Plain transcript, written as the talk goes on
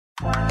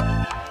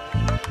Hi,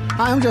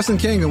 I'm Justin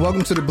King, and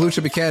welcome to the Blue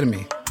Chip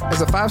Academy.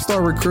 As a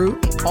 5-star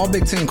recruit, all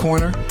Big Ten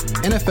corner,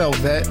 NFL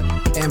vet,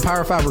 and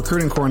Power 5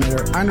 recruiting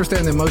coordinator, I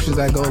understand the emotions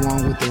that go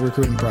along with the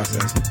recruiting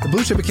process. The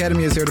Blue Chip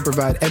Academy is here to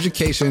provide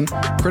education,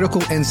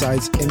 critical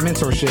insights, and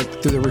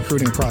mentorship through the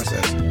recruiting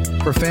process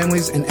for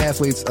families and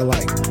athletes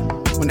alike.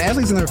 When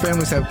athletes and their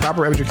families have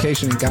proper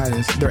education and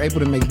guidance, they're able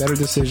to make better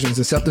decisions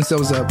and set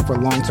themselves up for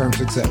long-term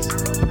success.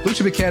 Blue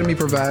Chip Academy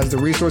provides the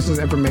resources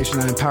and information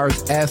that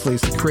empowers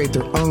athletes to create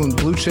their own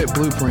Blue Chip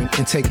blueprint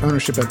and take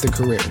ownership of their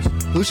careers.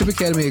 Blue Chip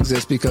Academy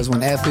exists because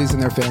when athletes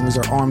and their families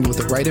are armed with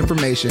the right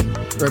information,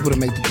 they're able to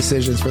make the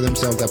decisions for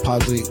themselves that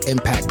positively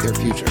impact their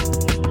future.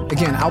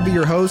 Again, I'll be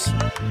your host,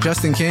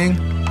 Justin King,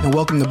 and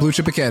welcome to Blue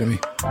Chip Academy.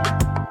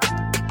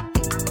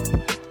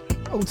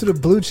 Welcome to the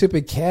Blue Chip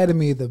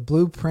Academy, the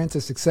Blueprint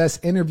to Success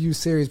interview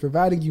series,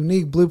 providing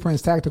unique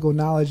blueprints, tactical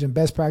knowledge, and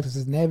best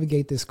practices to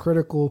navigate the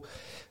critical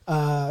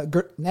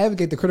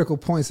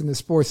points in the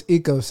sports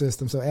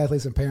ecosystem so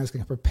athletes and parents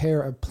can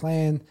prepare a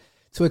plan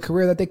to a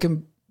career that they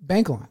can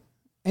bank on.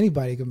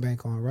 Anybody can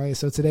bank on, right?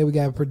 So today we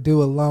got a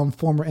Purdue alum,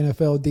 former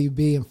NFL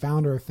DB, and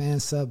founder of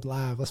FanSub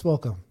Live. Let's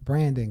welcome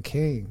Brandon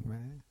King,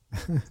 man.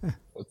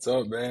 What's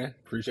up, man?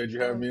 Appreciate you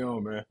having me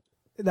on, man.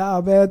 Nah,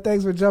 man,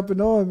 thanks for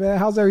jumping on, man.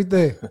 How's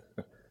everything?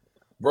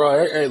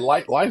 Bro, hey,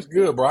 life's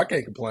good, bro. I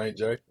can't complain,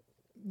 Jay.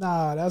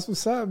 Nah, that's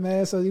what's up,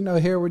 man. So,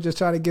 here we're just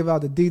trying to give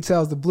out the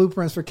details, the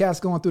blueprints for cats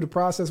going through the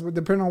process. But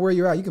depending on where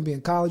you're at, you can be in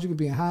college, you can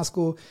be in high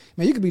school.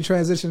 Man, you could be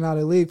transitioning out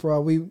of the league for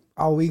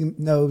all we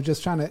know,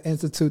 just trying to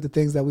institute the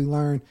things that we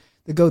learn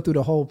to go through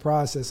the whole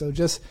process. So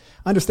just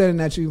understanding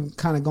that you've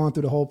kind of gone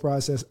through the whole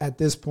process at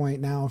this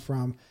point now,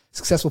 from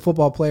successful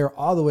football player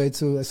all the way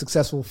to a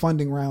successful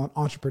funding round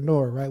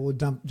entrepreneur, right? We'll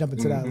jump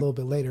into that a little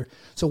bit later.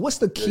 So what's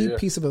the key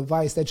piece of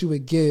advice that you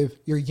would give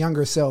your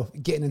younger self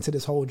getting into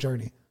this whole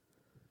journey?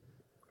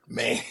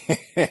 Man.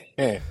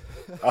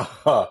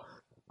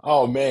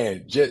 Oh,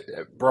 man.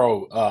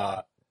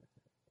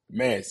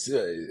 Man,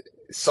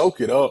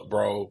 soak it up,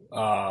 bro.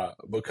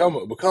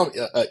 Become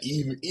an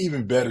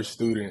even better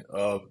student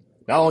of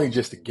not only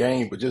just the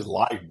game, but just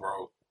life,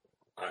 bro.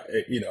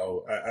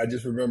 I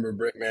just remember,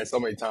 man, so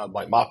many times,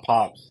 like my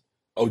pops,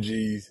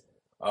 OGs,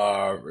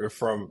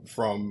 from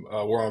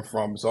where I'm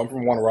from. So I'm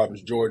from Warner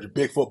Robins, Georgia,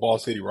 big football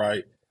city,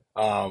 right?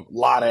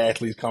 Lot of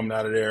athletes coming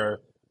out of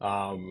there,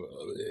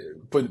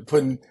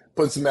 putting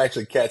some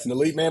actually cats in the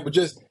league, man. But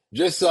just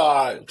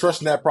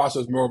trusting that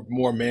process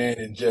more, man,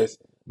 and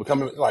just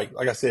becoming, like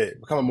I said,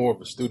 becoming more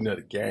of a student of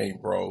the game,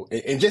 bro,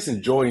 and just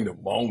enjoying the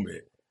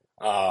moment.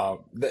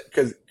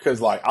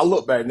 Cause like I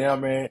look back now,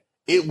 man,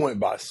 it went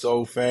by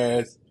so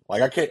fast.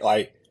 Like I can't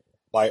I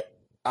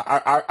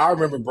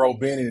remember, bro,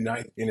 being in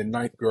the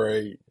ninth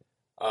grade,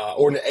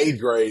 or in the 8th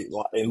grade,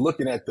 and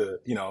looking at the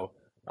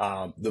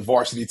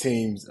varsity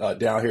teams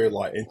down here,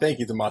 and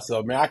thinking to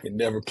myself, man, I can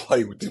never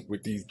play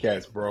with these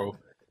cats, bro.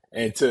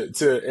 And and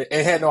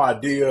had no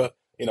idea,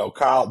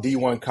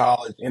 D1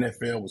 college,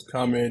 NFL was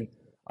coming.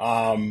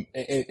 And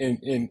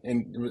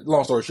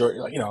long story short,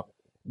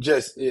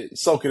 just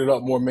soaking it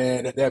up more,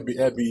 man. That'd be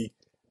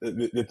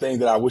the thing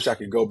that I wish I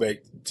could go back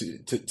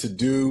to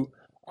do.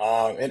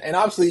 And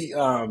obviously,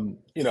 I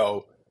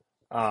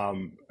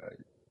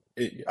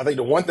think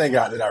the one thing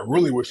that I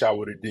really wish I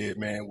would have did,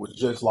 man, was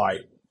just more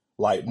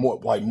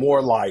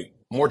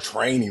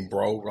training,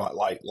 bro.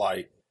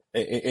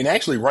 And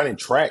actually running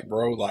track,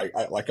 bro. Never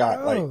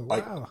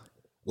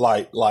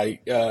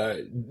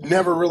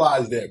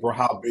realized that, bro,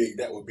 how big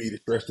that would be to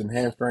stretch them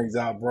hamstrings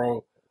out,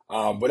 bro.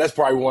 But that's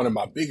probably one of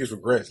my biggest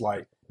regrets,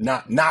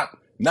 not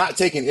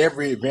taking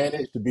every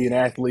advantage to be an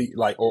athlete,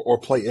 or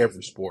play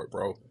every sport,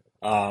 bro.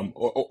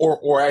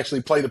 Or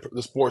actually play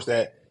the sports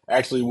that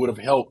actually would have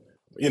helped,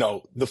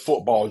 the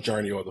football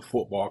journey or the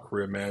football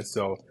career, man.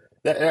 So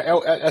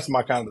that's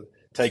my kind of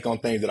take on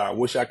things that I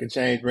wish I could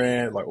change,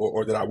 man,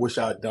 or that I wish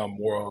I had done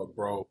more of,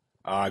 bro.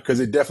 Cause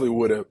it definitely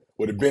would have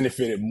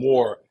benefited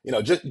more,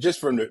 just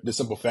from the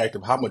simple fact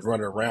of how much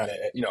running around,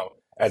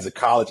 as a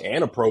college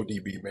and a pro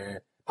DB, man,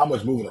 how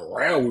much moving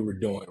around we were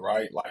doing,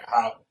 right? Like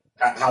how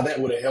that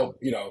would have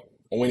helped,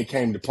 when it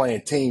came to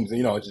playing teams,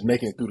 just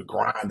making it through the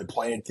grind of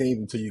playing teams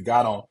until you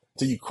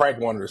crack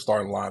one of the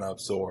starting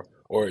lineups or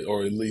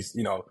at least,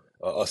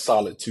 a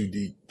solid 2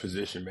 deep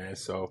position, man.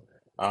 So,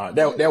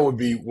 that would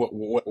be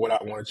what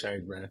I want to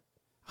change, man.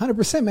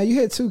 100%, man. You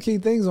hit 2 key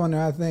things on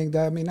there. I think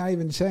that, not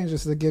even change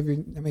this to give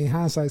you,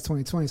 hindsight's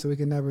 2020, so we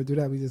can never do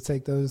that. We just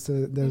take those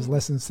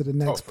lessons to the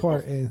next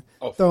part and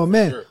throw them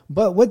in. Sure.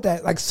 But with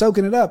that,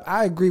 soaking it up,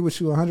 I agree with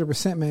you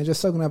 100%, man.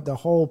 Just soaking up the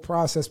whole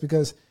process,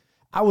 because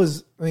I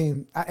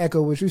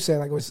echo what you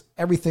said.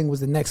 Everything was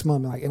the next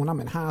moment. When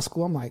I'm in high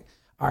school, I'm like,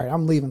 all right,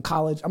 I'm leaving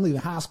college. I'm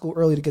leaving high school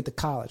early to get to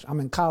college.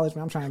 I'm in college,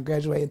 man. I'm trying to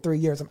graduate in 3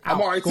 years. I'm out.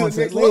 I'm already going to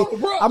the next level,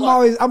 bro. I'm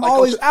always out. I'm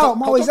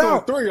always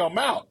out. 3, I'm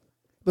out.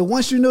 But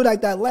once you knew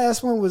that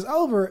last one was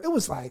over, it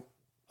was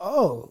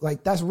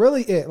that's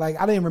really it.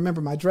 I didn't remember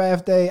my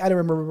draft day. I didn't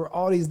remember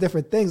all these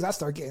different things. I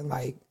started getting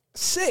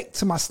sick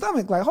to my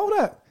stomach. Hold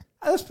up.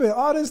 I just spent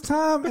all this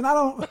time and I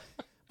don't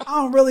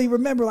I don't really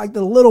remember like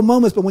the little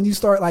moments, but when you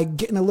start like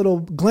getting a little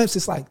glimpse,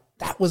 it's like,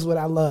 that was what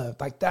I loved.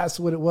 Like, that's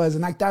what it was.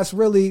 And like, that's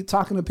really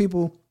talking to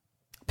people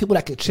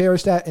that could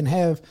cherish that and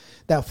have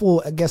that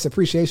full, I guess,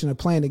 appreciation of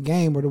playing the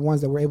game were the ones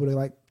that were able to,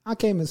 like, I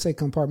can't even say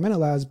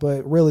compartmentalize,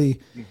 but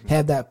really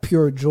have that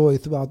pure joy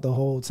throughout the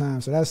whole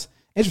time. So that's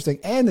interesting.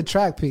 And the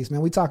track piece,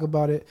 man, we talk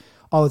about it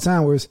all the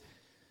time, where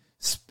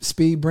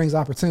speed brings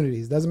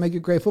opportunities. Doesn't make you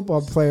a great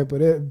football player,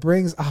 but it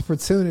brings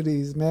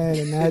opportunities, man.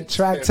 And that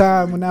track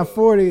time when that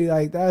 40,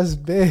 like, that's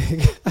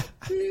big.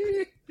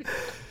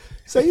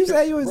 So you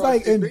said you was, bro,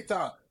 like in big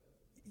time.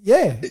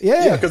 Yeah.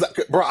 Because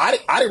bro, I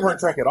didn't run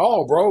track at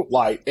all, bro.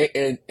 Like,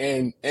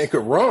 and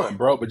could run,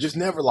 bro, but just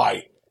never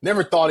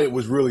thought it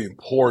was really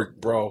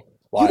important, bro.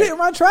 Like, you didn't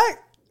run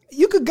track?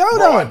 You could go, bro,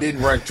 though. I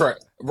didn't run track,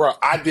 bro.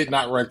 I did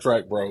not run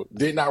track, bro.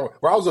 Did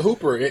not. Bro, I was a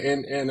hooper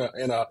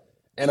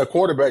and a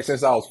quarterback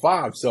since I was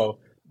 5. So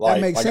like,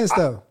 that makes sense,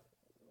 though.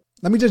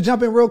 Let me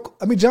jump in real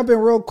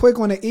quick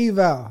on the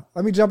eval.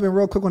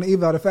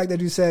 The fact that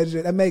you said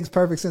that makes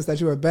perfect sense that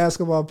you were a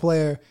basketball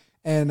player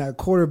and a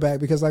quarterback,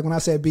 because like when I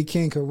said B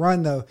King could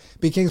run, though,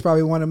 B King's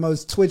probably one of the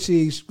most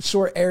twitchy,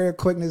 short area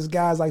quickness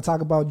guys, like talk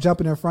about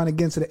jumping in front and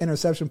getting to the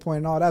interception point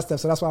and all that stuff.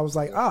 So that's why I was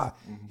like,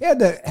 he had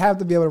to have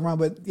to be able to run.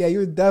 But yeah, you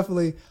were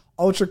definitely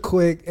ultra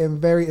quick and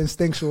very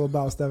instinctual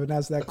about stuff, and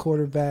that's that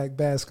quarterback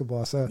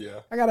basketball. So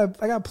yeah. I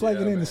gotta plug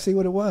it in to see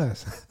what it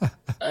was.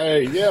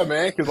 Hey, yeah,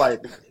 man, because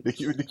like the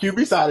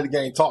QB side of the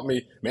game taught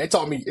me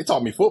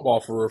football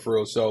for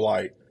real. So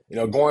like, you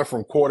know, going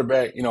from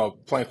quarterback, you know,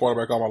 playing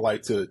quarterback all my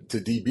life to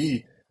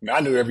DB, I mean, I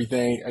knew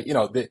everything. You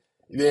know, the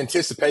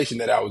anticipation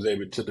that I was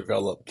able to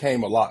develop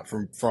came a lot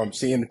from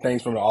seeing the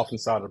things from the offensive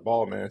side of the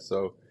ball, man.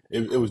 So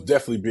it was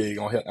definitely big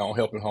on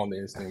helping hone the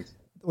instincts.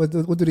 What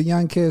do the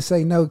young kids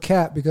say? No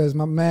cap, because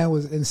my man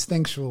was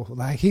instinctual.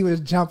 Like, he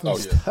was jumping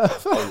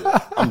stuff.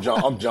 I'm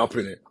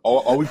jumping it.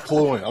 Oh, we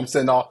pulling. I'm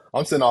sending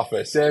off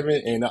at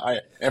 7.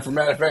 And for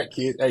matter of fact,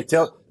 kids, hey,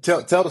 tell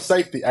the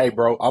safety, hey,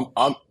 bro,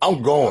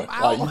 I'm going.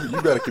 Like,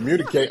 you better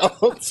communicate.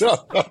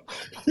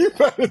 You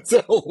better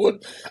tell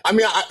what. I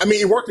mean,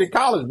 it worked in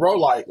college, bro.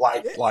 Like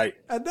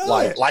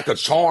a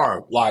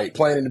charm. Like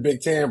playing in the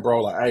Big Ten,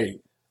 bro. Like, hey,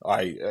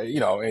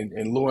 you know,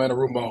 and Lou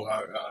Anarumo,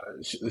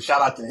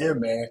 shout out to him,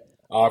 man.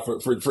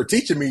 For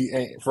teaching me,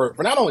 and for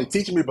not only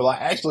teaching me, but like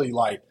actually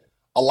like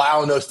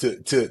allowing us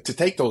to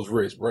take those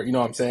risks, bro. You know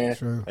what I'm saying?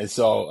 True. And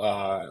so,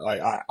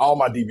 all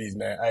my DBs,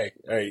 man,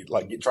 hey,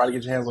 like try to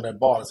get your hands on that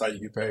ball. That's how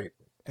you get paid.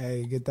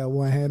 Hey, get that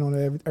one hand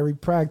on every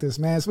practice,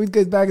 man. So we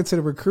get back into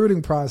the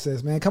recruiting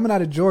process, man. Coming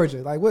out of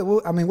Georgia, like,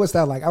 what's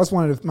that like? I was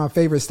one of my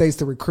favorite states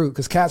to recruit,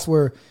 because cats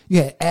you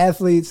had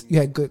athletes, you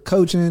had good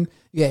coaching,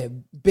 you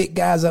had big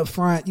guys up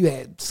front, you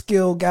had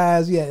skilled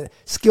guys,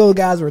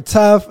 were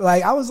tough.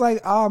 Like, I was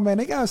like, oh man,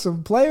 they got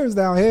some players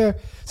down here.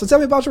 So tell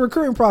me about your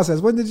recruiting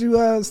process. When did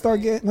it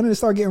start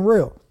getting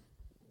real?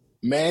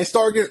 Man, it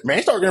started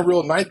getting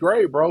real in 9th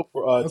grade, bro.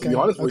 To be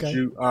honest with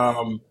you,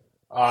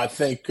 I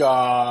think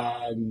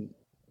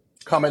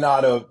coming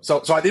out of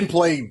so I didn't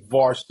play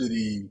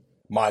varsity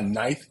my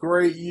 9th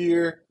grade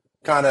year.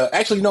 Towards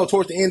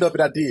the end of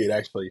it, I did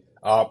actually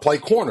play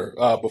corner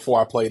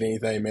before I played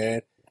anything,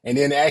 man. And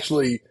then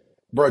actually,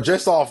 bro,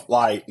 just off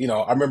like, you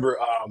know, I remember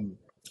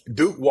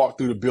Duke walked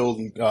through the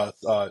building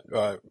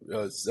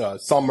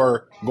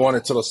summer going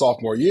into the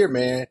sophomore year,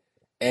 man,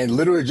 and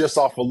literally just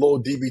off a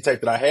little DB tape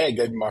that I had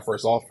gave me my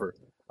first offer.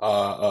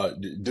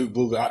 Duke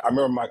Blue. I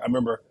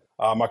remember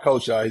my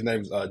coach. His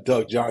name is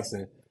Doug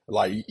Johnson.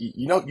 Like,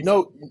 you know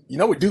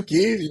what Duke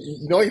is?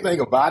 You know anything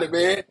about it,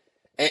 man?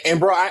 And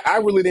bro, I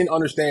really didn't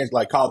understand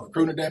like college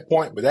recruiting at that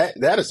point, but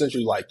that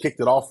essentially like kicked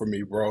it off for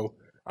me, bro.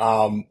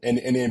 And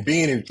then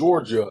being in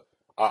Georgia,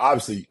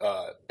 obviously,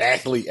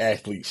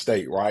 athlete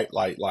state, right?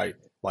 Like,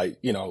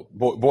 you know,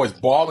 boys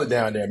balling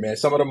down there, man.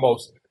 Some of the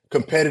most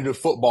competitive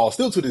football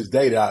still to this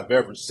day that I've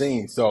ever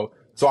seen. So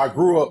I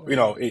grew up, you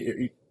know,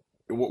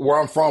 where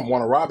I'm from,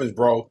 Warner Robins,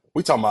 bro.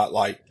 We talking about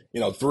like, you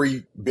know,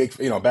 3 big,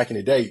 you know, back in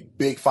the day,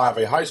 big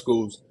 5A high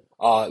schools,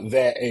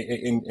 that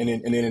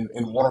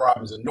in Warner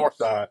Robins and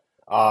Northside,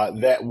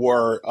 that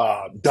were,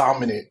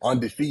 dominant,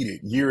 undefeated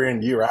year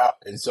in, year out.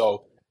 And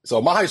so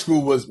my high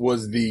school was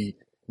the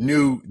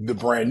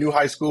brand new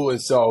high school.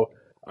 And so,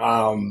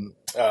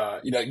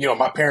 you know,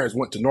 my parents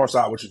went to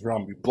Northside, which is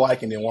predominantly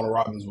black, and then Warner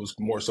Robins was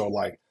more so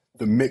like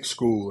the mixed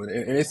school.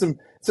 And it's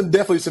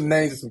definitely some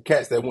names of some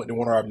cats that went to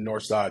Warner Robins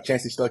Northside,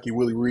 Chancey Stuckey,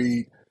 Willie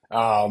Reed,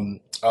 some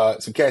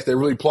cats that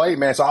really played,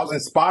 man. So I was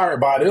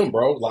inspired by them,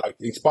 bro, like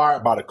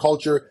inspired by the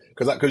culture.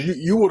 Cause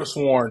you would have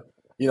sworn,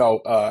 you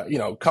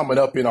know, coming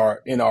up in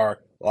our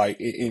like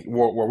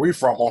where we're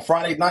from on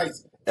Friday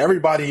nights,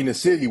 everybody in the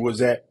city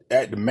was at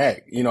the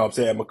MAC, you know what I'm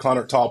saying,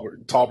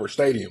 McConnell Talbert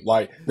Stadium.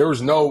 Like, there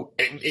was no,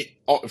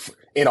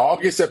 in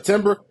August,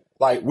 September,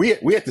 like we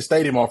at the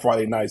stadium on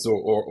Friday nights,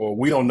 or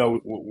we don't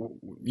know,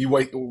 you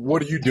wait,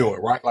 what are you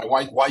doing, right? Like,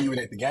 why you in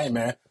at the game,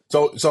 man?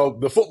 So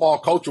the football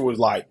culture was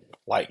like,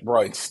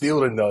 bro,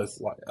 instilled in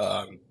us, like,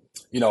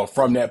 you know,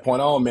 from that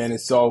point on, man.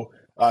 And so,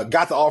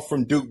 got the offer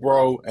from Duke,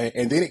 bro.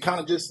 And then it kind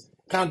of just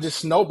kind of just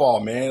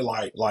snowballed, man.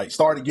 Like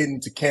started getting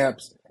into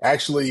camps.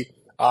 Actually,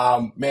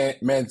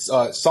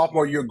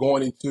 sophomore year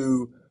going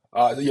into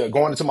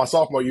my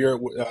sophomore year,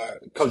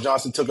 Coach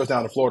Johnson took us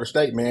down to Florida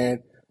State,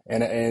 man.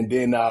 And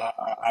then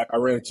I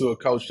ran into a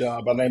coach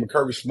by the name of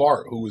Kirby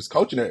Smart, who was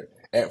coaching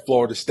at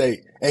Florida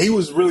State, and he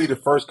was really the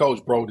first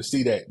coach, bro, to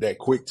see that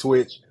quick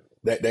twitch,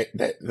 that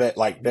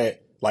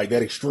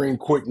extreme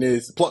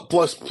quickness,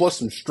 plus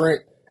some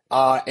strength.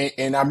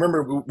 And I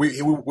remember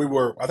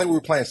I think we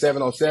were playing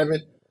 7-on-7.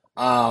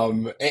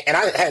 And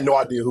I had no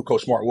idea who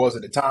Coach Smart was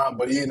at the time,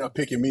 but he ended up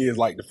picking me as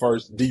like the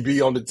first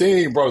DB on the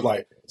team. Bro was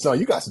like, son,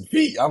 you got some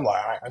feet. I'm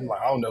like, I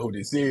don't know who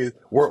this is.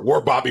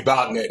 We're Bobby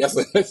Bowden at.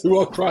 That's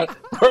who I'm trying.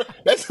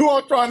 That's who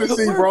I'm trying to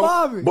see, bro.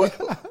 Bobby. But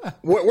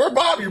we're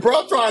Bobby,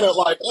 bro. I'm trying to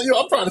I'm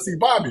trying to see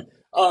Bobby.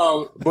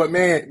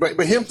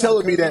 But him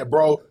telling me that,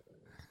 bro,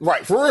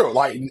 right, for real.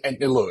 Like, and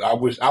look, I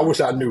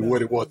wish I knew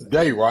what it was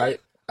today, right?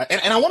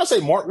 And I want to say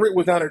Mark Ritt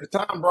was down at the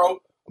time, bro.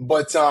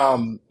 But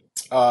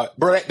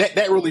bro,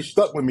 that really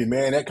stuck with me,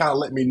 man. That kind of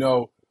let me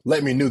know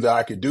that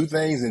I could do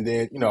things, and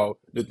then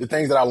the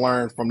things that I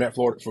learned from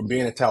from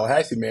being in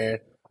Tallahassee, man,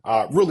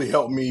 really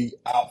helped me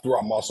out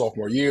throughout my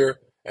sophomore year.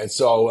 And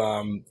so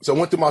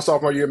went through my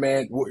sophomore year,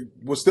 man.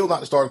 Was still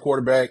not the starting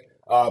quarterback,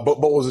 but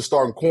was a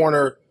starting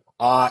corner,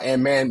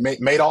 and man,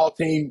 made all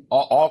team,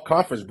 all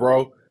conference,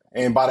 bro.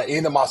 And by the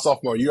end of my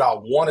sophomore year, I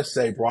want to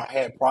say, bro, I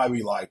had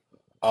probably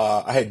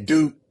I had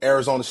Duke,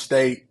 Arizona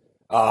State,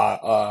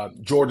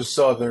 Georgia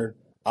Southern,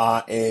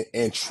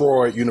 and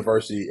Troy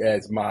University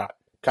as my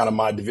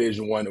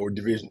Division I or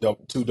Division II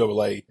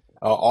AA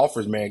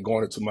offers, man,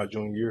 going into my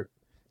junior year.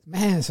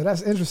 Man, so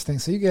that's interesting.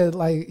 So you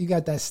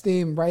got that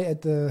steam right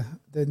at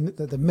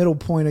the middle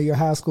point of your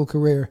high school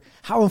career.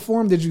 How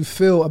informed did you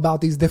feel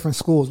about these different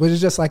schools? Was it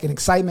just like an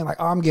excitement, like,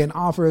 oh, I'm getting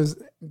offers,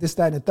 this,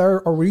 that, and the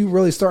third? Or were you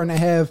really starting to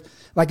have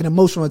like an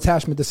emotional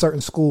attachment to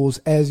certain schools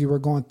as you were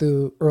going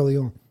through early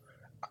on?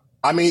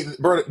 I mean,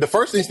 bro, the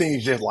first instinct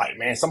is just like,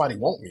 man, somebody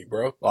want me,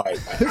 bro. Like,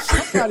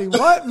 somebody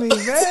want me,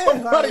 man.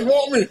 Somebody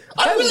want me.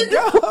 I'm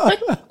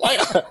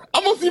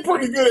gonna be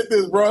pretty good at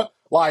this, bro.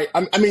 Like,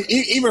 I mean,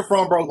 even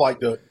from, bro,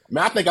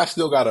 I think I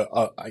still got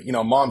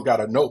mom's got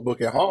a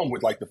notebook at home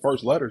with like the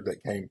first letters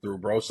that came through,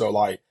 bro. So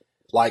like,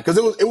 cause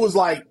it was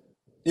like,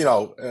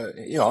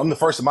 I'm the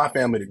first of my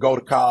family to go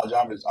to college.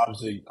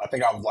 Obviously, I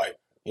think I was like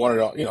one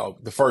of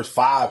the first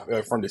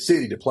five from the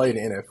city to play in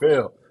the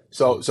NFL.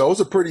 So it was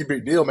a pretty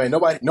big deal, man.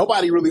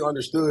 Nobody really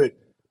understood,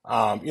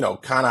 kind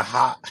of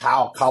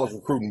how college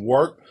recruiting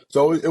worked.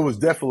 So it was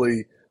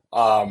definitely,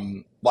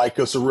 like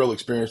a surreal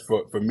experience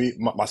for me,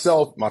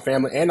 myself, my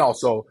family, and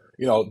also,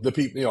 the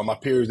people, my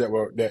peers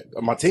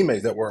my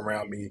teammates that were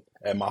around me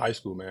at my high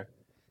school, man.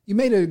 You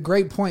made a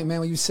great point,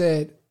 man, when you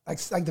said,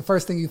 like the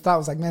first thing you thought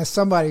was like, man,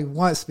 somebody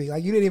wants me.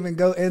 Like, you didn't even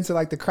go into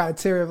like the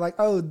criteria of like,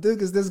 oh,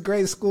 Duke is this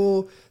great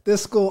school.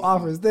 This school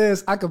offers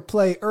this. I could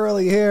play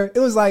early here. It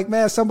was like,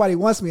 man, somebody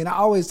wants me. And I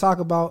always talk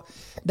about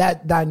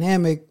that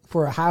dynamic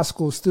for a high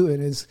school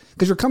student is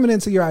because you're coming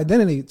into your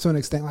identity to an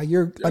extent. Like,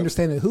 you're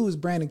understanding who is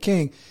Brandon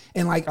King.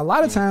 And like a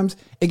lot of times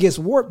it gets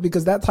warped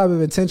because that type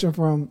of attention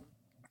from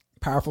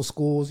powerful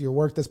schools, your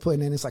work that's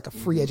putting in, it's like a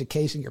free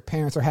education. Your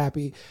parents are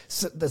happy.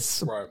 So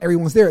right.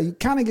 Everyone's there. You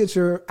kind of get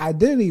your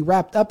identity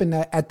wrapped up in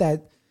that at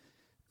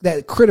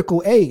that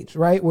critical age,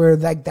 right? Where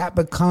like that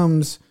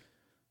becomes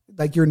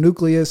like your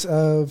nucleus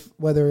of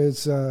whether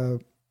it's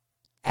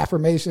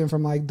affirmation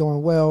from like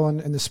doing well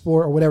in the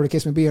sport or whatever the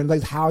case may be, and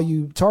like how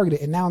you target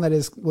it. And now that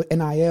it's with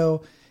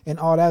NIL and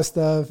all that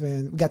stuff,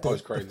 and we got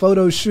the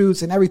photo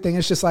shoots and everything.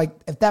 It's just like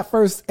if that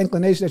first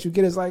inclination that you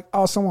get is like,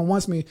 oh, someone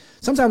wants me.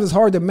 Sometimes it's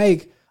hard to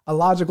make a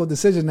logical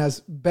decision that's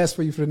best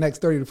for you for the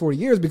next 30 to 40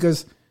 years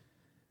because,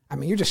 I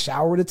mean, you're just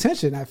showered with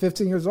attention at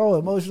 15 years old,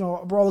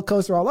 emotional roller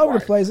coaster all over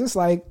the place. It's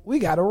like, we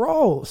got to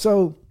roll.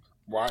 So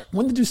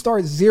when did you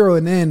start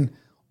zeroing in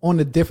on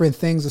the different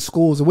things of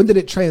schools? And when did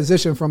it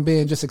transition from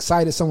being just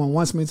excited someone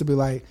wants me to be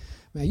like,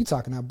 man, you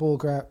talking that bull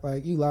crap.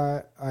 Like, you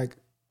lied. Like,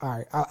 all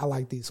right, I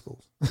like these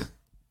schools.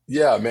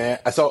 Yeah, man.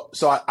 So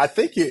I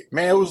think it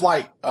was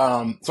like,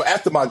 so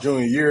after my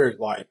junior year,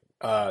 like,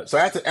 so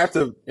after,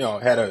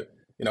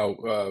 had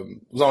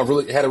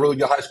a really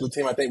good high school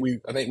team. I think we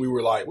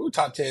were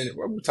top 10,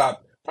 probably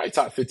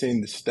top 15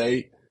 in the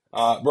state.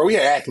 Bro, we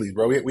had athletes,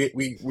 bro.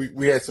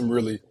 We had some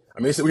really,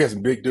 we had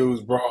some big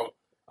dudes, bro.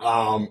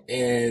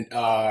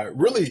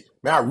 Really,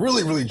 man, I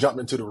really jumped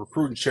into the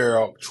recruiting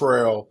trail,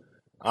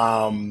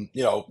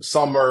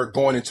 summer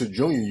going into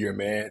junior year,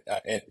 man.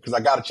 And cause I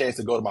got a chance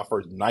to go to my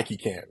first Nike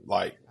camp,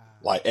 like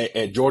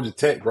at Georgia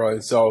Tech, bro.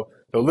 And so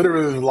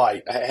literally it was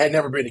like, I had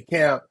never been to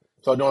camp.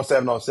 So doing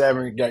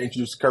 7-on-7, got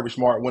introduced to Kirby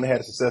Smart, went and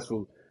had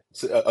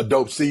a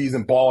dope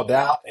season, balled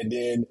out, and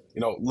then,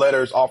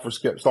 letters, offers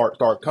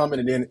start coming,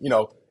 and then,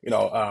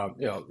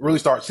 really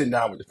start sitting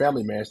down with the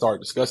family, man,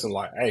 start discussing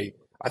like, hey,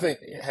 I think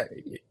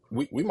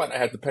we might not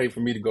have to pay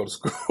for me to go to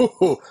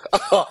school.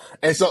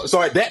 And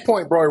so at that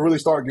point, bro, it really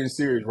started getting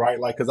serious,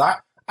 right? Like, cause I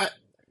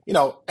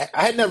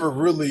had never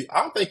really,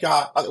 I don't think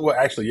well,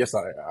 actually, yes,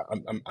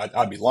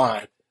 I'd be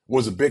lying,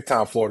 was a big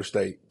time Florida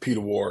State,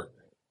 Peter Ward,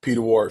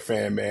 Peter Ward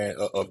fan, man,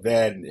 of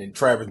that and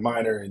Travis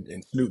Minor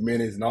and Snoop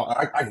Minnis and all.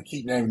 I can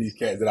keep naming these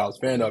cats that I was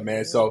a fan of,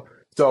 man. So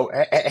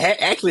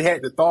actually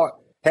had the thought,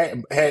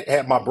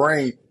 had my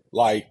brain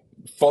like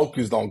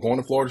focused on going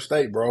to Florida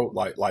State, bro.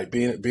 Like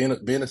being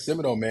a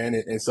Seminole, man.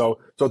 And so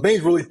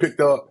things really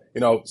picked up,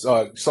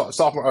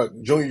 sophomore,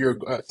 junior year,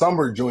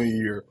 summer, junior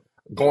year,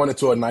 going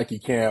into a Nike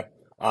camp.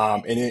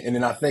 And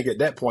then I think at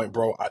that point,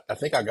 bro, I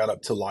think I got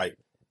up to like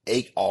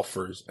 8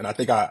 offers. And I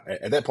think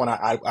at that point,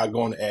 I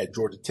go on to add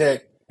Georgia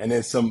Tech and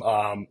then some,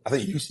 I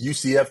think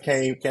UCF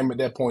came at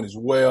that point as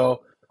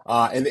well.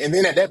 And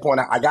then at that point,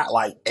 I got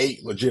like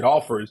 8 legit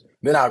offers.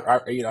 Then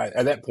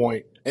at that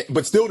point,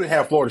 but still didn't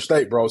have Florida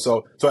State, bro.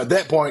 So at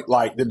that point,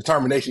 like the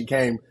determination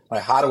came,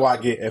 like, how do I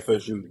get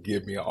FSU to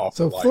give me an offer?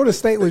 So like, Florida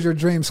State was your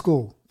dream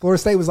school. Florida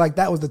State was like,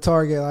 that was the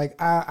target. Like,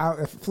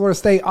 if Florida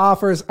State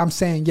offers, I'm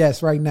saying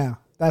yes right now.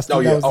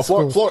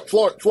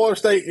 Florida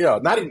State, yeah,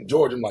 not even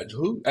Georgia. I'm like,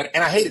 who? And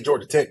I hated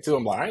Georgia Tech too.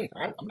 I'm like,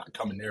 I'm not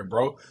coming there,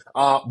 bro.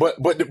 But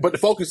the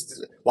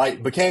focus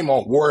like became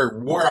on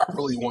where I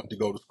really wanted to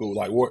go to school.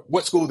 Like,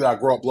 what school did I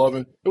grow up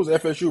loving? It was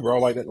FSU, bro.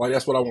 Like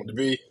that's what I wanted to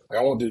be. Like,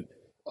 I wanted to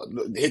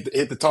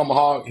hit the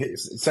tomahawk,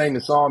 sing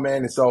the song,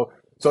 man. And so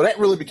that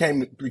really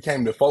became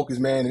the focus,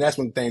 man. And that's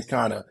when things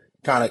kind of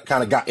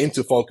got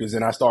into focus,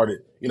 and I started,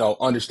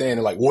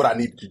 understanding like what I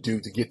needed to do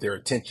to get their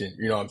attention.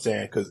 You know what I'm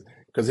saying? Because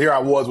here I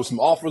was with some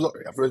offers,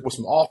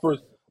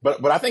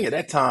 but I think at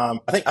that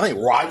time, I think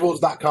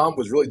Rivals.com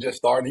was really just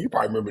starting. You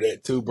probably remember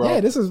that too, bro.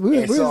 Yeah,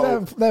 we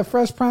was that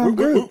fresh prime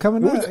group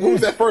coming up. Who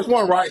was that first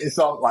one, right? And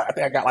so like I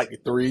think I got like a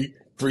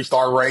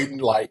 3-star rating,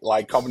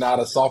 like coming out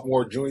of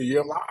sophomore, junior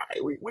year. I'm like, all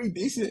right, we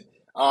decent.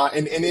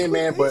 And then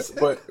man, but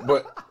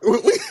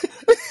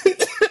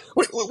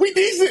we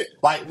decent.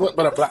 Like, but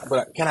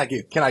can I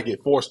get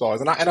 4 stars?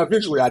 And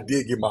eventually I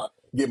did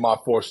get my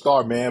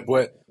 4-star, man.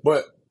 But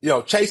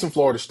chasing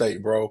Florida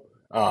State, bro.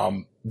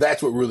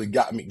 That's what really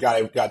got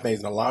things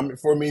in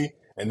alignment for me.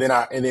 And then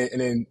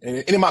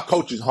my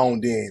coaches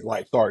honed in,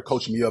 like started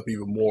coaching me up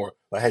even more.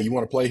 Like, hey, you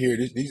want to play here?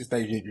 These are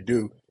things you need to do.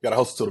 You got to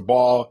hustle to the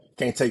ball.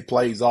 Can't take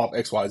plays off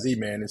XYZ,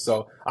 man. And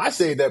so I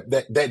say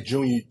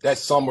that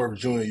summer of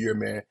junior year,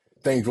 man,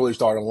 things really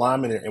started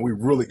alignment and we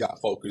really got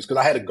focused because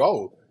I had a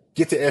goal,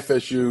 get to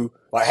FSU.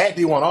 Like, I had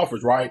D1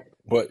 offers, right?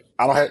 But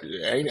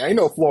ain't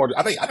no Florida.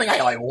 I think I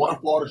had like 1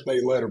 Florida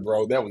State letter,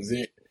 bro. That was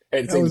it.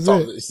 Had seen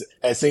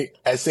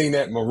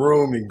that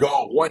maroon and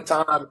gold one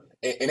time,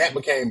 and that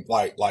became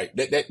like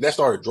that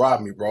started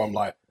driving me, bro. I'm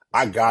like,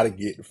 I gotta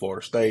get to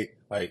Florida State.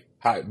 Like,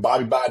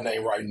 Bobby Biden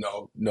ain't writing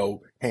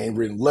no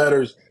handwritten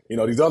letters,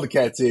 these other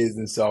cats is,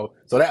 and so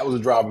that was a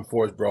driving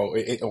force, bro,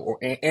 and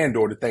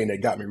the thing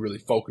that got me really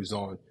focused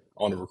on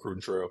the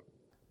recruiting trail.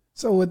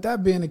 So with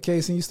that being the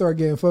case, and you start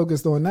getting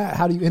focused on that,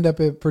 how do you end up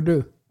at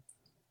Purdue,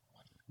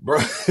 bro?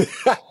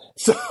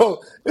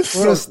 So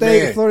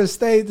Florida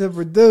State to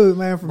Purdue,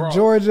 man, from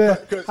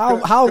Georgia.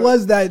 How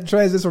was that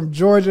transition from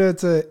Georgia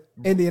to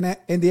Indiana,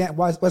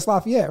 West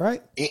Lafayette,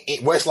 right?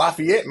 West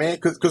Lafayette, man,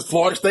 because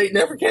Florida State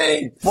never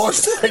came. Florida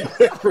State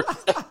never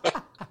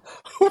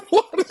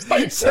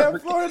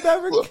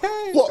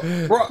came.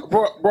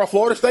 Bro,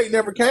 Florida State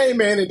never came,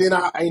 man. And then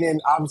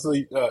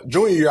obviously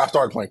junior year I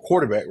started playing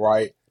quarterback,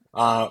 right?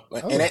 And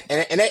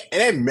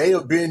that may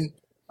have been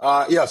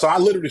so I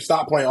literally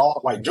stopped playing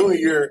all like junior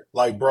year,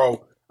 like,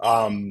 bro.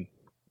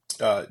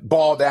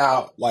 Balled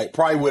out, like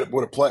probably would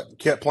have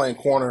kept playing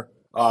corner.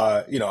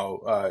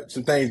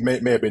 Some things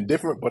may have been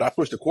different, but I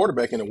pushed the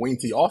quarterback in a wing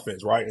T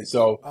offense, right? And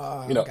so,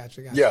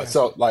 gotcha.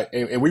 So like,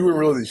 and we weren't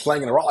really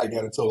slanging the rock like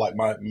that until like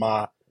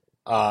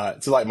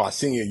my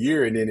senior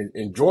year, and then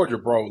in Georgia,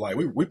 bro, like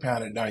we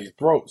pounded it down your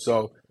throat.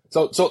 So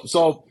how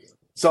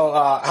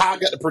I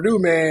got to Purdue,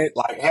 man,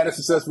 like had a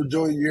successful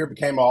junior year,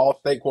 became an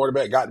all-state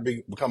quarterback, got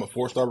to become a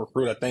 4-star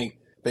recruit. I think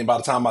by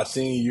the time my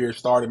senior year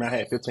started, man, I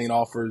had 15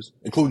 offers,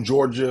 including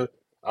Georgia,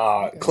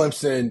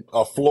 Clemson,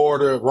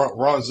 Florida.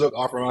 Ron Zook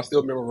offered. I still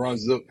remember Ron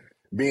Zook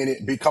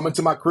coming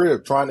to my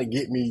crib trying to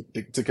get me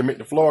to commit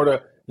to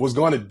Florida. Was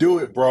going to do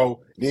it, bro.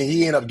 Then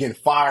he ended up getting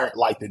fired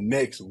like the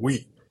next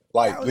week.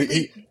 Like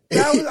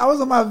I was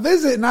on my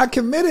visit and I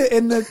committed.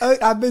 And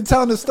I've been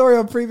telling the story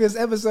on previous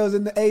episodes.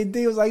 And the AD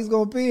was like, he's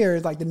going to be here.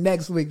 It's like the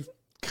next week.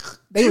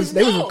 They was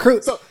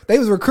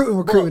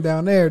recruiting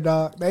down there,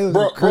 dog. They was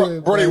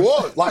recruiting. Bro, they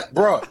was like,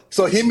 bro.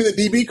 So him and the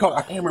DB coach,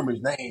 I can't remember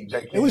his name.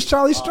 It was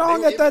Charlie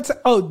Strong at that time.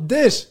 Oh,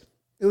 Dish.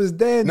 It was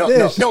Dan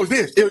Dish. No, it was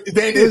Dish.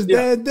 It was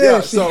Dan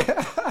Dish.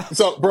 Yeah,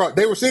 so, bro,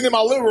 they were sitting in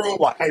my living room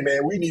like, hey,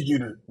 man, we need you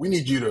to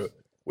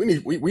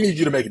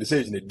make a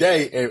decision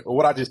today. And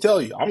what I just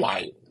tell you, I'm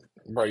like,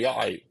 bro, y'all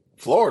like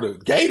Florida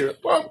Gator,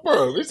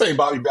 bro. This ain't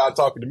Bobby Bowden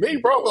talking to me,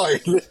 bro.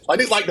 Like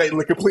it's like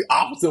the complete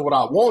opposite of what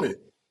I wanted.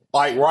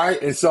 Like, right.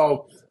 And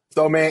so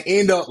man,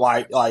 end up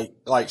like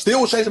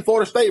still was chasing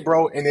Florida State,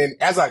 bro. And then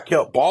as I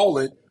kept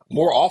balling,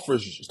 more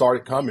offers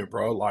started coming,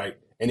 bro. Like,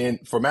 and then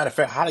for matter of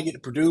fact, how to get to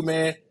Purdue,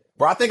 man,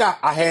 bro. I think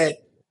I had,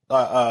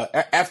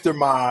 after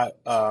my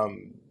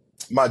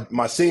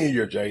senior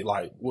year, Jay,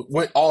 like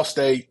went all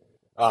state.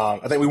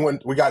 I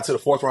think we got to the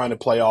 4th round of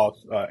the playoffs,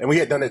 and we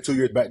had done that 2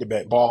 years back to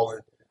back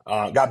balling.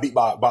 got beat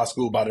by a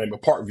school by the name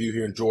of Parkview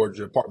here in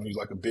Georgia. Parkview is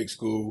like a big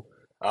school.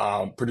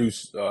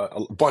 Produced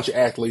a bunch of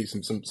athletes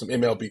and some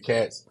MLB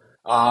cats.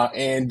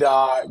 And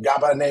guy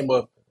by the name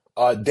of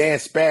Dan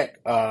Spack.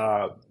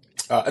 I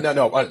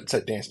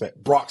said Dan Spack.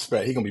 Brock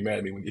Spack. He gonna be mad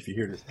at me if you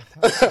hear this.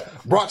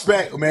 Brock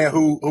Spack, man,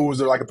 who was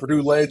like a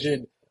Purdue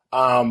legend.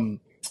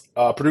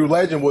 Purdue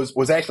legend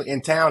was actually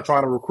in town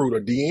trying to recruit a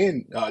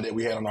DN that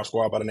we had on our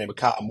squad by the name of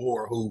Kyle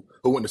Moore, who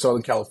went to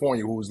Southern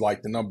California, who was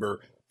like the number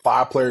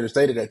 5 player in the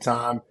state at that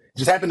time.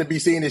 Just happened to be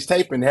seeing his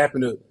tape and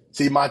happened to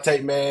see my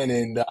tape, man,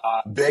 and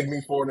begged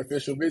me for an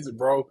official visit,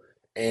 bro.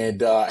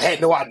 And had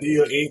no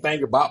idea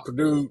anything about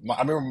Purdue.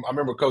 I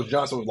remember Coach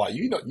Johnson was like,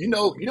 you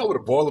know what a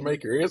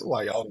Boilermaker is? I'm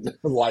like, oh,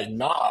 like,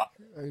 nah,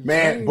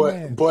 man.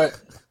 But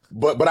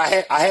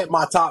I had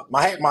my top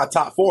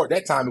 4 at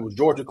that time. It was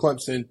Georgia,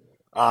 Clemson.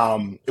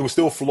 It was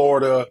still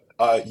Florida,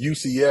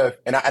 UCF,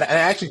 and I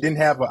actually didn't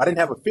have a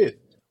 5th,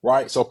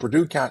 right? So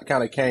Purdue kind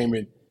of came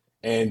in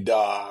and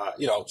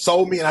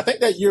sold me. And I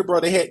think that year,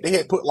 bro, they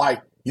had put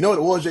like, you know what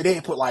it was? They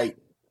had put like,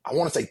 I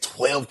want to say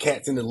 12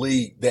 cats in the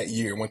league that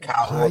year when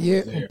Kyle was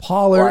there.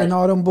 Pollard and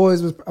all them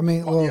boys was,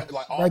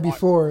 right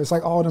before. It's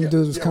like all them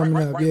dudes was coming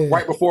up.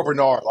 Right before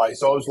Bernard. Like,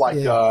 so it was like,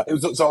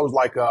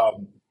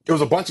 it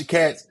was a bunch of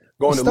cats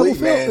going to the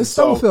league, man. It's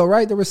Stubblefield,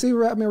 right? The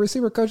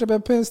receiver coach up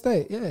at Penn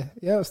State. Yeah.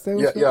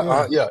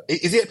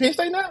 Is he at Penn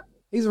State now?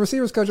 He's a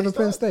receivers coach up at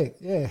Penn State.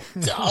 Yeah.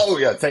 Oh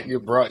yeah, take you,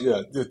 bro.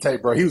 Yeah, just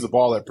take, bro. He was a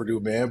baller at Purdue,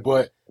 man.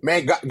 But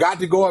man, got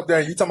to go up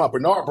there. You talking about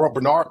Bernard, bro?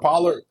 Bernard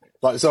Pollard.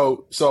 Like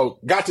so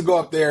got to go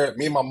up there.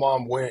 Me and my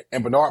mom went,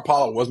 and Bernard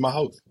Pollard was my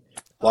host.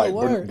 Like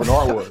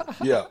Bernard was,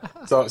 yeah.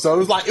 So it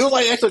was like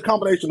actually a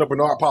combination of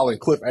Bernard Pollard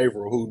and Cliff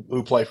Averill,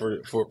 who played for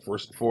the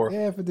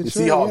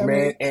Seahawks,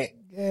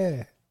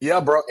 man. Yeah,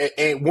 bro,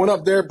 and went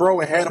up there,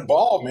 bro, and had a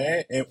ball,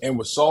 man, and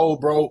was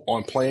sold, bro,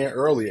 on playing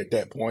early at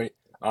that point.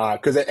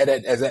 Because at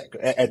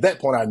that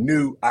point, I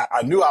knew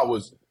I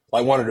was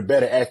like one of the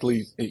better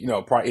athletes,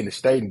 probably in the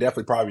state and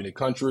definitely probably in the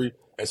country.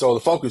 And so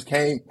the focus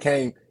came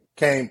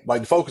like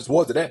the focus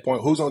was at that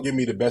point, who's gonna give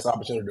me the best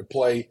opportunity to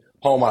play,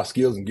 hone my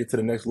skills, and get to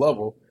the next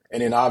level.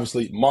 And then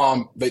obviously,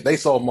 mom, they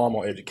sold mom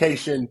on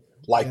education,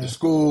 the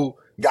school.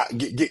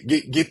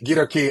 Get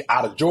her kid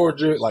out of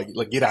Georgia, like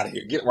get out of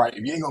here, get right.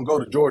 If you ain't gonna go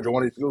to Georgia,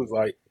 one of these schools,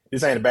 like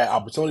this ain't a bad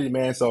opportunity,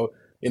 man. So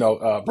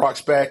Brock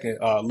Spack and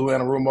Lou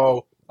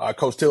Anarumo,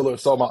 Coach Tiller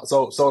sold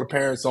the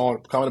parents on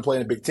coming to play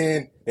in the Big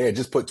Ten. They had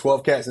just put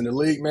 12 cats in the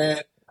league,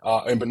 man.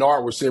 And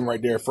Bernard was sitting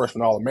right there,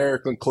 freshman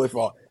All-American, Cliff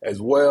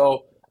as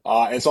well.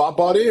 And so I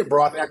bought in,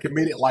 bro. I think I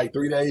committed like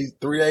 3 days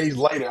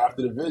later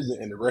after the visit,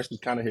 and the rest is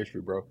kind of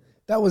history, bro.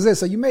 That was it.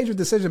 So you made your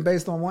decision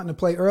based on wanting to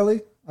play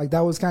early? Like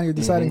that was kind of your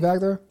deciding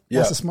factor?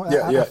 Yeah.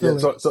 Yeah.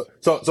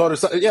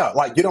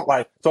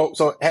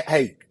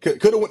 Hey,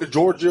 could have went to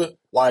Georgia,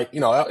 could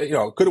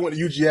have went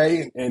to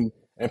UGA and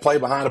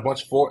played behind a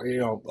bunch of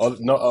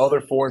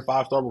other 4 and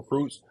 5 star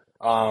recruits.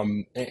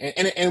 And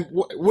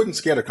wouldn't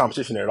scare the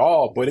competition at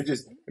all, but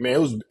this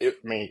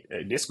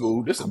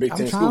school, this is a Big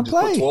Ten school, just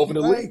put 12 in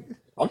the league.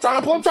 I'm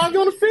trying to get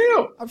on the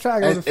field. I'm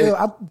trying to get on the field.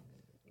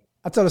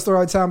 I tell the story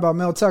all the time about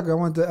Mel Tucker. I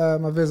went to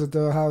my visit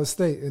to Ohio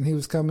State, and he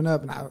was coming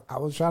up, and I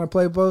was trying to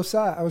play both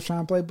sides. I was trying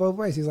to play both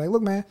ways. He's like,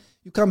 look, man,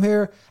 you come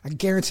here, I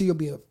guarantee you'll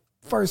be a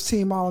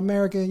first-team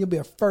All-American. You'll be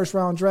a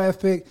first-round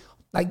draft pick.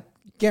 I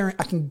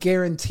can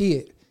guarantee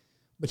it,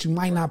 but you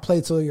might not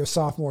play till you're a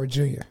sophomore or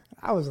junior.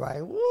 I was like,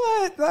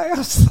 what? I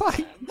was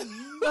like,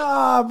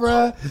 nah,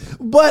 bro.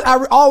 But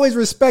I always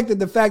respected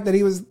the fact that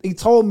he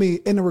told me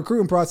in the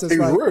recruiting process, he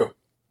was real.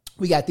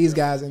 We got these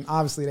guys, and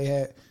obviously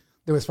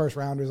there was first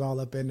rounders all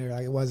up in there.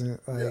 Like it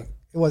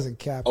wasn't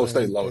capped. Oh,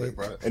 stay loaded,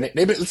 bro. And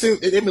they've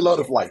been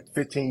loaded for like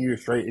 15 years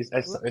straight.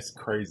 It's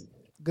crazy.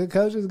 Good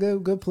coaches,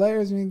 good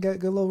players. You got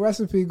good little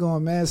recipe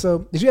going, man. So,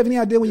 did you have any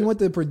idea when you went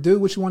to Purdue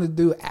what you wanted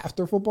to do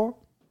after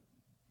football?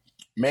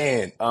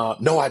 Man,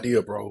 no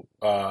idea, bro.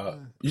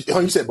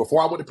 You said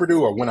before I went to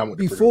Purdue or when I went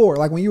to Purdue? Before,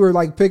 like when you were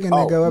like picking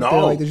to go up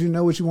there, like did you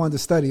know what you wanted to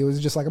study? It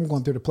was just like I'm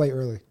going through to play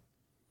early.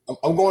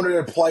 I'm going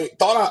there to play.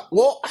 I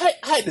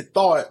had the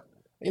thought.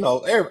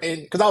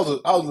 Because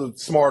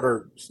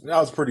I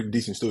was a pretty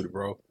decent student,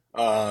 bro.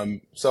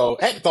 So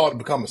I had the thought to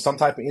become some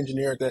type of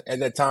engineer at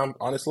that time,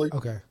 honestly.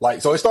 Okay.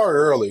 So it started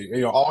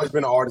early. Always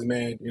been an artist,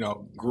 man.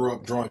 Grew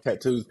up drawing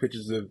tattoos,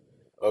 pictures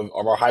of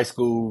our high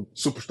school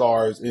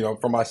superstars,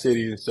 from my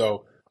city. And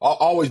so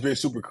always been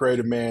super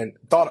creative, man.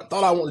 Thought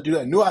I wanted to do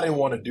that. Knew I didn't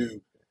want to do,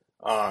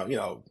 any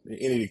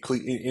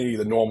of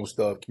the normal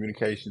stuff,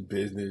 communication,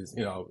 business,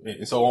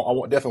 and so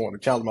I definitely want to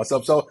challenge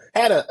myself. So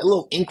had a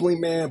little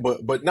inkling, man,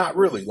 but not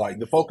really. Like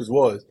the focus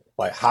was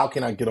like, how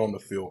can I get on the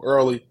field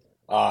early?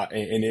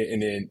 And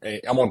then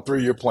I'm on a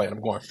 3-year plan. I'm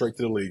going straight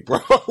to the league, bro.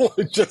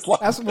 Just like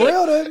that's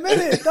real to admit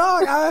it,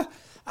 dog.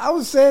 I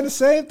was saying the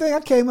same thing. I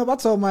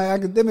told my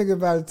academic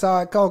advisor,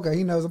 Todd Coker.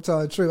 He knows I'm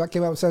telling the truth. I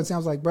came up with 17. I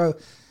was like, bro,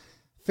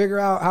 figure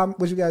out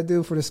what you got to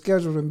do for the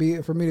schedule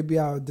for me to be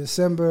out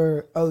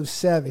December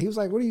 07. He was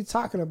like, what are you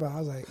talking about? I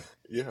was like,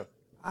 yeah,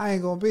 I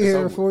ain't going to be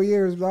here for 4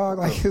 years, dog.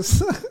 Like,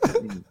 it's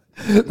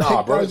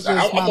nah, bro.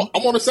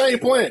 I'm on the same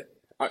plan.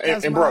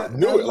 And bro,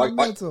 knew it.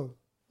 Mental.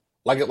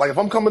 Like if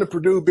I'm coming to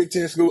Purdue Big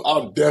Ten school,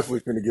 I'm definitely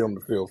gonna get on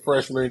the field.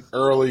 Freshman,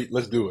 early,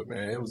 let's do it,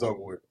 man. It was over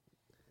with.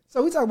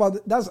 So we talk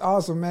about that's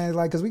awesome, man.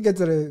 Like, because we get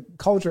to the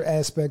culture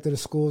aspect of the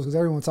schools, because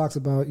everyone talks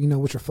about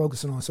what you're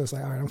focusing on. So it's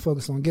like, all right, I'm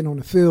focused on getting on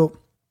the field.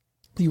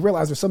 You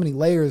realize there's so many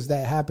layers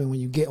that happen when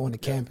you get on the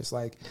campus.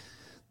 Like,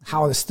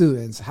 how are the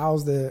students?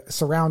 How's the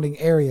surrounding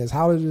areas?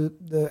 How do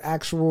the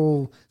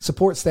actual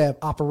support staff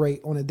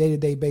operate on a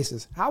day-to-day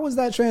basis? How was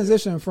that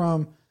transition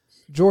from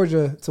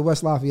Georgia to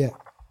West Lafayette?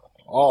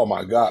 Oh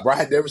my God, bro! I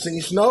had never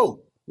seen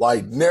snow.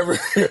 Like never,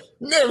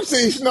 never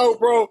seen snow,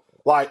 bro.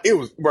 Like it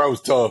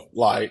was tough.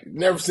 Like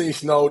never seen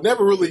snow.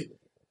 Never really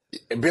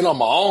been on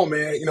my own,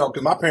 man.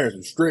 Because my parents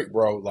were strict,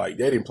 bro. Like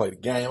they didn't play the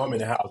game. I'm in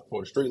the house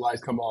before the street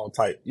lights come on,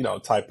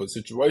 type of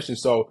situation.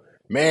 So,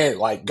 man,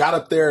 like got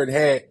up there and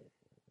had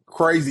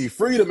crazy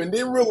freedom, and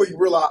didn't really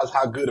realize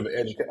how good of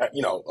an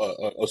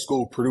a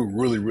school Purdue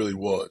really, really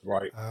was,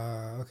 right?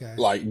 Okay.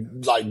 Like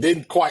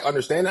didn't quite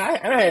understand. I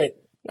had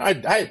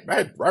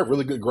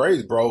really good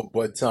grades, bro.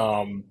 But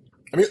I mean,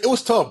 it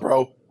was tough,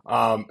 bro.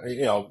 To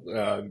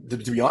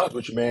be honest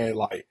with you, man,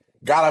 like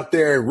got up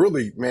there and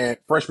really, man,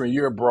 freshman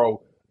year,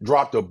 bro,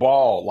 dropped the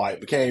ball,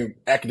 like became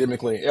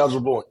academically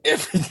eligible and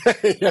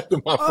everything after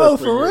my freshman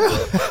for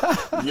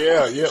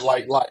year. real? Yeah,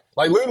 like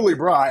literally,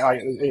 bro. I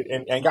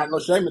ain't got no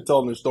shame in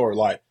telling the story.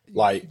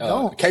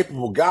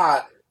 Capable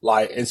guy,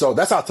 and so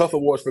that's how tough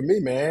it was for me,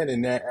 man.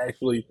 And that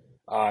actually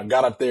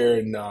got up there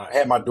and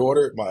had my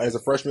daughter as a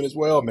freshman as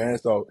well, man.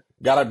 So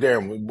got up there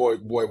and boy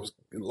was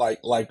like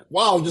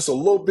wow, just a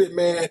little bit,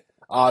 man.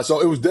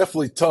 So it was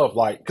definitely tough,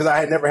 because I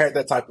had never had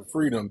that type of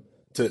freedom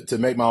to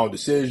make my own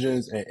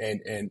decisions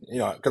and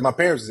because my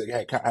parents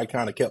had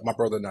kind of kept my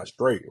brother and I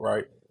straight,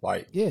 right?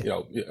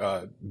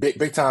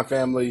 Big time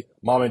family,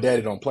 mom and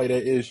daddy don't play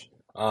that ish.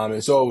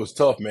 And so it was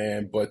tough,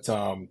 man. But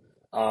I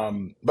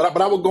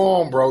would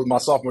go on, bro, my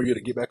sophomore year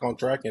to get back on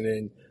track.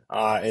 And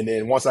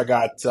then once I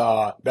got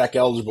back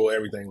eligible,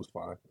 everything was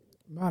fine.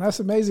 Man,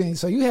 that's amazing.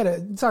 So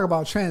you talk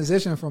about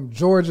transition from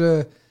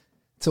Georgia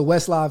to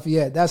West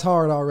Lafayette. That's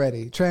hard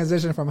already.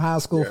 Transition from high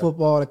school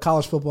football to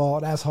college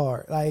football. That's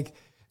hard. Like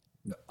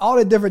all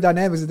the different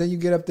dynamics. And then you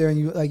get up there and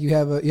you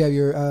have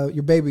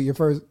your baby, your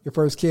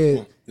first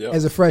kid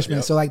as a freshman.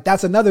 Yep. So like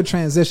that's another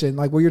transition,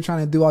 like where you're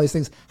trying to do all these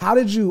things. How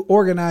did you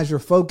organize your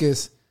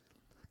focus,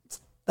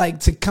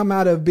 like to come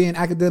out of being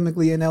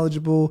academically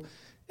ineligible,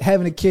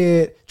 having a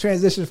kid,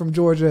 transition from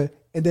Georgia,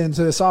 and then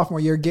to the sophomore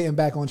year, getting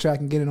back on track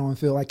and getting on the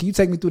field? Like, can you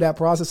take me through that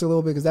process a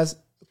little bit? Because that's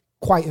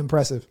quite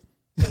impressive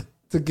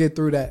to get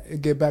through that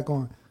and get back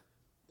on.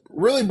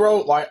 Really,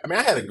 bro, I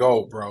had a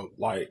goal, bro.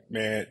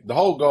 Man, the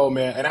whole goal,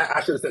 man, and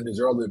I should have said this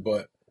earlier,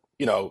 but,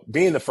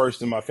 being the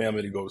first in my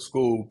family to go to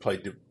school, play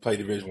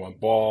Division I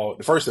ball,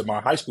 the first in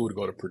my high school to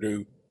go to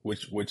Purdue,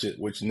 which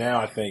now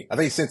I think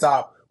since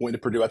I went to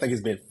Purdue, I think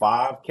it's been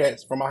 5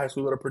 cats from my high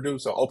school to Purdue.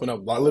 So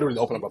literally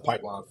open up a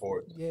pipeline for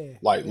it. Yeah.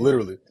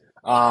 Literally.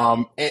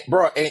 And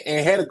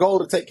had a goal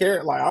to take care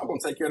of, I'm going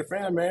to take care of the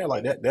fam, man.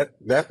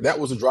 That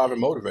was a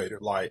driving motivator.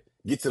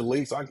 Get to the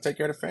league so I can take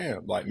care of the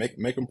fam,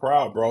 make them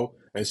proud, bro.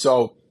 And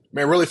so,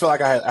 man, really feel like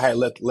I had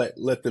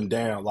let them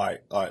down, by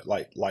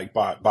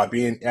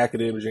being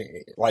academic,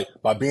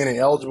 by being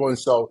ineligible. And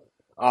so,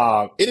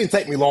 it didn't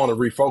take me long to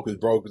refocus,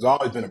 bro, because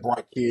I've always been a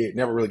bright kid,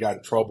 never really got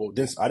in trouble.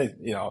 Didn't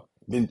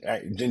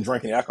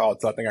drink any alcohol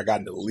until I think I got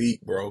into the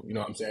league, bro. You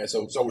know what I'm saying?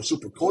 So we're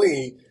super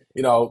clean,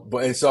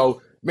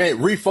 man,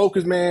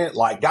 refocus, man,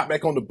 got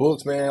back on the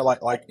books, man,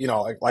 like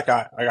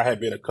I had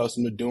been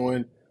accustomed to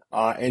doing,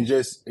 and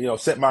just,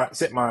 set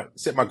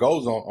my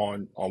goals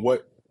on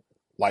what,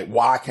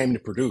 why I came to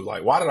Purdue.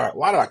 Why did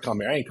I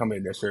come here? I ain't come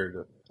here necessarily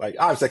to,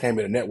 obviously I came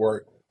here to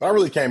network, but I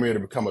really came here to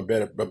become a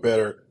better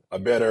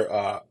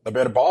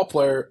ball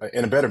player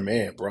and a better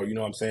man, bro. You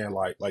know what I'm saying?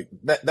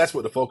 That's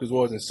what the focus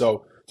was. And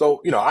so,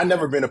 I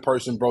never been a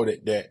person, bro,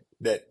 that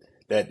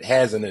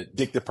has an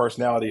addictive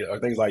personality or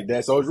things like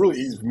that. So it's really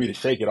easy for me to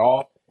shake it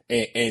off.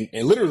 And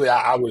literally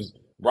I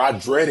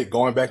dreaded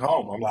going back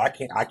home. I'm like,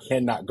 I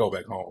cannot go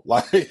back home.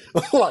 Right?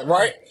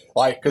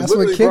 Cause that's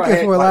what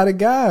kicking for a lot of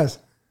guys.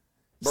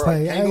 It's bro, I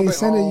ain't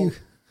sending you.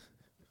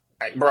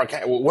 Bro,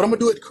 what I'm gonna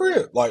do at the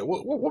crib?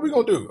 What we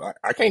gonna do?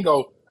 I can't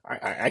go.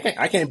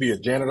 I can't be a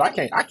janitor. I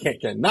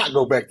cannot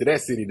go back to that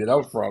city that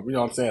I'm from. You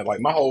know what I'm saying?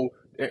 My whole,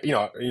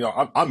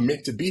 I'm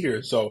meant to be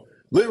here. So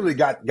literally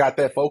got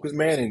that focus,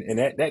 man. And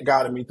that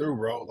guided me through,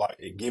 bro.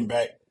 Getting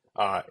back,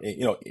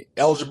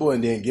 eligible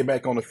and then get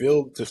back on the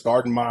field to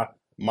starting my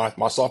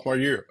sophomore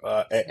year,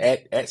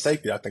 at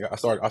safety. I think I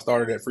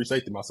started at free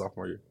safety my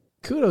sophomore year.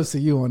 Kudos to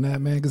you on that,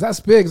 man, because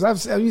that's big.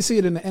 Because you see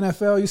it in the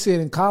NFL, you see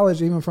it in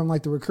college, even from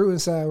the recruiting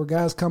side, where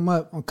guys come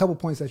up on a couple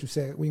points that you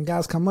said. When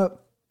guys come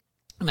up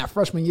in that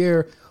freshman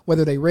year,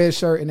 whether they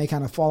redshirt and they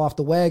kind of fall off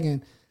the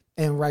wagon,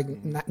 and right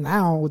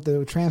now with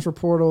the transfer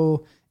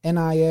portal,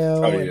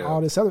 NIL, and all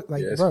this other,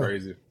 it's bro,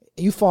 crazy.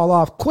 You fall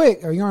off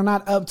quick, or you're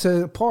not up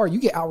to par. You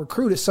get out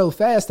recruited so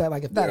fast that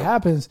if that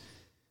happens,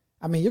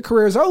 I mean, your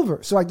career is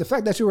over. So, like, the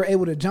fact that you were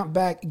able to jump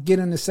back, get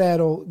in the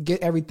saddle,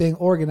 get everything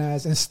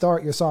organized, and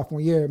start your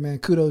sophomore year, man,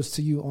 kudos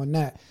to you on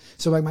that.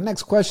 So, like, my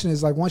next question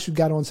is, like, once you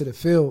got onto the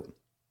field,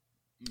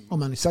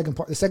 the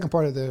second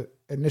part of the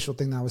initial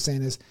thing that I was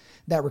saying is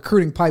that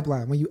recruiting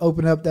pipeline. When you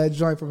open up that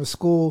joint from a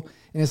school,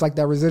 and it's like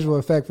that residual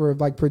effect for,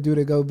 like, Purdue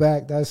to go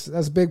back, that's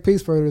a big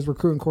piece for those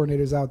recruiting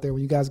coordinators out there.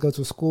 When you guys go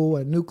to a school,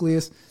 a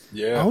nucleus,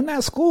 own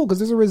that school, because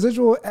there's a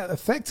residual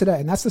effect to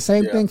that. And that's the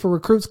same thing for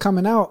recruits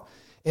coming out.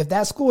 If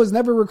that school has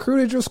never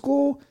recruited your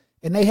school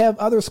and they have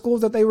other schools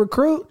that they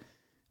recruit,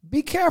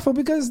 be careful,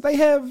 because they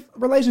have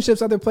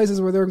relationships other places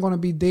where they're going to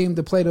be deemed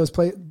to play those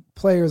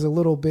players a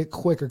little bit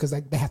quicker, because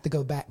they have to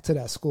go back to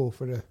that school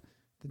for the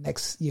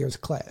next year's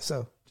class.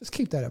 So just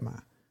keep that in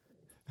mind.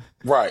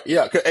 Right.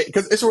 Yeah.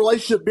 Because it's a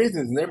relationship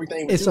business and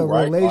everything. It's a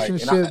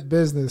relationship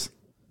business.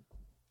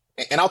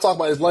 And I'll talk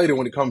about this later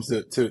when it comes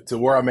to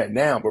where I'm at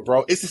now. But,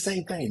 bro, it's the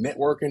same thing.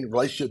 Networking,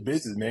 relationship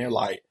business, man.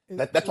 Like,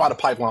 that's why the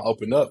pipeline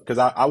opened up, because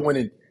I went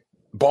and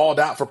balled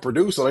out for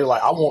Purdue. So they're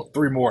like, I want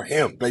 3 more of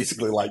him,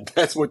 basically. Like,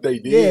 that's what they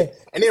did. Yeah.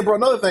 And then, bro,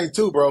 another thing,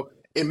 too, bro,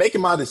 in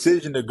making my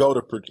decision to go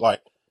to, like,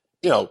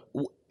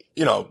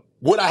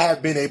 would I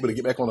have been able to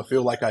get back on the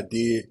field like I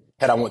did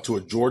had I went to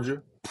a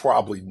Georgia?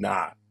 Probably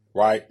not,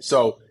 right?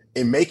 So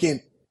in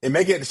making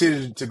that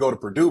decision to go to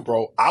Purdue,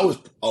 bro, I was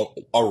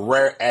a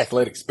rare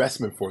athletic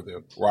specimen for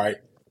them, right?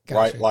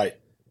 Gotcha. Right? Like,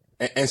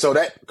 and so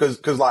that, cause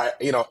like,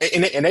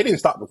 and they didn't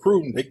stop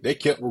recruiting. They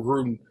kept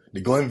recruiting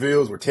the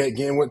Glenvilles where Ted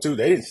Ginn went to.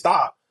 They didn't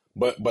stop,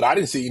 but I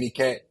didn't see any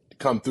cat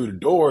come through the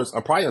doors.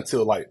 Probably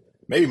until like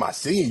maybe my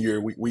senior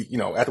year, we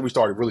after we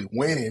started really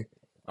winning,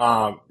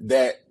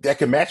 that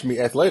could match me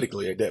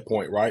athletically at that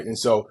point, right? And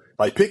so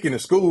like picking a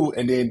school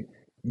and then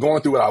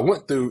going through what I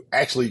went through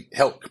actually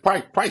helped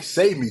probably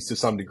save me to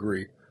some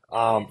degree,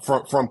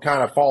 from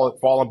kind of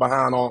falling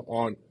behind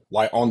on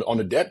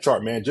the depth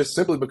chart, man, just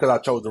simply because I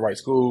chose the right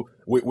school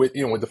with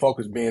the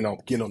focus being on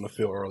getting on the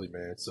field early,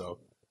 man. So,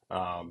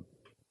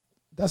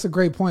 that's a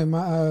great point.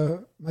 My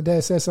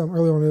dad said something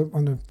earlier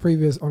on the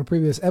previous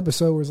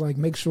episode, was like,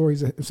 make sure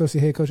he's an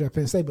associate head coach at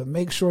Penn State, but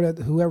make sure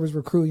that whoever's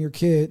recruiting your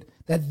kid,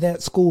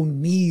 that school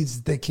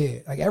needs the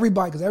kid. Like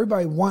because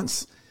everybody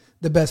wants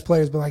the best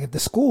players, but like if the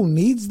school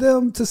needs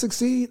them to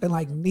succeed and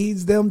like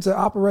needs them to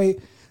operate,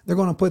 they're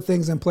going to put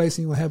things in place,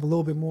 and you will have a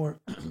little bit more,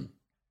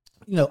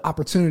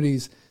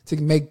 opportunities to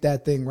make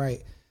that thing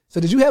right. So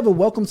did you have a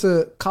welcome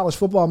to college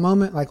football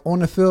moment, like on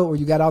the field, where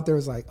you got out there,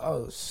 was like,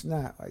 oh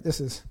snap, like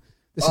this is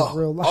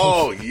real life?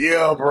 Oh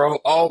yeah, bro.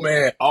 Oh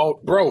man.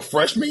 Oh bro,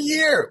 freshman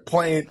year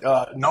playing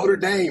Notre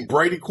Dame,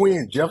 Brady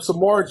Quinn, Jeff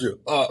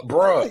Samardzija,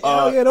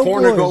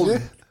 corner goes. Yeah.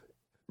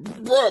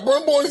 Bro,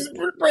 boys,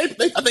 I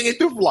think they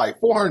threw for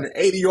like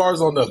 480 yards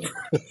on the.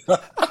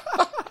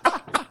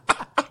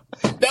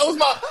 That was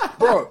my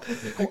bro.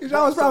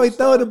 I was probably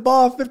throwing the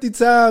ball 50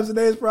 times, and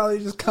they was probably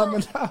just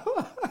coming out.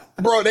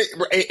 Bro,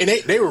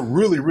 they were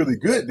really, really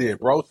good then,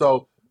 bro.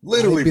 So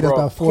literally, they beat bro, up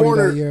about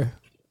 40 that year.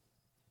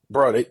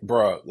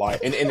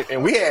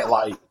 And we had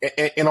like,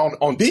 and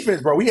on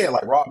defense, bro, we had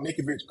like Rob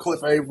Nikovich,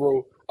 Cliff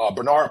Averill,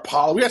 Bernard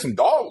Pollard. We had some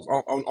dogs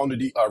on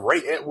the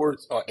Ray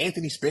Edwards,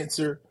 Anthony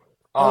Spencer.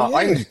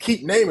 I can just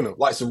keep naming them,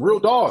 like some real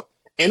dogs.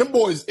 And them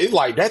boys, none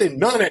of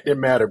that didn't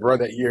matter, bro,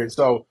 that year. And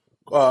so,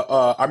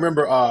 I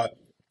remember,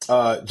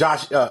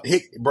 Josh,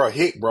 Hick,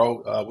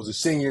 was a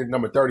senior,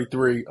 number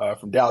 33,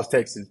 from Dallas,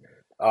 Texas,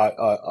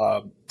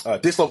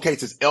 dislocates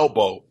his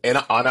elbow. And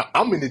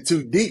I'm in the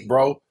 2 deep,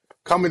 bro,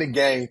 coming in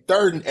game,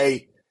 3rd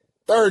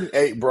and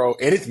 8, bro.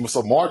 And it's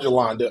some margin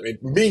lined up.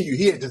 And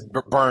he had just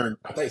burned,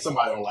 I think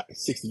somebody on like a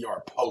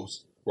 60-yard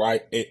post,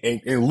 right?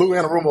 And Lou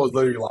Anarumo was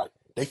literally like,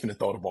 they finna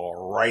throw the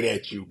ball right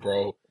at you,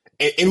 bro.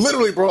 And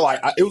literally, bro, like,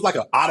 it was like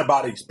an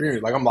out-of-body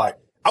experience. Like, I'm like,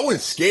 I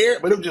wasn't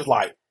scared, but it was just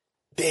like,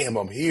 damn,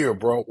 I'm here,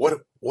 bro.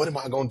 What am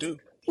I gonna do?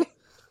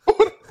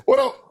 what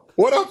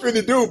I'm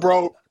finna do,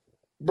 bro?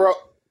 Bro.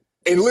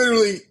 And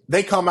literally,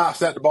 they come out,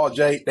 snap the ball,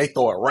 Jay. They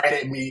throw it right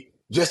at me.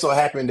 Just so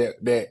happened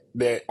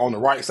that on the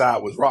right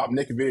side was Rob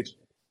Nikovich.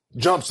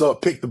 Jumps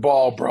up, pick the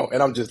ball, bro.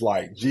 And I'm just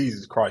like,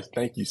 Jesus Christ,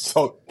 thank you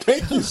so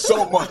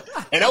much.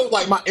 And that was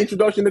like my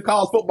introduction to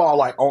college football,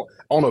 like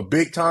on a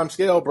big time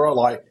scale, bro.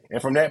 Like,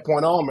 and from that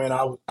point on, man,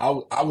 I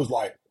was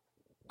like,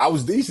 I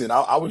was decent.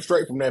 I was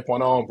straight from that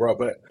point on, bro.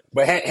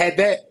 But had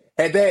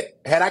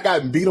I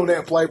gotten beat on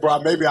that play, bro,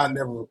 maybe I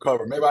never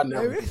recovered. Maybe I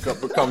never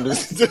become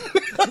this. He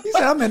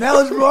said, I'm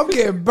ineligible. I'm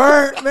getting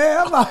burnt,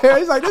 man. I'm out here.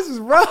 He's like, this is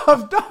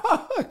rough,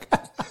 dog.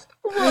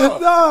 But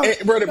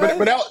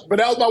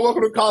that was my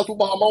welcome to college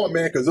football moment,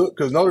 man.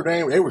 Because Notre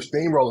Dame, they were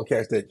steamrolling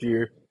cats that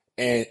year,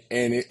 and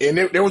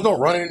there was no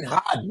running and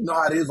hide. You know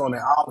how it is on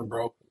that island,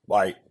 bro.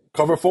 Like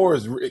cover 4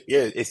 is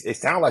it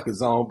sounds like a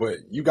zone, but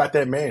you got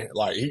that man.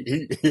 Like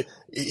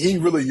he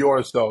really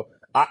yours. So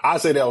I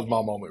say that was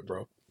my moment,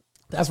 bro.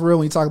 That's real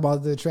when you talk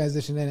about the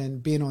transition in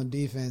and being on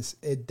defense.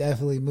 It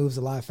definitely moves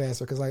a lot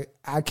faster because, like,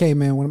 I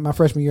came in when my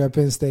freshman year at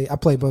Penn State. I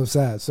played both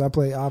sides, so I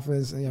played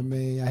offense. I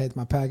had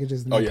my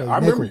packages. And I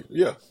remember.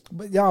 Yeah,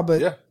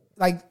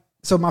 like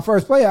So my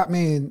first play, I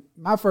mean,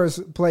 my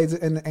first play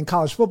in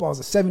college football was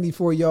a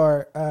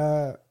 74-yard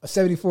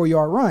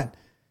run.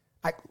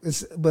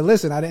 But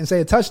listen, I didn't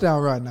say a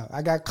touchdown run. No,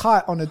 I got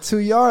caught on the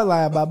 2-yard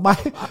line by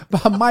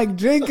Mike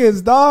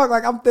Jenkins, dog.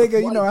 Like I'm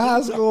thinking,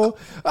 high school.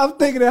 I'm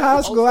thinking in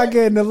high school, I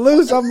get in the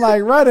loose. I'm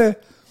like running,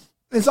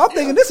 and so I'm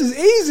thinking this is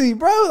easy,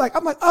 bro. Like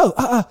I'm like,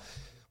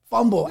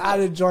 fumble out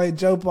of the joint.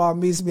 Joe Paul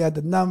meets me at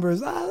the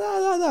numbers.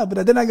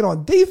 But then I get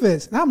on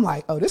defense, and I'm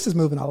like, oh, this is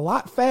moving a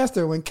lot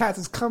faster when cats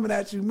is coming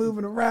at you,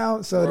 moving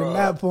around. So at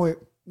that point,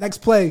 next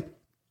play,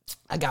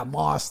 I got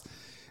mossed.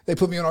 They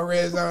put me on a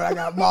red zone. I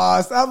got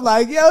mossed. I'm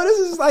like, yo, this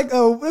is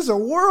this is a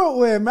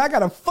whirlwind, man. I got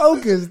to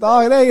focus,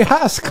 dog. It ain't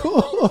high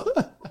school.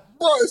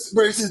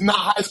 Bro, this is not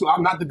high school.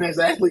 I'm not the best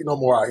athlete no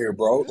more out here,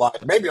 bro.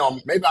 Like maybe I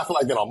feel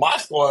like they're on my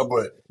squad,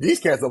 but these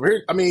cats over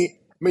here. I mean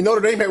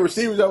Notre Dame had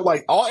receivers that were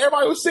like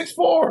everybody was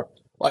 6'4".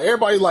 Like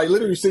everybody like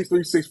literally 6'3",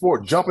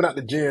 6'4", jumping out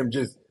the gym,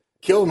 just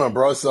killing them,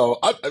 bro. So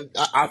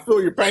I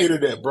feel your pain in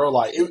that, bro.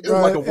 Like it was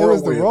like a whirlwind. It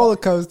was the roller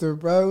coaster,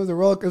 bro. It was a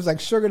roller. It was like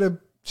sugar to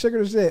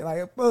shit. Like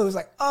it was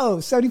like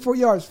 74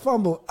 yards,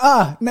 fumble.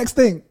 Next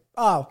thing,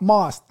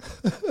 mossed.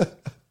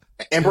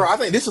 And bro, I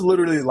think this is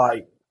literally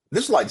like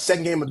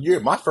second game of the year.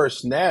 My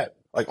first snap,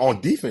 like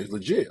on defense,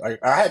 legit. Like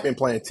I had been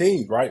playing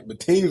teams, right? But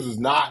teams is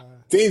not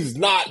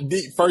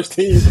deep first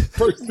team.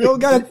 You don't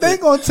got to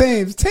think on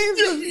teams. Teams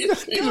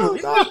just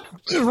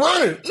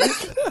running.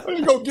 Let's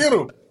go get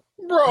them.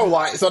 Bro,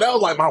 like, so that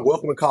was like my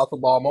welcome to college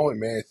football moment,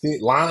 man.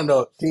 Lining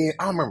up, I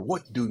don't remember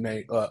what the dude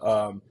name,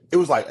 it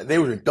was like, they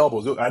were in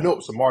doubles. I know it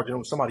was some margin. It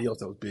was somebody else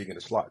that was big in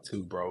the slot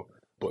too, bro.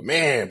 But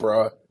man,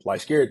 bro,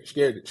 like scared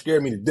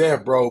me to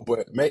death, bro.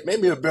 But made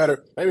me a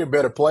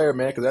better player,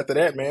 man. Cause after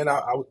that, man,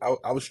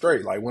 I was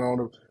straight. Like went on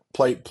to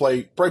play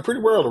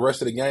pretty well the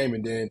rest of the game.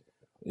 And then,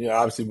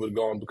 obviously would have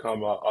gone and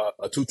become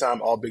a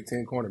 2-time all Big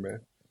Ten corner, man.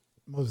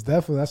 Most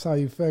definitely, that's how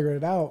you figure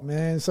it out,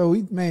 man. So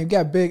we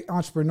got big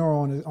entrepreneur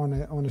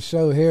on the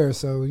show here.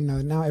 So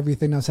now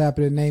everything that's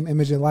happening, name,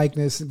 image, and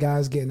likeness,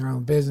 guys getting their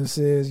own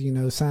businesses,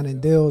 signing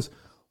deals.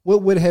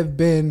 What would have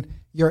been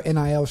your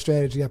NIL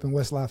strategy up in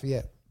West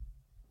Lafayette?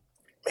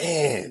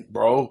 Man,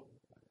 bro,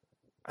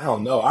 I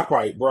don't know. I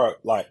probably, bro,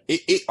 like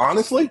it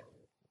honestly.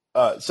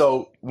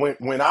 So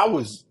when I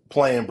was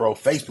playing, bro,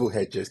 Facebook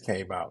had just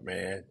came out,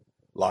 man.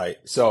 Like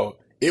so.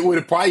 It would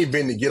have probably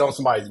been to get on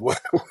somebody's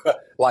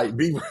like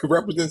be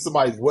representing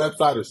somebody's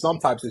website or some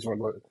type of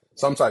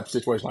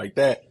situation like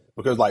that.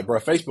 Because like, bro,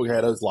 Facebook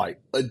had us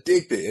like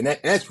addicted, and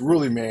that's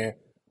really, man,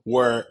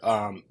 where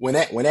when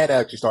that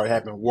actually started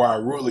happening, where I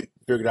really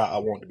figured out I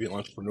wanted to be an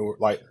entrepreneur,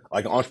 like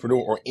an entrepreneur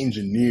or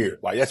engineer.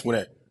 Like that's when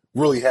that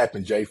really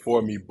happened, Jay,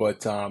 for me.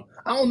 But I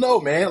don't know,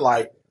 man.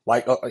 Like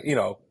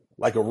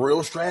a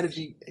real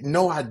strategy,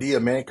 no idea,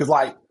 man. Because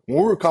like when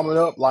we were coming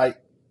up, like.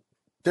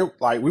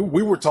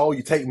 We were told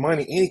you take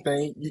money,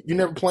 anything, you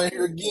never playing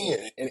here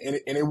again.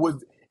 And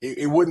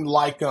it wouldn't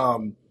like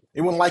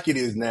it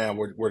is now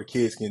where the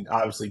kids can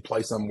obviously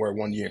play somewhere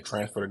one year and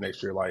transfer the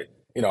next year. Like,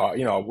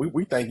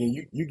 we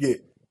thinking you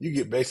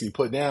get basically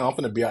put down. I'm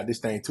going to be out this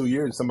thing 2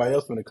 years and somebody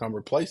else going to come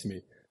replace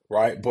me.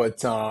 Right.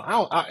 But,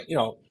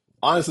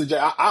 honestly, Jay,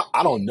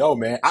 I don't know,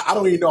 man. I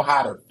don't even know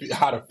how to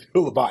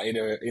feel about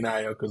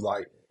NIL. Cause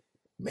like,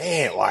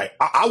 man, like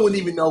I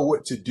wouldn't even know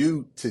what to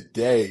do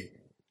today.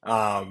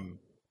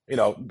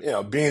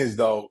 Being as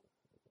though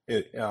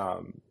you're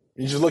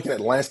just looking at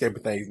the landscape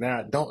of things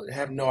now. I don't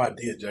have no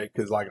idea, Jake,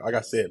 because like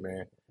I said,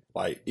 man,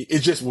 like it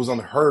just was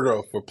unheard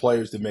of for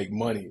players to make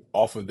money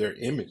off of their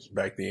image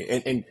back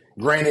then. And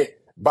granted,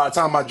 by the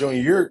time my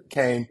junior year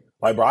came,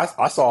 like bro,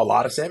 I saw a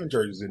lot of 7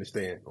 jerseys in the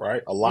stand,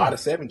 right? A lot of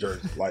 7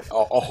 jerseys, like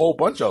a whole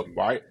bunch of them,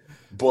 right?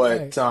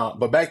 But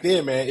back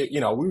then, man,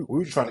 we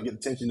were trying to get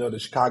attention of the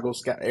Chicago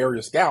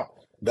area scout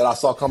that I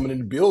saw coming in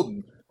the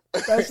building.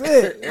 That's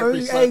it.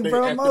 Hey,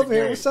 bro, I'm over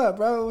here. What's up,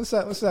 bro? What's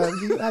up?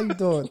 How you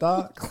doing,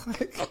 dog?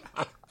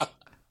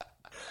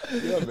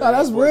 Yeah, man,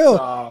 that's real.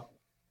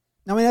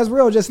 I mean, that's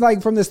real. Just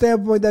like from the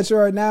standpoint that you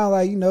are now,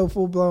 like,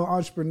 full blown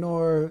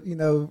entrepreneur,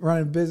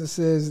 running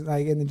businesses,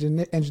 like in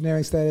the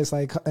engineering status,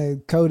 like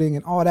coding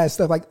and all that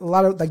stuff. Like a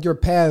lot of like your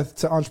path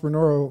to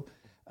entrepreneurial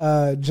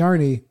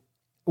journey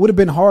would have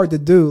been hard to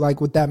do,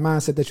 like with that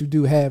mindset that you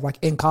do have, like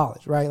in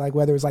college, right? Like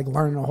whether it's like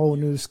learning a whole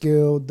new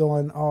skill,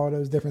 doing all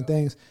those different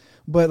things.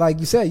 But like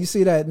you said, you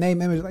see that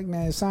name, image, like,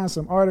 man, sign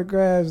some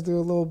autographs, do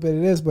a little bit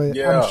of this, but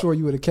I'm sure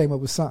you would have came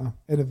up with something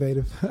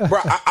innovative.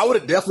 Bro, I would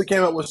have definitely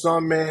came up with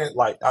something, man.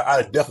 Like,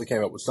 I definitely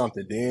came up with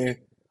something then.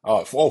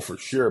 For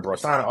sure, bro.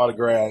 Signing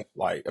autographs,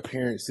 like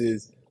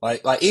appearances,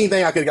 like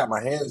anything I could have got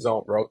my hands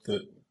on, bro,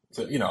 to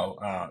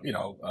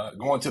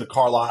going to the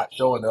car lot,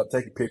 showing up,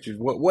 taking pictures,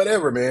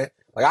 whatever, man.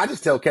 Like, I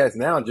just tell cats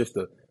now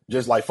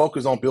just like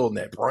focus on building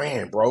that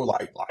brand, bro.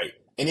 Like,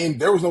 and then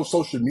there was no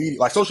social media.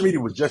 Like social media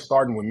was just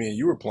starting when me and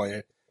you were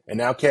playing, and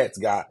now cats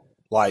got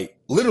like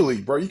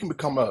literally, bro. You can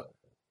become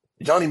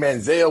Johnny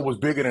Manziel was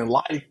bigger than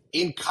life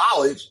in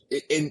college,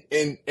 and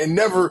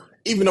never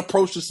even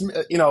approached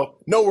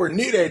nowhere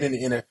near that in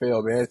the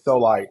NFL, man. So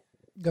like,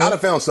 I'd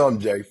have found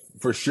something, Jay,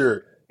 for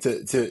sure.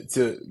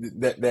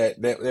 that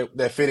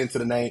fit into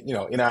the name,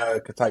 NIL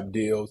type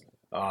deals.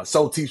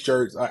 Sold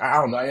t-shirts. I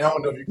don't know. I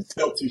don't know if you can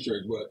sell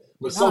t-shirts, but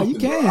No, you something,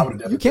 bro. I would can. have You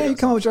definitely can. figured You out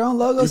come with something. your own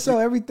logo, You so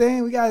can,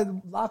 everything. We got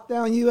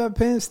lockdown you at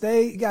Penn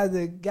State. You got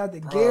the gear.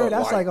 bro,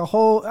 That's like, like a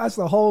whole. That's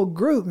the whole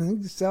group. And you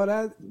can sell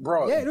that.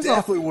 bro, Yeah,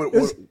 definitely would.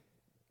 there's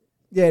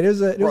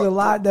there's a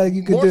lot that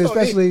you could More do, so,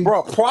 especially.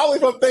 bro. Probably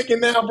if I'm thinking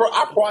now, bro,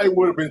 I probably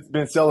would have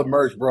been selling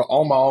merch, bro,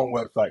 on my own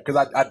website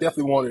because I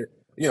definitely wanted,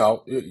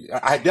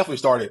 I definitely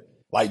started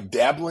like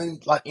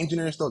dabbling like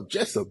engineering stuff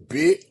just a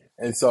bit,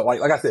 and so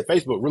like I said,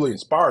 Facebook really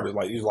inspired it.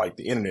 Like it was like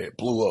the internet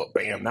blew up,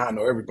 bam, now I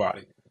know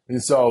everybody,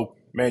 and so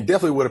man,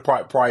 definitely would have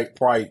probably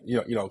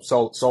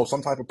sold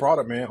some type of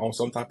product, man, on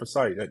some type of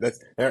site. That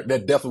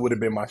definitely would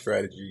have been my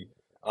strategy,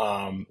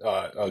 being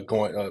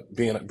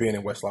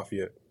in West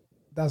Lafayette.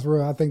 That's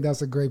real. I think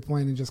that's a great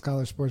point in just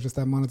college sports, just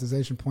that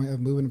monetization point of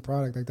moving the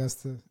product. Like that's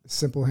the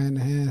simple hand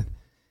to hand.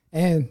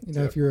 And,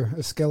 if you're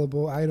a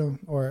scalable item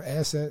or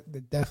asset,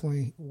 that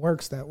definitely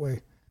works that way.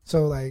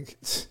 So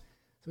so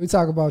we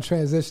talk about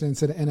transitioning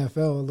to the NFL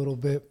a little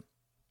bit.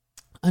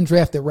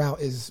 Undrafted route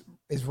is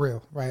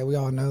real, right? We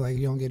all know like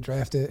you don't get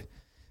drafted.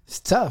 It's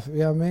tough, you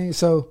know what I mean?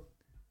 So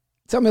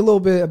tell me a little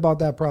bit about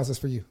that process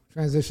for you,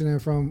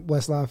 transitioning from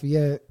West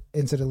Lafayette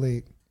into the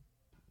league.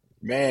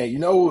 Man, it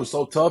was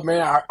so tough,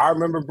 man. I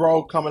remember,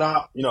 bro, coming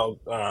out,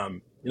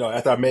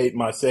 after I made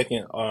my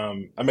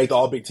I made the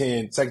All Big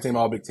Ten, second team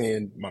All Big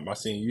Ten my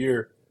senior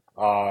year.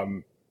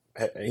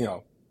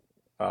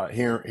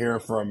 Hearing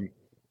from,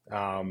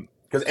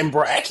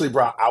 bro, actually,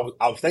 bro, I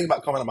was thinking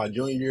about coming out my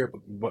junior year,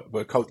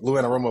 but Coach Lou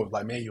Anarumo was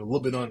like, man, you're a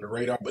little bit under the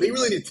radar, but he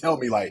really didn't tell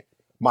me like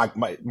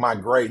my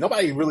grade.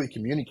 Nobody really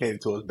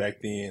communicated to us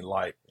back then,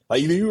 like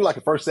either you were like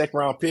a first, second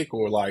round pick,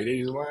 or like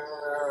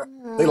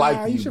they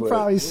like you. You should but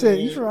probably sit.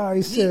 You should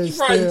probably sit. you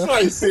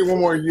probably sit one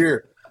more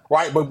year,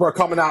 right? But bro,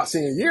 coming out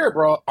senior year,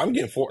 bro, I'm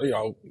getting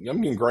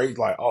I'm getting grades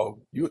like, oh,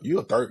 you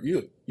a third,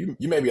 you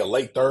may be a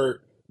late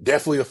third,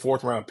 definitely a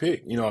fourth round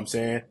pick. You know what I'm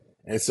saying?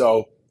 And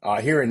so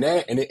hearing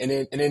that, and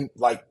then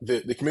like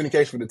the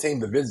communication with the team,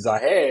 the visits I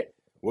had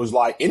was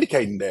like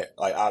indicating that,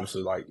 like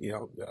obviously, like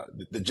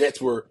the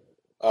Jets were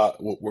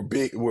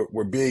big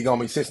on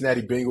me.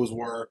 Cincinnati Bengals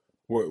were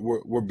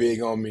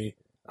big on me.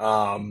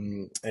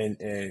 And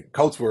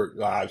Colts were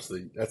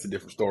obviously, that's a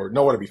different story.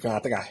 Nowhere to be found. I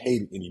think I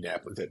hated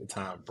Indianapolis at the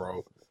time,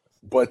 bro.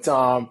 But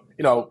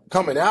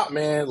coming out,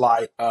 man,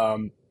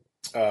 and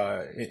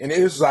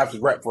this was actually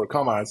right for the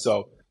combine.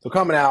 So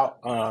coming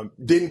out,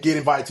 didn't get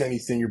invited to any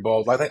senior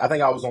bowls. I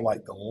think I was on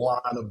like the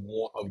line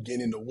of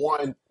getting into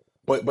one,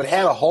 but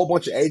had a whole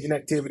bunch of agent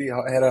activity.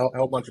 Had a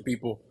whole bunch of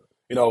people,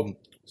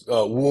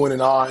 wooing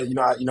and on.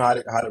 How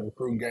the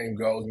recruiting game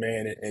goes,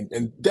 man,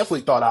 and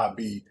definitely thought I'd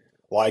be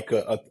like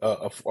a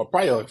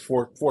probably a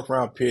fourth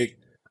round pick.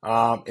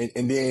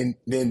 And then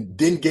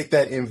didn't get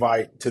that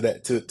invite to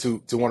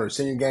one of the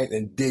senior games,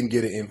 and didn't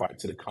get an invite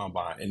to the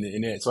combine. And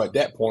then, so at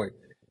that point,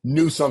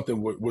 knew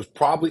something was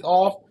probably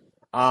off.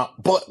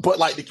 But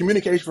like the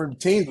communication from the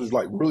teams was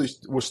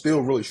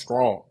still really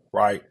strong,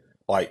 right?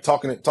 Like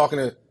talking to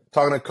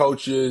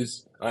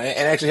coaches,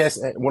 and actually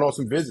went on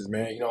some visits,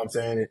 man. You know what I'm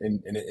saying?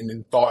 And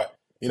then thought,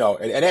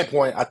 at that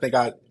point, I think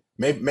I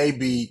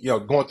maybe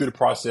going through the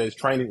process,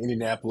 training in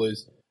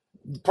Indianapolis,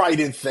 probably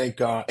didn't think,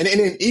 and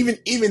then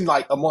even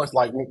like amongst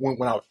like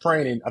when I was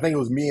training, I think it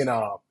was me and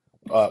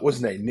what's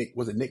his name, Nick,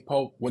 was it Nick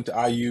Pope, went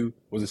to IU,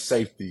 was a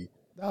safety.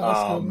 Oh, that's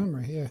a good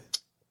memory. Yeah.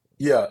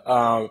 Yeah,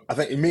 I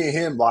think me and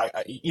him, like,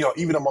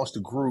 even amongst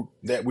the group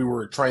that we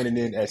were training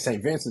in at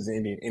St. Vincent's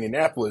in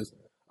Indianapolis,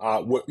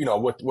 what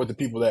the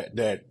people that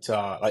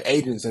like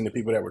agents and the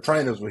people that were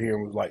trainers us were here,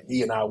 was like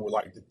he and I were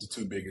like the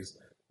two biggest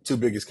we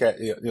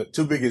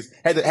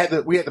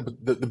had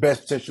the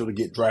best potential to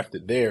get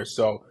drafted there.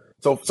 So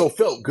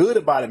felt good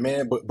about it,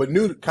 man. But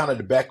knew kind of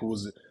the back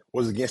was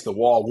against the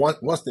wall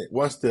once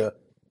the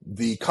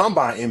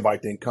combine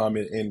invite didn't come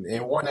in,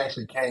 and one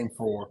actually came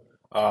for.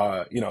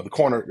 The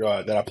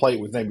corner that I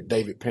played with, named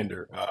David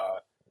Pender,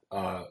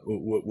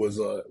 was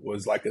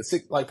like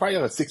probably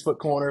a 6 foot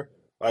corner,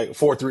 like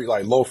 4'3",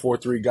 like low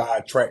 4'3"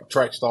 guy,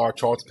 track star,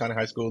 Charleston County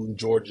High School in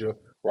Georgia,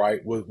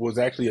 right? Was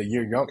actually a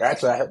year young.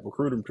 Actually, I helped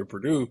recruit him to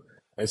Purdue,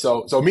 and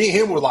so me and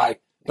him were like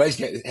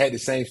basically had the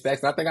same stats.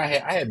 And I think I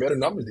had better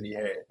numbers than he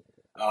had,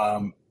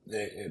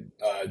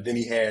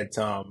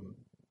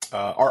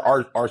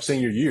 our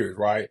senior years,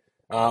 right?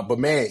 But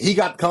man, he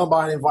got the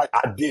combine invite.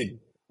 I didn't.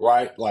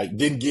 Right, like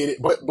didn't get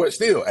it, but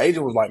still,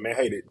 agent was like, man,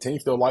 hey, the team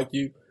still like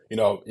you.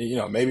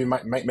 Maybe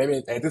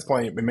at this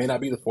point it may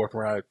not be the fourth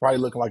round. It's probably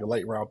looking like a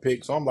late round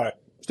pick. So I'm like,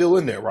 still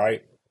in there,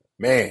 right,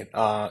 man.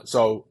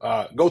 So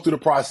go through the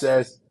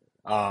process.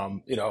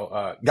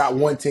 Got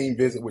one team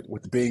visit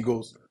with the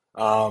Bengals,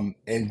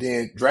 and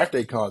then draft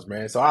day comes,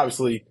 man. So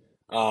obviously,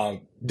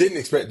 didn't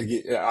expect to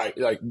get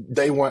like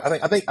day one.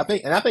 I think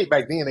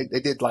back then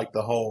they did like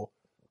the whole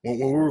when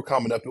we were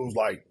coming up, it was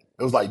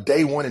like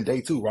day one and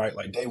day two, right?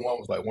 Like day one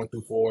was like 1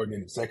 through 4, and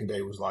then the second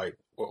day was like,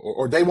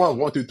 or day one was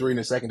 1 through 3, and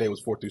the second day was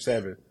 4 through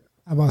 7.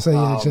 I'm about to say,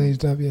 yeah, it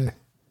changed up, yeah.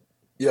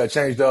 Yeah, it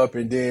changed up,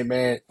 and then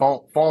man,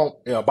 about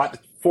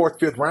fourth,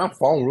 fifth round,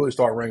 phone really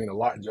started ringing a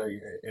lot, Jay.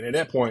 And at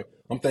that point,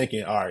 I'm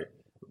thinking, all right,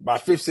 by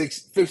fifth,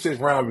 sixth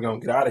round, we're gonna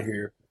get out of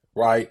here,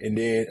 right? And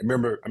then I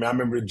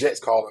remember the Jets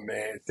calling,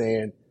 man,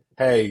 saying,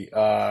 hey,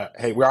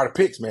 we're out of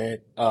picks, man.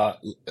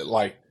 But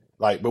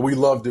we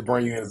love to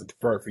bring you in as a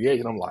preferred free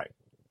agent. I'm like,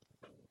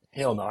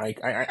 hell no, I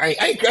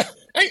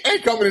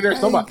ain't coming in there.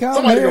 Somebody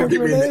gonna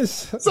get me in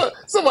this.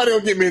 Somebody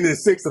gonna get me in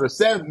this sixth or the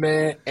seventh,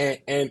 man.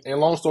 And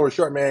long story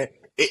short, man,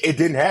 it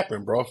didn't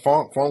happen, bro.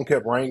 Phone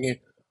kept ringing.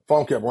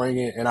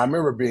 And I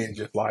remember being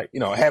just like,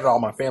 having all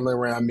my family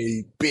around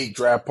me, big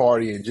draft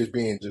party, and just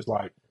being just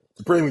like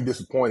supremely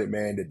disappointed,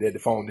 man, that the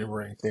phone didn't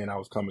ring saying I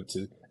was coming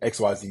to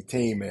XYZ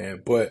team,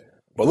 man. But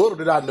little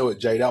did I know it,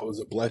 Jay, that was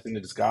a blessing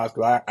in disguise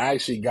because I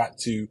actually got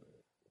to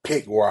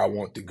pick where I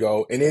want to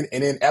go. And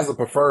then as a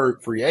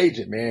preferred free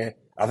agent, man,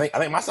 I think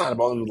my signing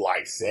bonus was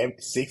like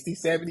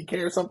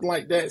 70K or something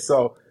like that.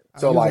 So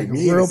like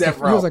me and the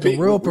seventh round pick, he was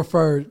a real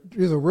preferred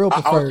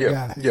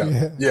guy.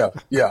 Yeah.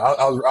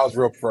 I was a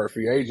real preferred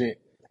free agent.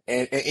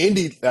 And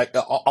Indy, like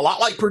a lot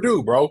like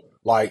Purdue, bro.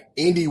 Like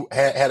Indy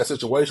had a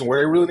situation where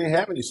they really didn't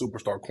have any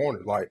superstar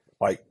corners.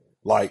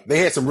 Like they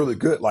had some really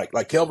good, like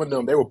Kelvin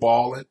them, they were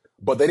balling,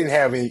 but they didn't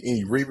have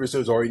any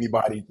Reeveses or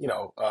anybody,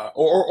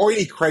 or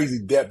any crazy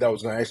depth that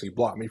was going to actually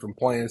block me from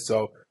playing.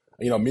 So,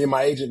 me and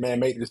my agent, man,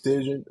 made the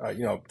decision,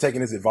 taking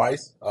his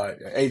advice.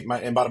 And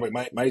by the way,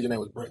 my agent name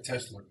was Brett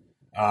Tessler.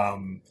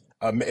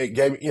 It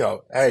gave me,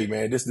 hey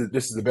man, this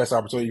is the best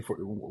opportunity for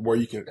where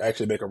you can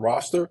actually make a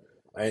roster.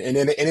 And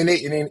then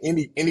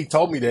Indy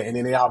told me that, and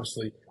then they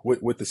obviously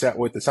with the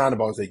signing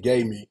bonus they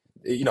gave me,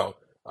 they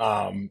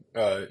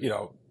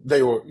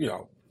were,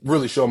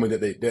 really showing me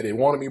that they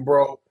wanted me,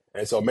 bro.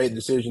 And so I made the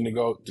decision to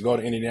go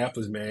to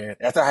Indianapolis, man.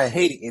 After I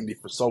hated Indy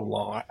for so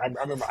long, I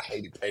remember I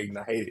hated Peyton.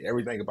 I hated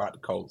everything about the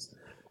Colts.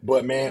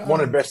 But man, one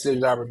of the best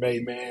decisions I ever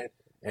made, man.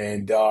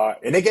 And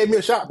they gave me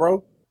a shot,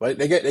 bro. Like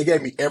they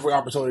gave me every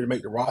opportunity to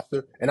make the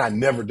roster, and I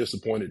never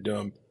disappointed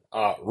them.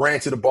 Ran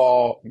to the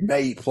ball,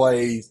 made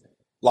plays,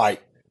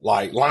 like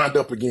lined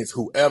up against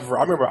whoever.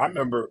 I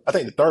remember. I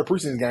think the third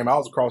preseason game I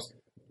was across.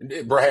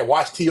 Bro, I had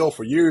watched T.O.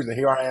 for years, and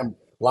here I am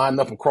lined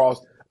up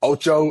across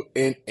Ocho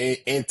and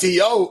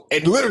T.O.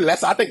 And literally,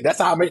 I think that's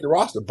how I made the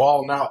roster.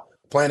 Balling out,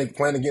 playing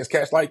against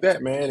cats like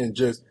that, man, and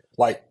just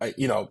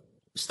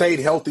stayed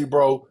healthy,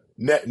 bro.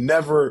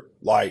 Never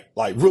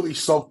really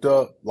soaked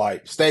up.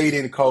 stayed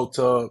in the cold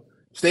tub.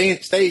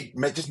 Stayed,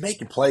 just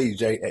making plays,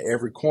 Jay, at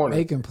every corner.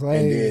 Making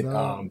plays,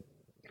 and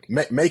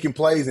then making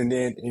plays, and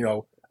then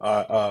Bill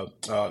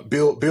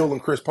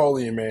and Chris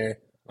Polian, man.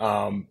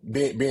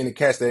 Being the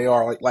cats they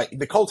are, like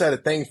the Colts had a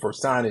thing for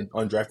signing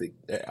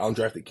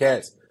undrafted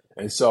cats,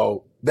 and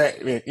so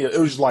that it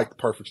was just like the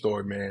perfect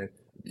story, man.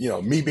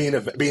 Me being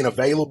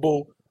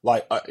available,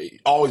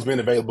 always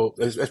been available,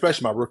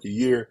 especially my rookie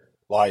year.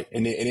 I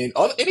think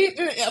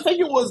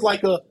it was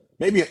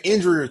maybe an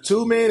injury or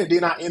two, man, and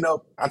then I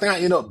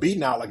end up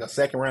beating out like a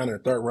second round and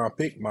a third round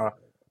pick my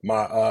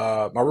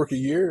rookie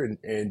year,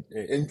 and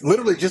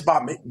literally just by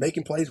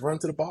making plays, run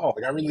to the ball.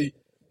 We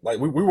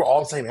were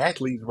all the same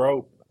athletes,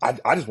 bro.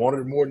 I just wanted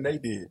it more than they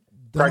did.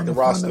 Crack the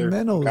roster,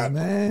 fundamentals,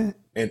 man.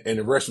 And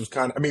the rest was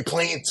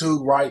playing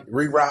two, right?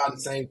 Rerouting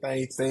the same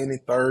thing, staying in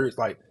thirds,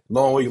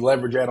 knowing where you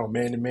leverage at on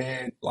man to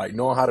man,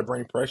 knowing how to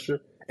bring pressure,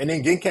 and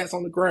then getting cats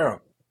on the ground.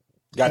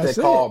 Got that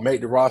call,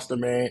 made the roster,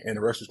 man, and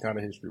the rest was kind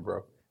of history,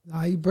 bro.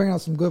 You bring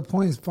out some good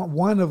points.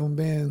 One of them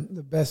being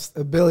the best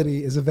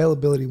ability is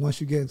availability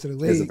once you get into the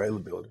league. It's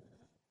availability.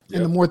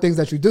 Yep. And the more things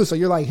that you do. So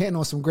you're hitting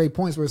on some great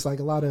points where it's a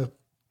lot of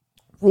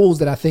rules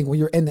that I think when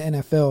you're in the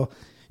NFL,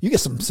 you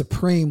get some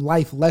supreme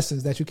life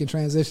lessons that you can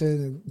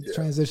transition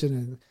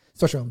and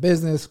start your own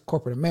business,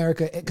 corporate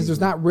America, because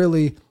there's not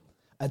really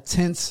a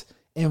tense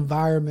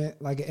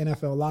environment like an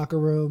NFL locker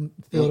room,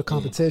 field of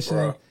competition,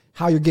 bro.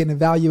 How you're getting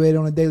evaluated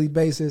on a daily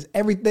basis,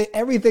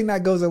 everything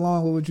that goes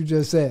along with what you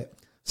just said.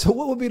 So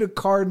what would be the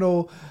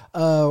cardinal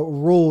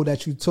rule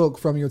that you took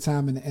from your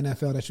time in the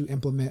NFL that you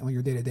implement on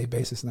your day-to-day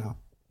basis now?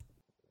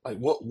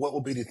 What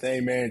would be the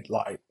thing, man?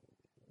 Let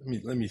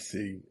me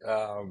see.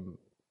 I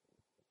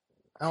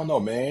don't know,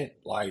 man.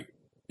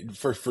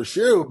 For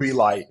sure it would be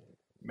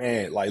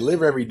man,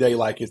 live every day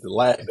like it's the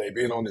last day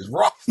being on this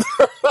roster.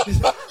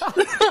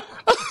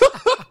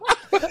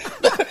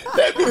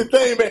 That'd be the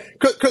thing, man.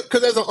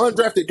 Cause as an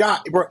undrafted guy,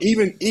 bro,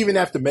 even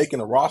after making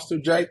a roster,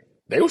 Jay,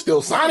 they were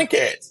still signing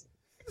cats.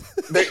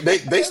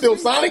 They still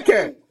signing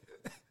cats.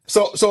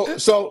 So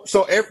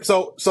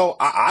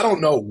I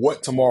don't know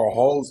what tomorrow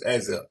holds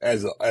as an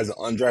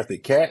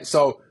undrafted cat.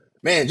 So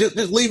man, just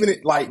leaving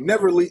it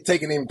never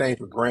taking anything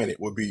for granted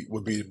would be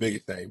the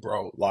biggest thing,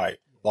 bro.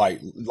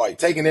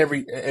 Taking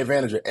every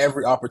advantage of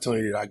every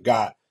opportunity that I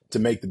got to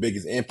make the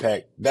biggest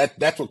impact.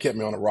 That's what kept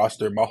me on the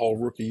roster my whole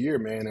rookie year,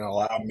 man, and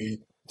allowed me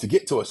to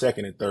get to a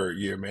second and third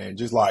year, man.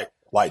 Just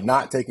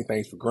not taking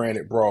things for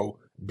granted, bro,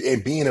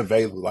 and being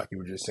available, like you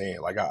were just saying.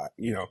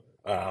 And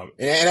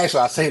actually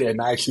I say that,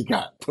 and I actually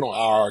got put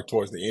on IR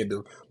towards the end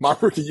of my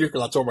rookie year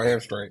because I tore my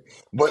hamstring.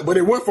 But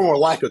it went from a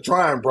lack of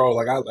trying, bro.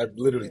 I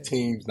literally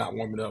teams not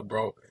warming up,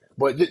 bro.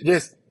 But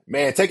just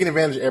man, taking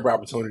advantage of every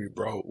opportunity,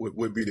 bro,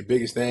 would be the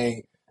biggest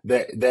thing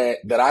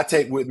that I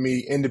take with me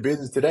in the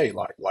business today.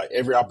 Like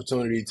every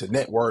opportunity to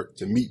network,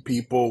 to meet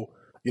people,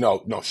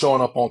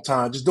 showing up on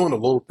time, just doing the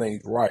little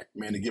things right,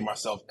 man, to give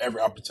myself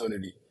every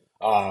opportunity,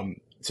 to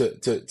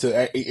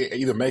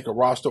either make a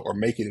roster or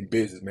make it in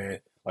business, man.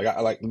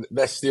 Like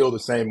that's still the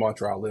same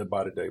mantra I live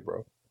by today,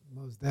 bro.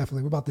 Most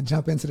definitely. We're about to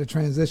jump into the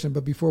transition,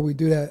 but before we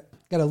do that,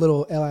 got a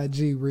little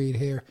LIG read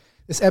here.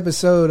 This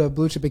episode of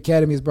Blue Chip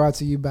Academy is brought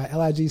to you by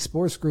LIG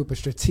Sports Group, a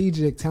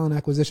strategic talent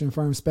acquisition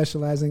firm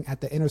specializing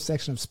at the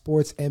intersection of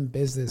sports and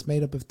business,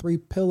 made up of 3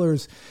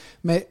 pillars.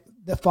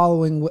 The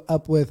following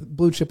up with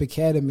Blue Chip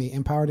Academy,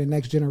 empower the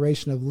next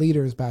generation of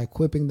leaders by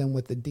equipping them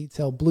with the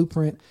detailed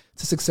blueprint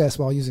to success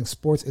while using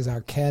sports as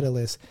our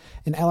catalyst.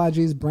 And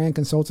LIG's brand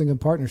consulting and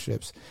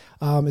partnerships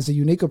is a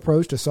unique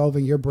approach to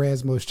solving your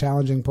brand's most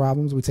challenging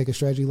problems. We take a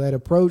strategy-led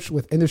approach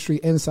with industry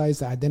insights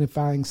to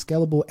identifying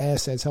scalable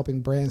assets,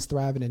 helping brands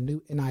thrive in a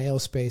new NIL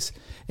space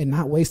and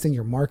not wasting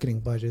your marketing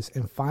budgets.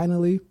 And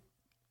finally,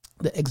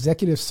 the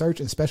executive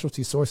search and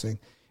specialty sourcing.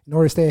 In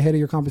order to stay ahead of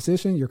your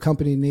competition, your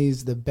company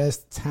needs the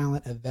best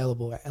talent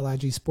available. At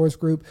LIG Sports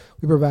Group,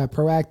 we provide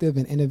proactive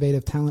and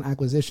innovative talent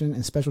acquisition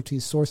and specialty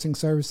sourcing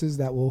services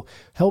that will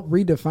help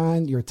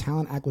redefine your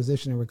talent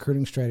acquisition and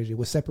recruiting strategy.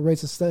 What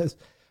separates us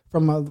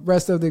from the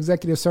rest of the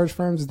executive search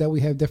firms is that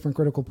we have different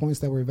critical points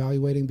that we're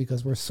evaluating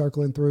because we're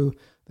circling through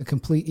the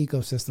complete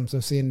ecosystem.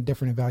 So seeing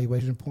different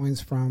evaluation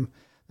points from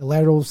the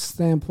lateral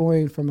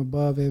standpoint, from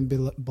above and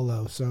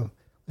below. So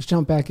let's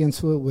jump back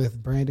into it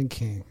with Brandon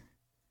King.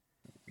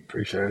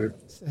 Appreciate it.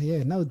 So,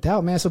 yeah, no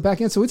doubt, man. So back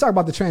into, we talk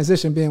about the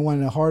transition being one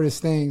of the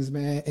hardest things,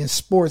 man, in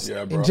sports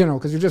in general,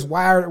 because you're just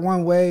wired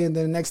one way, and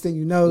then the next thing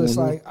you know, it's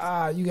like,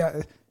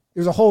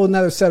 there's a whole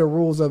another set of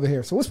rules over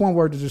here. So what's one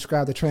word to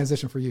describe the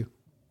transition for you?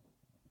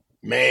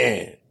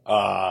 Man,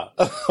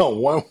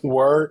 one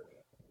word,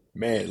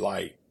 man,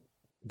 like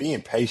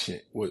being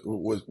patient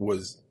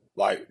was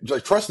like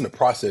trusting the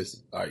process,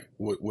 like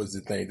was the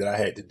thing that I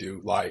had to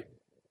do. Like,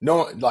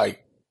 no,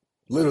 like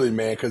literally,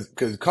 man,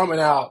 because coming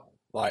out,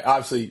 like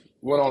obviously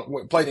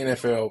played in the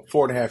NFL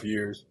 4.5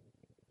 years,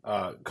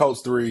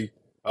 coached 3,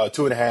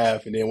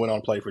 2.5, and then went on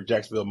to play for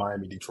Jacksonville,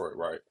 Miami, Detroit,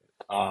 right?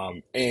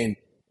 And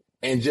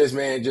just,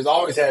 man, just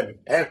always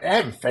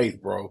having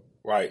faith, bro,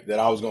 right, that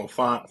I was gonna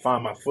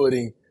find my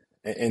footing,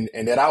 and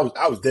that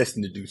I was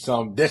destined to do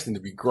something, destined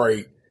to be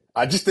great.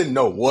 I just didn't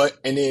know what.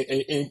 And then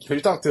and you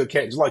talk to a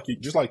cat just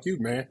like you,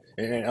 man,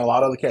 and a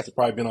lot of other cats have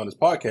probably been on this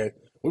podcast.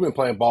 We've been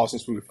playing ball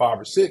since we were 5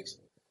 or 6.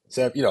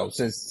 So,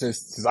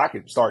 since I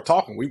could start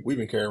talking, we've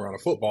been carrying around a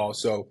football.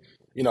 So,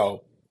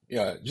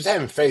 just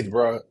having faith,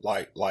 bro,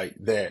 like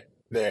that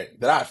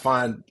I'd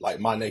find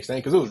like my next thing,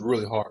 because it was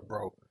really hard,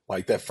 bro.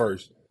 Like that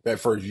first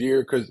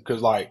year,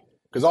 because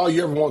all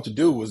you ever wanted to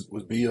do was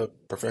be a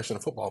professional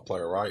football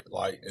player, right?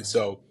 Like, and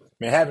so,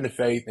 man, having the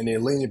faith and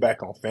then leaning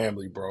back on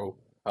family, bro,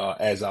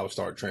 as I would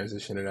start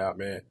transitioning out,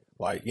 man.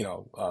 Like,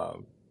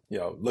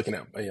 looking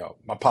at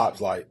my pops,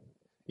 like,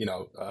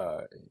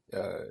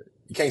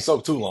 you can't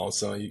soak too long,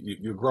 son.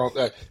 You're grown.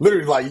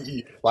 Literally,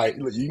 like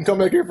you can come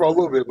back here for a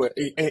little bit, but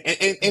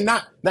and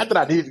not that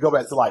I needed to go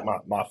back to like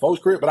my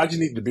folks' crib, but I just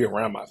needed to be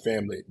around my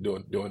family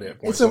doing that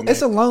point.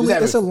 It's a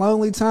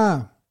lonely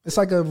time. It's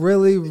like a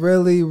really,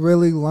 really,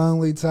 really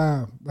lonely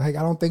time. Like,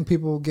 I don't think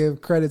people give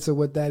credit to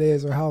what that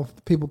is or how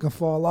people can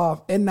fall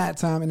off in that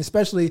time, and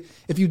especially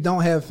if you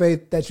don't have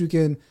faith that you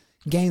can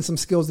gain some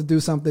skills to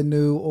do something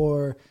new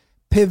or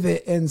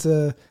pivot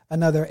into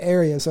another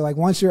area. So like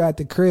once you're at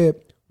the crib,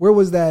 where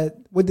was that?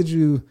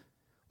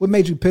 What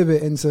made you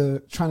pivot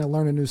into trying to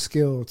learn a new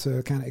skill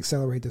to kind of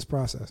accelerate this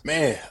process?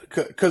 Man,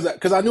 because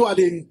I knew I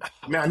didn't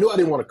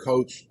want to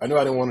coach. I knew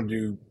I didn't want to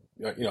do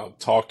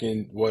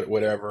talking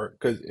whatever.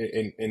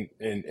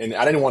 And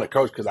I didn't want to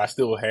coach because I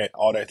still had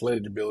all that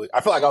athletic ability.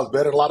 I feel like I was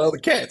better than a lot of other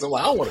cats. I'm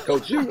like, I don't want to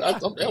coach you.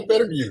 I'm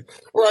better than you,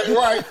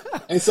 right.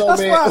 And so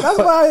that's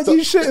why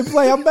you shouldn't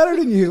play. I'm better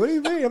than you. What do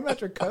you mean? I'm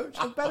not your coach.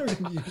 I'm better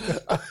than you.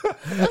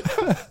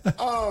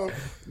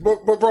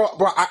 But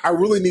bro, I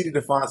really needed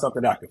to find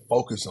something that I could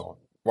focus on.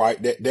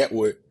 Right, that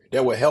would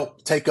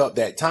help take up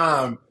that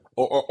time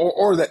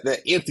or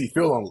that empty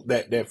feeling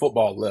that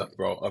football left,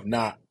 bro, of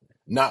not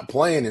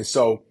playing. And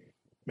so,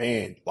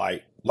 man,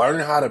 like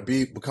learning how to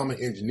become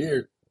an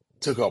engineer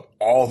took up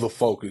all the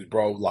focus,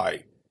 bro.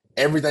 Like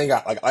everything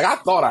I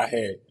thought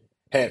I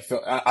had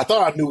felt. I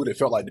thought I knew what it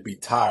felt like to be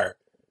tired,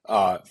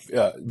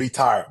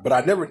 but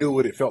I never knew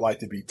what it felt like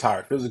to be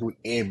tired physically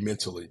and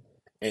mentally.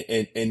 And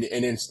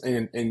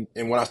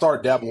when I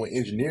started dabbling with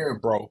engineering,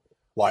 bro,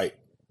 like.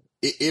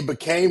 It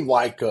became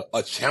like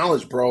a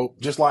challenge, bro.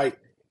 Just like,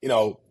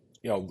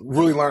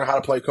 really learning how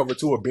to play cover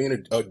 2 or being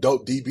a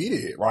dope DB to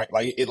hit, right?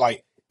 Like it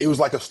was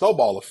like a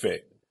snowball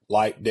effect,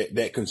 like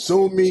that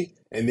consumed me.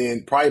 And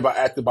then probably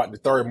after the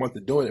 3rd month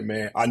of doing it,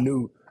 man, I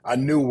knew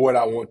what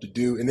I wanted to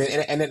do. And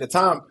then, and at the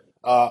time,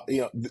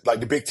 like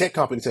the big tech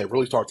companies had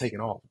really started taking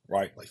off,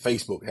 right? Like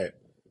Facebook had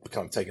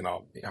become taking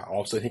off.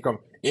 All of a sudden, here come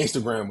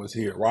Instagram was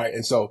here, right?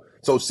 And so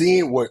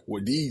seeing what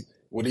these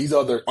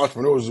other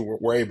entrepreneurs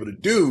were able to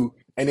do,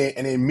 and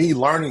then me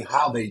learning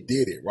how they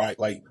did it, right?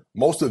 Like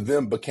most of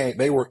them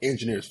they were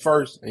engineers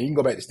first, and you can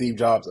go back to Steve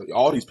Jobs, like,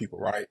 all these people,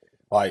 right?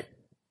 Like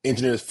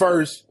engineers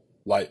first,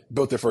 like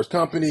built their first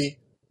company,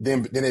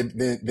 then put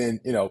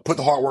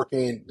the hard work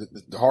in,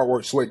 the hard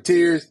work, sweat,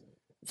 tears,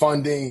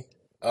 funding,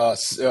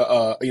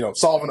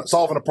 solving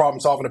a problem,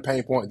 solving a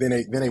pain point. Then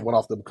they went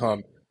off to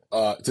become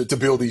to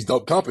build these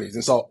dope companies.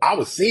 And so I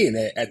was seeing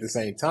that at the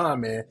same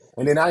time, man.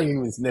 And then I didn't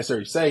even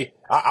necessarily say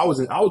I was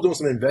doing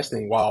some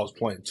investing while I was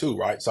playing too,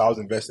 right? So I was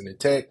investing in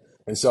tech,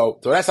 and so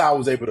that's how I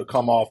was able to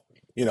come off,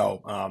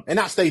 and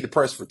not stay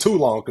depressed for too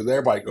long, because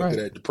everybody goes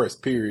through that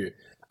depressed period.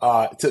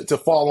 To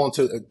fall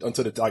onto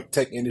the like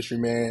tech industry,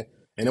 man.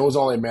 And it was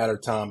only a matter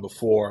of time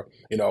before,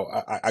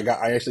 I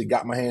actually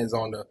got my hands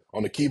on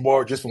the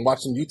keyboard just from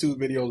watching YouTube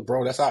videos,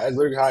 bro. That's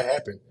literally how it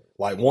happened.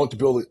 Like, want to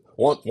build it,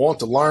 want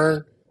to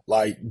learn,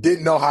 like,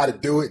 didn't know how to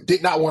do it,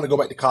 did not want to go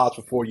back to college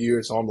for 4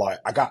 years. So I'm like,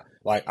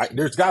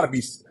 there's got to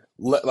be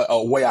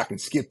a way I can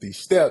skip these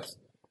steps,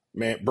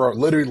 man, bro.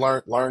 Literally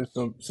learned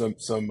some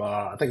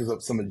I think it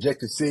was some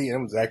Objective-C, and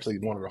it was actually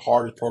one of the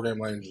hardest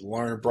programming languages to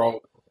learn, bro.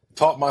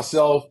 Taught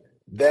myself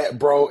that,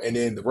 bro, and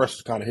then the rest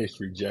is kind of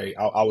history, Jay.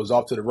 I was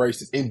off to the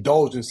races,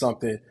 indulged in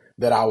something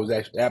that I was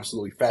actually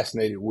absolutely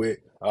fascinated with,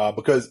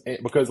 because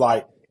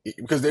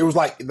there was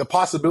like the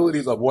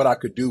possibilities of what I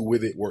could do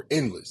with it were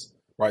endless,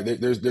 right?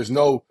 There's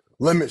no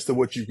limits to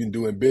what you can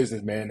do in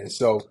business, man. And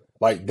so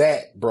like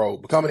that, bro,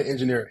 becoming an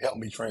engineer helped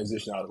me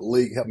transition out of the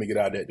league, helped me get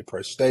out of that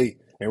depressed state,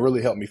 and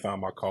really helped me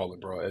find my calling,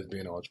 bro, as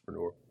being an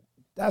entrepreneur.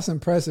 That's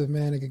impressive,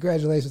 man, and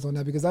congratulations on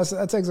that, because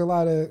that takes a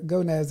lot of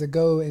gonads to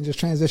go and just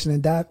transition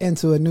and dive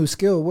into a new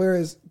skill.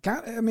 Whereas,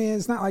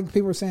 it's not like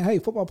people are saying, "Hey,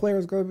 football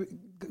players go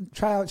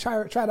try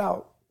it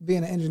out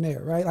being an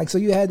engineer," right? Like, so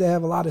you had to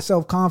have a lot of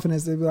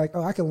self-confidence to be like,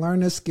 "Oh, I can learn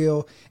this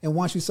skill." And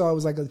once you saw it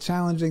was like a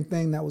challenging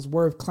thing that was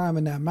worth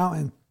climbing that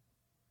mountain,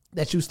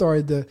 that you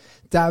started to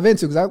dive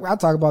into. Because I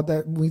talk about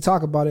that when we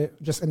talk about it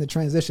just in the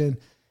transition,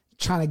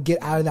 trying to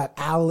get out of that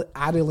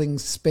idling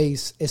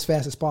space as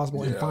fast as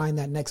possible and find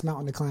that next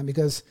mountain to climb.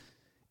 Because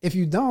if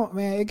you don't,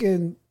 man, it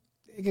can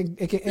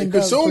end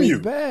up pretty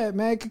bad,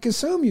 man. It can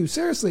consume you,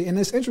 seriously. And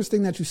it's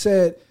interesting that you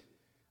said,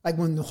 like,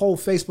 when the whole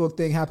Facebook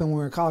thing happened when we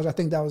were in college, I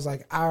think that was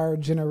like our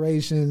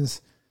generation's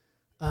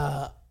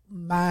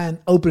mind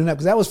opening up.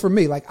 Because that was for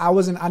me. Like,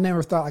 I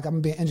never thought like I'm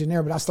gonna be an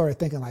engineer, but I started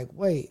thinking like,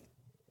 wait.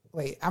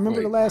 I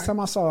remember the last time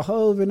I saw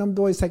Hove and them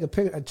boys take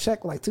a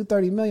check like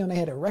 $230 million. They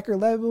had a record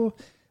label.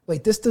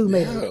 Wait, this dude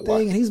made a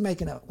thing, and he's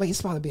making he's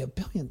supposed to be $1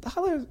 billion.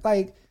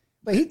 Like,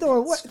 but he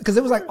doing what? Because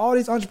it was like all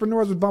these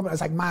entrepreneurs was bumping.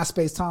 It's like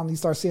MySpace time. You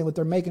start seeing what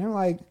they're making. They're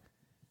like,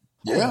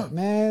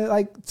 man.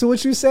 Like, to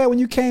what you said when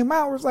you came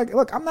out, it was like,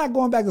 look, I'm not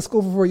going back to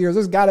school for 4 years.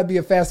 There's got to be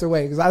a faster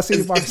way, because I see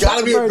it's got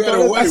to be a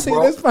better way, I see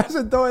this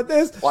person doing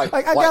this. Like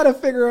I got to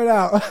figure it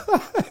out.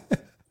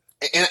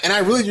 And I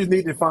really just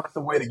need to find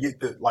some way to get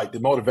the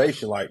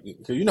motivation, like,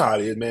 because you know how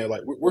it is, man. Like,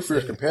 we're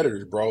fierce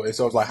competitors, bro. And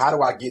so it's like, how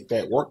do I get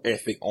that work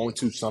ethic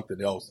onto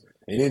something else?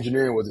 And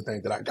engineering was the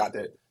thing that I got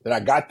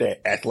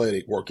that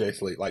athletic work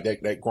ethic, like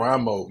that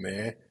grind mode,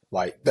 man.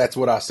 Like, that's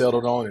what I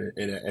settled on,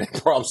 and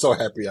bro, I'm so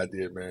happy I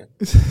did, man.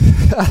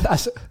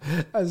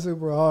 That's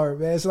super hard,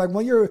 man. So like,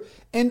 when you're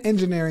in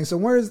engineering, so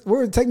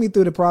take me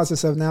through the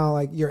process of now,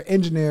 like, you're an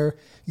engineer,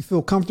 you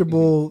feel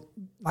comfortable,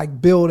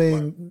 like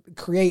building,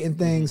 creating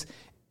things.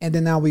 And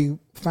then now we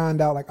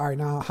find out, like, all right,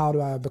 now how do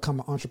I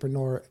become an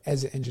entrepreneur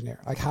as an engineer?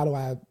 Like, how do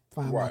I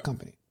find my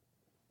company?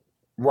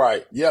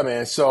 Right. Yeah,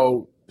 man.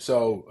 So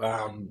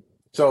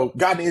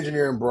got into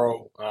engineering,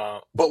 bro.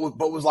 But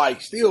was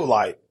like still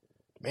like,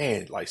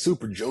 man, like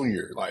super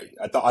junior. Like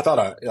I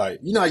thought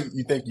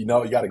you think you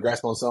got a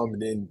grasp on something,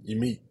 and then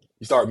you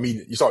start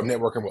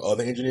networking with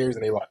other engineers,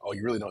 and they like, oh,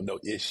 you really don't know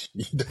ish.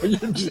 you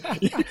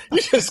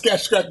just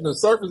scratching the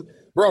surface,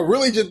 bro.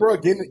 Really, just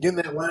getting in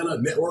Atlanta,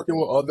 networking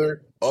with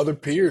other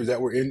peers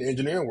that were in the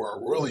engineering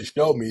world really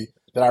showed me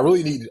that I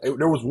really needed.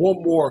 There was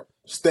one more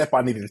step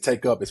I needed to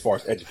take up as far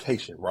as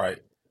education, right?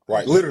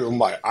 Right, literally, I'm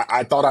like,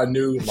 I thought I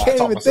knew. I can't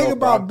even think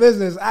about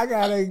business. I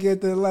gotta get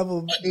to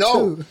level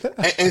two.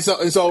 and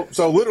so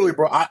literally,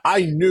 bro,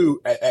 I knew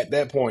at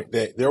that point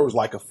that there was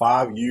like a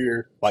 4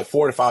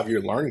 to 5 year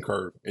learning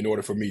curve in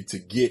order for me to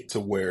get to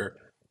where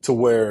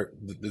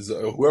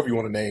whoever you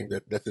want to name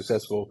that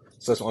successful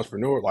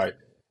entrepreneur,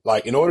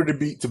 like in order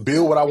to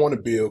build what I want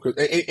to build.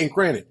 And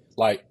granted,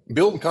 like,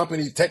 building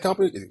tech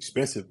companies is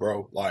expensive,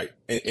 bro. Like,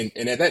 and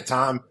at that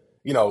time,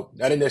 I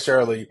didn't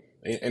necessarily.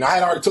 And I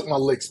had already took my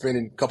lick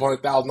spending a couple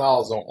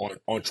 $100,000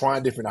 on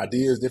trying different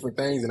ideas, different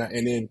things, and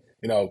then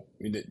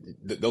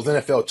those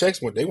NFL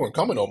checks weren't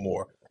coming no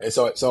more, and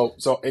so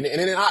and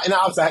I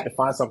obviously had to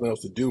find something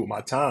else to do with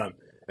my time,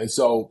 and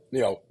so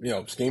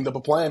schemed up a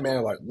plan,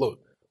 man. Like,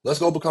 look, let's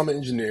go become an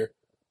engineer,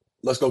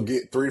 let's go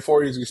get 3 to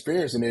 4 years of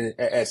experience, and then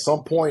at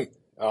some point,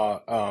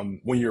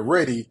 when you're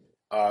ready,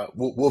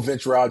 we'll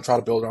venture out and try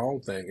to build our own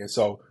thing. And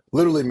so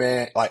literally,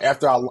 man, like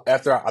after I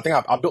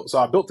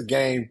built the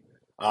game.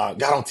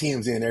 Got on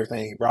TMZ and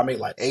everything, bro. I made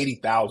like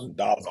 $80,000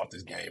 off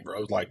this game, bro.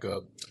 It was like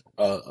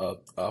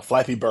a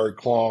Flappy Bird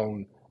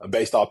clone,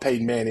 based off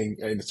Peyton Manning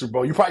in the Super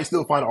Bowl. You probably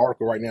still find an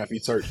article right now if you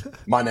search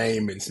my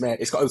name and Smash.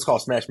 It's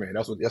called Smash Man.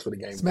 That's what the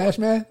game was. Smash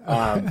Man.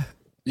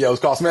 Yeah, it was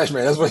called Smash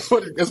Man. That's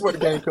what the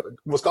game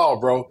was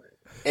called, bro.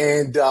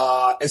 And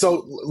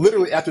so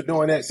literally after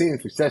doing that, seeing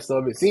the success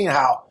of it, seeing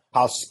how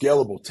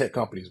scalable tech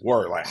companies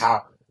were, like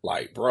I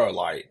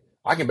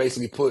can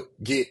basically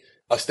get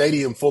a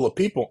stadium full of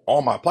people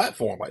on my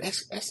platform. Like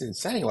that's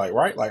insane. Like,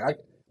 right?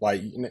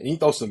 You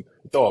throw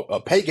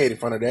a pay gate in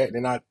front of that,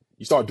 and then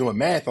you start doing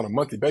math on a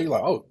monthly basis.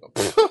 Like, oh,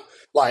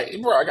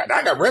 like, bro, I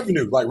got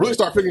revenue. Like, really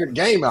start figuring the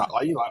game out.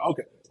 Like,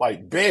 okay,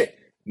 like, bet.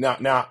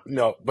 Now,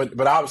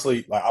 but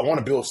obviously, like, I want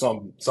to build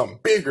something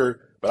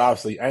bigger, but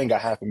obviously, I ain't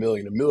got $1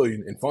 million, $1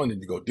 million in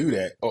funding to go do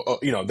that, or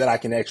that I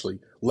can actually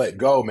let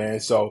go, man.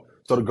 So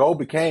the goal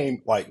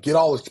became, like, get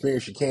all the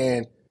experience you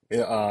can.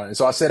 And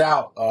so I set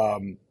out,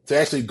 to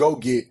actually go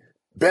get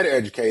better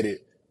educated,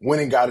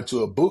 went and got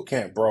into a boot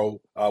camp,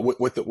 bro,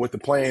 with the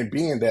plan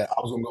being that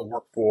I was going to go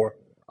work for,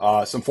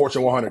 some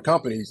Fortune 100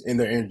 companies in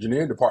their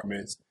engineering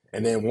departments.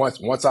 And then once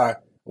I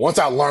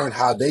learned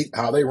how they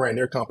ran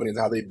their companies,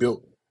 how they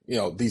built,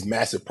 these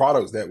massive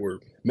products that were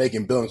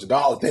making billions of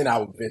dollars, then I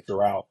would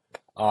venture out,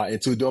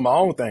 into doing my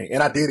own thing.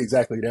 And I did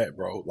exactly that,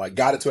 bro. Like,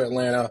 got it to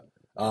Atlanta,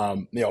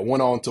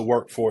 went on to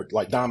work for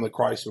like Daimler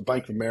Chrysler,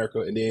 Bank of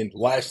America. And then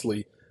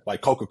lastly,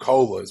 like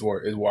Coca-Cola is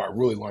where I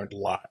really learned a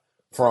lot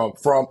from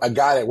a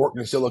guy that worked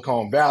in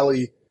Silicon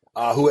Valley,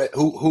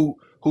 who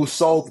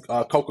sold,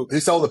 he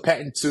sold the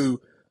patent to,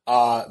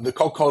 the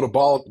Coca-Cola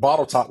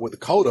bottle top with the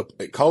code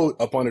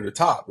up under the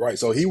top, right?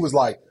 So he was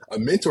like a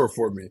mentor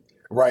for me,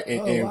 right?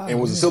 And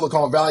was a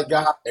Silicon Valley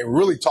guy and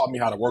really taught me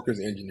how to work as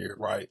an engineer,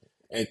 right?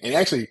 And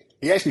actually,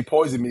 he actually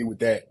poisoned me with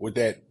that,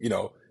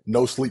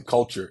 no sleep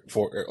culture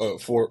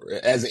for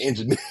as an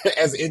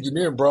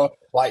engineer, bro.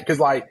 Like, cause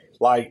the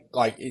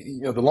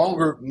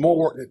longer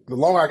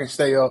I can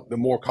stay up, the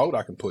more code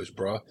I can push,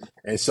 bro.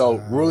 And so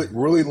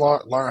really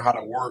learn how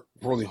to work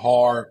really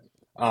hard.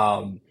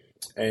 And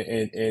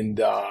then,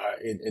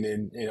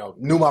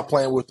 knew my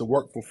plan was to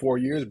work for 4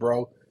 years,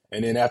 bro.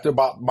 And then after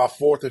about my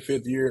fourth or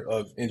fifth year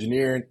of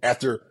engineering,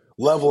 after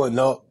leveling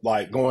up,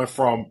 like going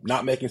from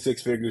not making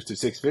six figures to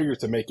six figures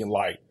to making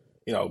like,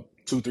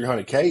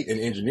 200-300K in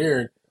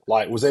engineering,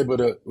 like was able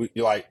to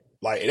like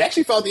it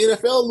actually felt the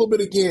NFL a little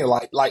bit again,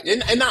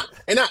 and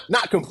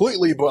not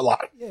completely, but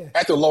like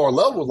at the lower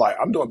levels, like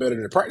I'm doing better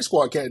than the practice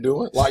squad can't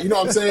do it. Like, you know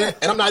what I'm saying?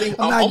 And I'm not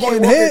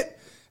getting hit.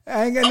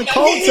 I ain't getting the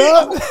cold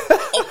tub.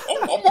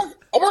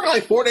 I'm working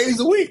like 4 days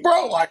a week,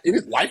 bro. Like,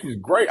 life is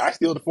great. I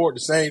still afford the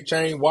same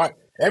chain, watch,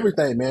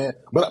 everything, man.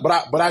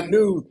 But I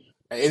knew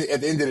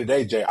at the end of the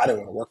day, Jay, I didn't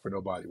want to work for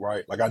nobody,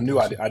 right? Like, I knew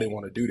I didn't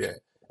want to do that.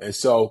 And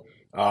so,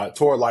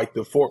 toward like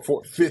the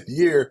fifth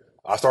year,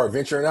 I started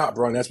venturing out,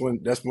 bro. And that's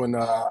when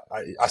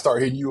I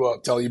started hitting you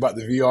up, telling you about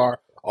the VR,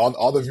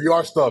 all the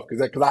VR stuff.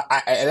 Cause I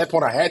at that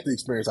point I had the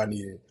experience I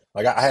needed.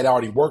 Like, I had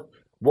already worked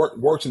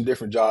some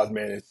different jobs,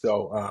 man. And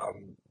so,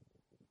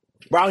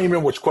 but I don't even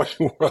remember which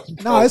question was.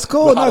 No, it's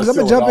cool. No, because I'm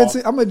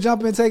gonna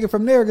jump in and take it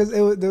from there, because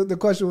the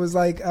question was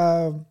like,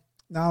 I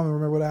don't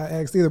remember what I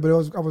asked either, but I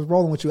was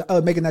rolling with you,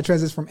 making that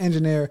transition from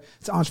engineer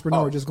to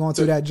entrepreneur, just going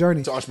through that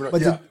journey. To entrepreneur,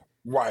 but yeah.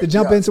 To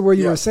jump into where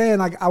you were saying,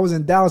 like, I was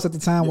in Dallas at the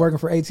time working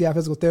for ATI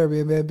Physical Therapy,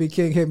 and man, Big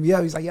King hit me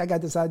up. He's like, yeah, I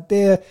got this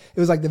idea. It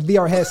was like the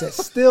VR headset,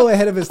 still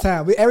ahead of its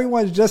time.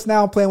 Everyone's just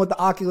now playing with the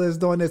Oculus,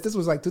 doing this. This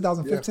was like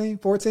 2015,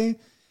 14.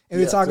 And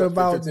we're talking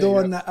about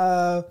doing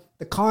the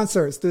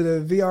concerts through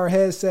the VR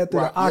headset,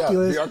 through the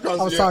Oculus. I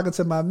was talking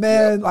to my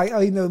man,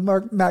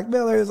 Mac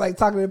Miller is like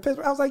talking to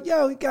Pittsburgh. I was like,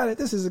 yo, he got it.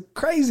 This is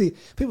crazy.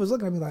 People was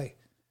looking at me like,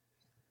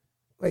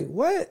 wait,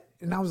 what?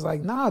 And I was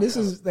like, nah, this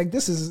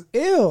is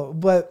ill.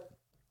 But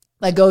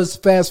that goes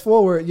fast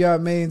forward, you know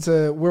what I mean,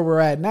 to where we're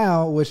at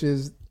now, which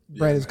is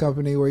Brandon's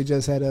company, where he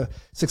just had a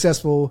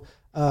successful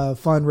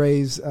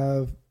fundraise.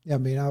 I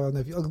mean, I don't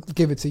know if you'll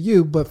give it to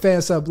you, but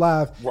Fan Sub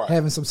Live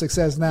having some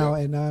success now.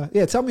 And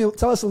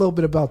tell us a little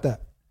bit about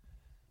that.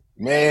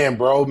 Man,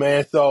 bro,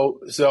 man. So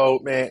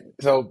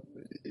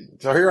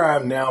here I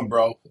am now,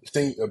 bro.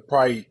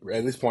 Probably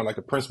at this point, like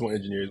a principal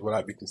engineer is what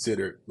I'd be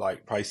considered,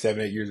 like probably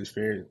 7-8 years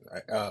experience.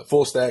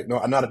 Full stack. No,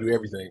 I know how to do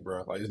everything,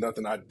 bro. Like, there's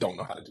nothing I don't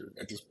know how to do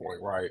at this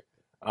point, right?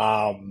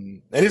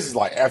 And this is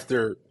like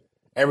after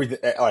everything,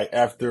 like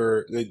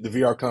after the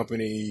VR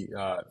company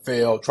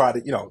failed,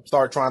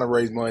 start trying to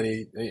raise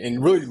money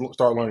and really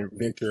start learning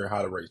venture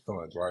how to raise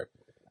funds, right?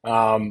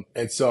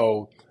 And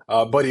so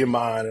a buddy of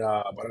mine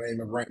by the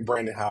name of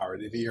Brandon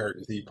Howard, if he heard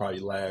this, he'd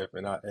probably laugh,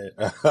 and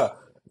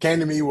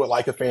came to me with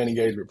like a fan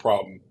engagement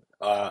problem.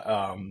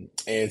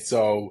 And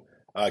so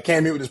came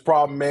to me with this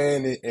problem,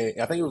 man,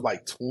 and I think it was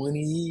like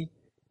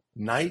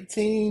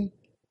 2019.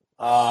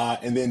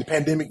 And then the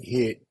pandemic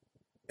hit,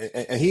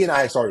 and he and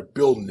I had started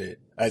building it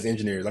as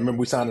engineers. I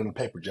remember we signed on the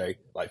paper, Jay,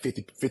 like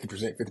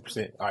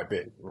 50%. All right,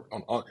 bet.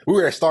 We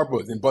were at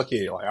Starbucks in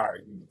Buckhead, like, all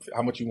right,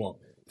 how much you want?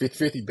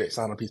 50 bet,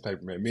 sign on a piece of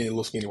paper, man. Me and a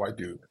little skinny white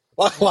dude.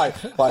 Like,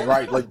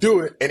 do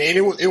it. And at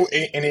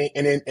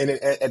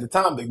the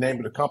time, the name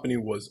of the company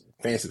was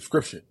Fan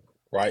Subscription,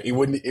 right? It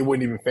wasn't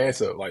even Fan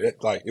Sub. Like,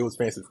 it was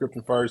Fan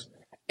Subscription first.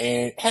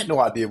 and had no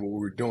idea what we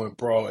were doing,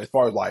 bro, as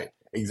far as like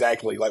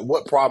exactly like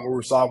what problem we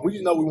were solving. We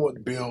just know we wanted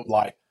to build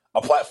like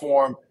a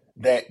platform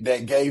that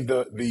gave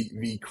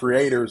the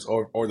creators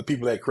or the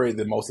people that created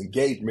the most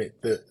engagement,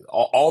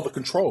 all the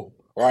control,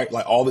 right?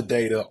 Like all the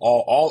data,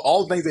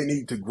 all the things they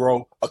need to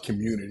grow a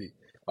community.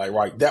 Like,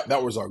 right,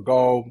 that was our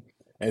goal.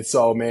 And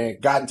so, man,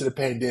 got into the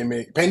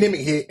pandemic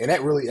hit, and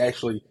that really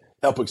actually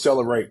helped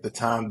accelerate the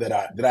time that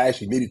I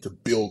actually needed to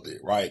build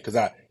it, right?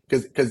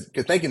 Because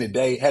thinking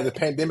today, had the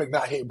pandemic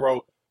not hit,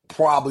 bro,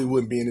 probably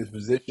wouldn't be in this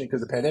position,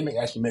 because the pandemic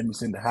actually made me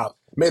sit in the house,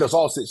 made us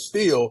all sit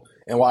still,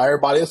 and while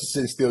everybody else was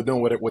sitting still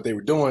doing what they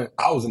were doing,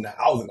 I was in the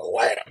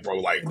lab, bro,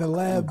 like In the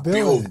lab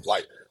building. build,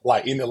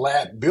 like in the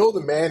lab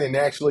building, man, and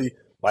actually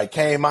like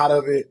came out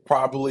of it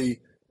probably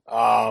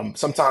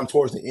sometime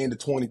towards the end of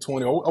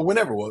 2020 or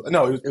whenever it was.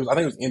 No, it was I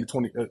think it was end of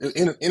 20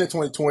 end of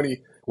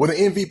 2020 with an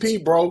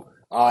MVP, bro.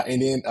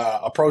 And then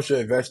approached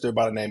an investor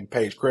by the name of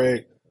Paige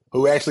Craig,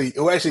 who actually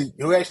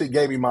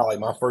gave me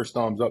my first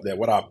thumbs up that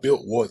what I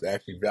built was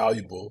actually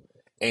valuable,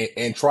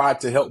 and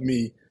tried to help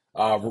me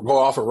go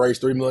off and raise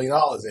 $3 million,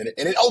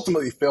 and it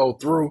ultimately fell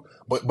through.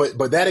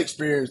 But that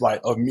experience,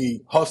 like, of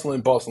me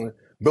hustling, bustling,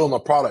 building a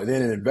product, and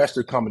then an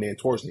investor coming in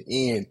towards the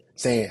end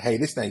saying, "Hey,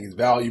 this thing is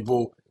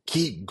valuable.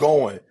 Keep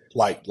going."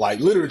 Like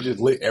literally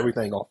just lit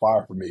everything on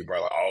fire for me, bro.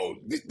 Like, oh,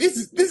 this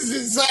is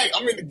insane.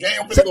 I'm in the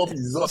game. I'm gonna go be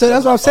So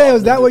that's what I'm saying.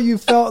 Is that what you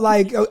felt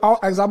like?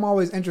 Because I'm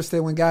always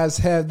interested when guys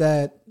have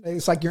that.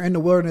 It's like you're in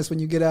the wilderness when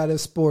you get out of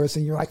sports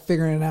and you're like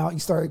figuring it out. You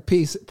start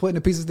putting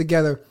the pieces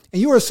together,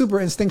 and you were a super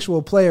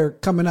instinctual player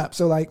coming up.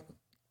 So like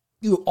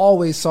I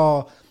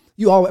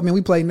mean,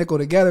 we played nickel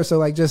together. So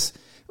like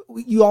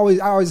I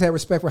always had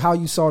respect for how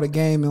you saw the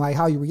game and like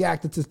how you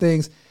reacted to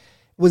things.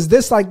 Was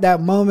this like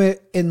that moment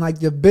in like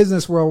the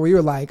business world where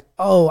you're like,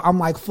 oh, I'm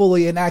like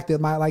fully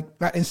enacted, my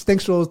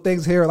instinctual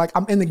things here, like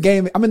I'm in the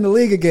game, I'm in the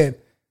league again?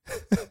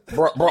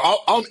 bro,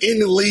 I'm in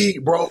the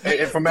league, bro.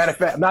 And for matter of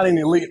fact, not in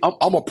the league.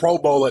 I'm a Pro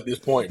Bowl at this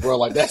point, bro.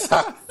 Like, that's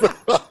how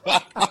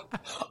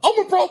I'm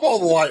a Pro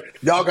Bowler. Like,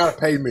 y'all gotta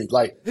pay me.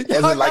 Like, as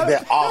in like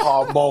that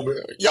aha moment.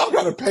 Y'all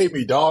gotta pay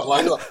me, dog.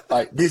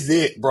 Like this is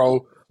it,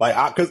 bro. Like,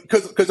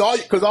 cause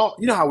all,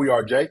 you know how we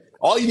are, Jay.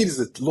 All you need is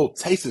a little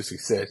taste of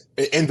success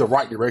in the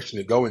right direction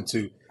to go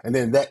into. And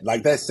then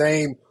that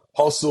same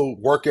hustle,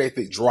 work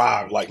ethic,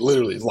 drive, like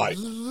literally is like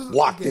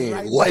locked in,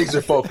 right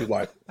laser focused,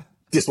 like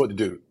this what to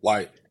do.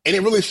 Like, and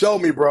it really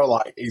showed me, bro,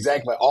 like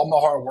exactly all my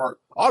hard work,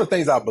 all the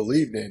things I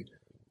believed in,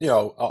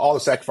 all the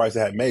sacrifices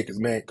I had made. Cause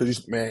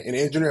man, in the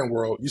engineering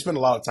world, you spend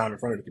a lot of time in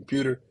front of the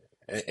computer.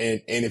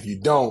 And if you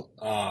don't,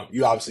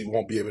 you obviously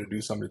won't be able to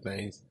do some of the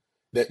things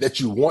that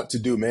you want to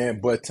do, man.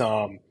 But,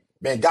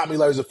 man, got me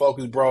laser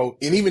focused, bro.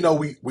 And even though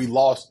we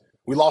lost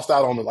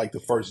out on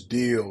the first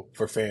deal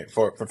for fan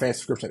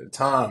subscription at the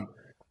time,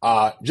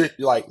 just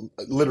like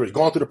literally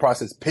going through the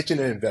process, pitching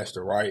an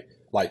investor, right?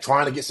 Like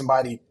trying to get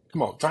somebody to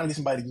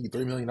give you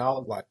 $3 million,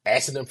 like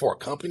asking them for a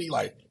company,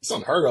 like it's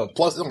unheard of.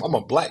 Plus, I'm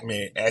a black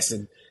man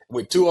asking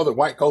with two other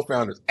white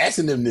co-founders,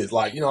 asking them this,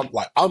 like,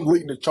 I'm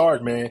leading the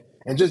charge, man,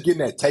 and just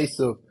getting that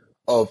taste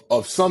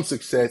of some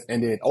success,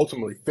 and then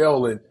ultimately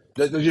failing.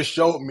 They just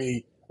showed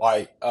me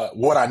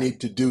what I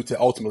need to do to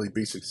ultimately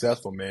be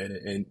successful,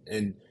 man.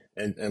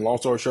 And long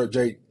story short,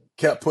 Jay,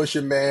 kept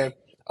pushing, man.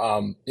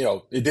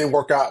 It didn't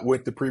work out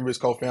with the previous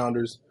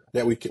co-founders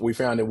that we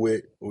founded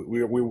with.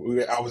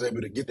 I was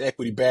able to get the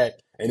equity back,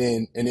 and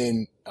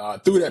then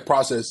through that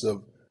process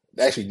of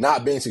actually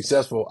not being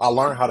successful, I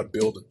learned how to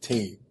build a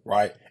team,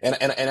 right? And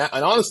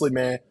honestly,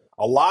 man,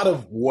 a lot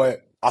of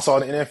what I saw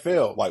in the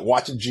NFL, like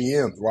watching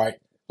GMs, right?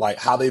 Like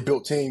how they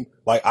built team.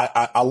 Like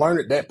I learned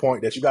at that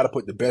point that you got to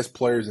put the best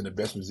players in the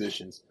best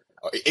positions,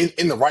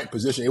 in the right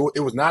position.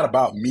 It was not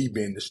about me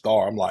being the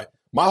star. I'm like,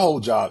 my whole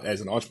job as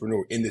an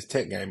entrepreneur in this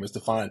tech game is to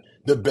find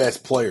the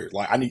best players.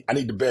 Like I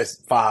need the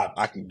best 5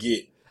 I can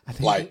get.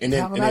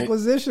 Talent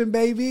acquisition,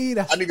 baby.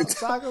 That's what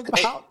I'm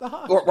talking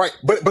about. Right,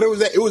 but it was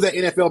that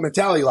NFL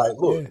mentality. Like,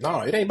 look,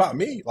 no, it ain't about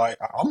me. Like,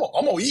 I'm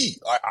gonna eat.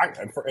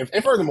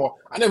 And furthermore,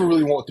 I never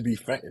really want to be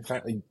like,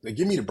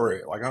 give me the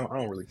bread. Like, I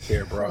don't really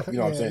care, bro. You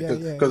know what I'm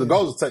saying? Because the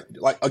goal is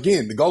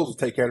the goal is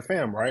to take care of the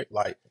fam, right?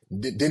 Like,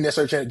 didn't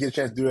necessarily get a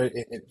chance to do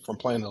that from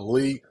playing in the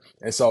league,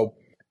 and so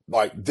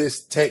like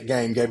this tech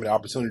game gave me the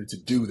opportunity to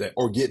do that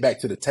or get back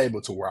to the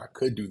table to where I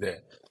could do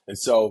that. And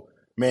so,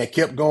 man,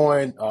 kept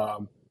going.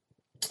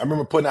 I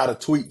remember putting out a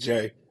tweet,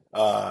 Jay,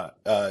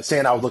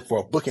 saying I was looking for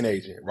a booking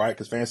agent, right?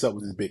 Because FanSub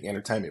was this big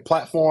entertainment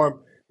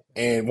platform.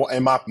 And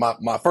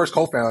my first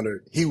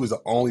co-founder, he was the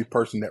only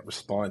person that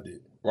responded,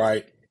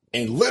 right?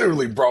 And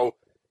literally, bro,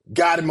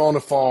 got him on the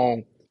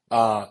phone,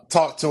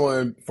 talked to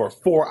him for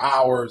 4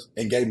 hours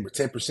and gave him a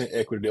 10%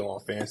 equity deal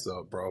on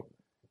FanSub, bro.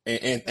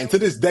 And to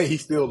this day,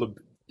 he's still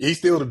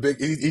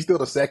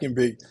the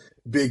second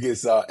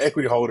biggest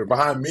equity holder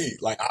behind me,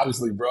 like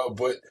obviously, bro.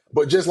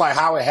 But just like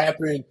how it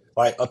happened,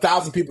 like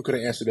 1,000 people could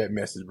have answered that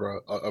message, bro,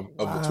 of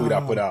the tweet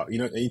I put out. And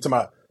you talking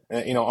about,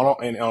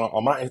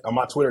 on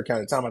my Twitter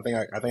account at the time, I think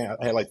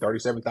I had like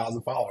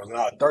 37,000 followers, and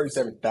out of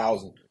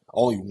 37,000,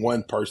 only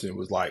one person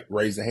was like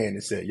raised a hand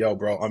and said, "Yo,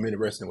 bro, I'm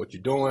interested in what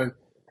you're doing."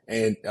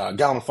 and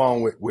got on the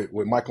phone with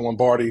Michael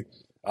Lombardi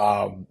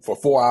for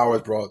 4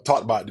 hours, bro.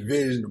 Talked about the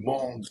vision, the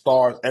moon, the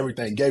stars,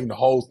 everything. Gave him the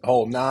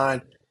whole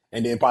nine.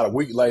 And then about a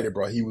week later,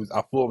 bro, I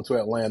flew him to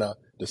Atlanta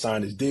to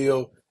sign his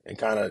deal, and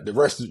kind of the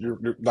rest of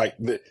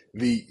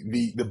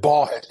the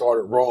ball had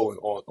started rolling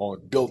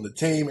on building the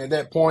team at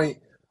that point.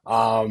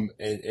 And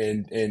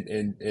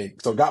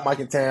so got Mike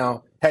in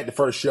town, had the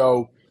first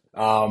show.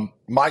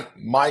 Mike,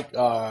 and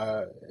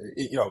I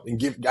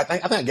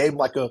think I gave him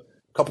like a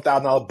couple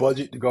 $1,000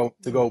 budget to go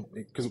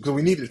because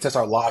we needed to test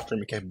our live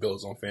streaming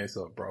capabilities on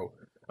FanSub, bro.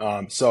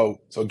 So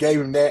gave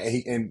him that,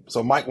 and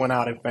so Mike went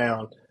out and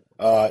found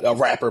a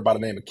rapper by the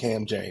name of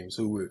Cam James,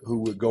 who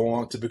would go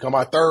on to become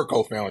our third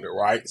co-founder,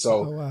 right?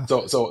 So a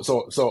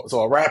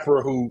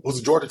rapper who was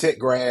a Georgia Tech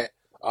grad,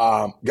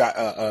 got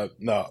a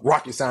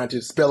rocket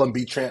scientist, spelling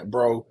bee champ,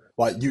 bro.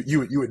 Like you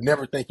would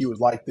never think he was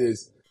like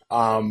this.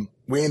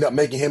 We ended up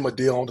making him a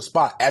deal on the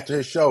spot after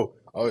his show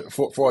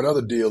for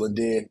another deal, and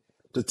then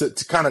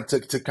to kind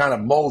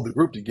of mold the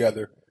group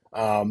together.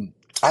 I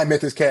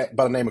met this cat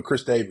by the name of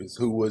Chris Davis,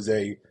 who was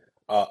a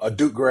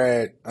Duke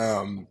grad,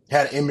 was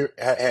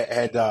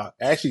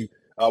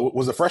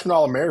a freshman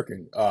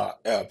All-American,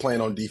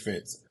 playing on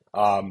defense.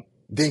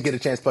 Didn't get a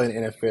chance to play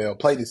in the NFL,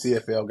 played in the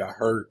CFL, got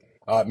hurt.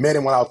 Met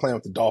him when I was playing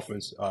with the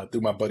Dolphins,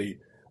 through my buddy,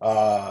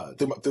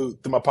 through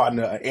my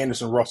partner,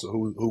 Anderson Russell,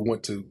 who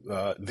went to,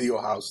 the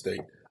Ohio State.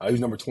 He was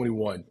number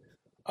 21.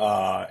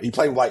 He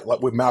played like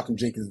with Malcolm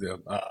Jenkins there.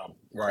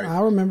 Right.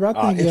 I remember.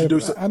 I think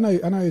I know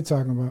you're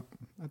talking about.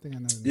 I think I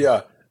know.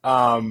 Yeah.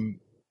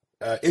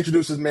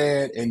 Introduced his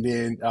man, and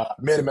then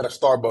met him at a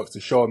Starbucks to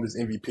show him this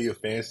MVP of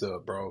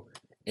FanSub, bro.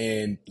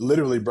 And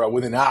literally, bro,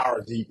 within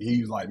hours, he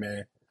was like,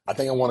 man, I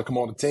think I want to come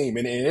on the team.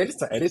 And at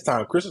this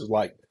time, Chris was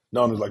like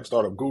known as like a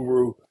startup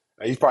guru.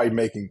 He's probably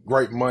making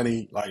great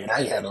money. Like, and I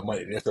ain't had no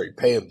money to necessarily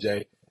pay him,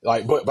 Jay.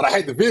 Like, but I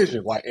had the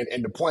vision, like,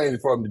 and the plan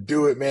for him to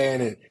do it,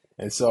 man.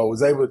 And so I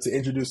was able to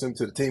introduce him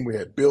to the team we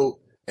had built.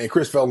 And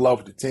Chris fell in love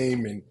with the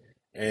team,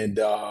 and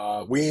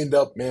we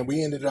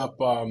ended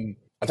up,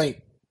 I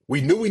think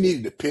we knew we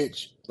needed to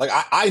pitch. Like,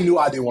 I knew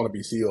I didn't want to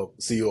be CEO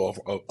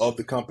of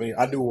the company.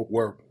 I knew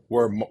where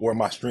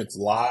my strengths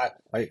lied.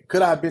 Like,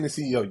 could I have been the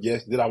CEO?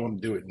 Yes. Did I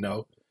want to do it?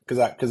 No.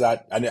 Because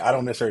I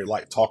don't necessarily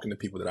like talking to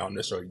people that I don't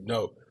necessarily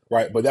know,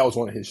 right? But that was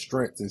one of his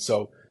strengths. And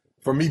so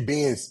for me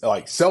being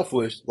like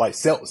selfless, like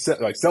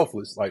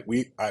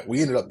we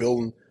ended up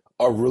building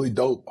a really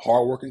dope,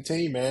 hardworking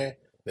team, man,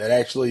 that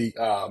actually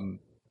got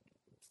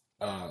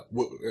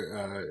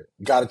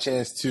a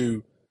chance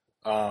to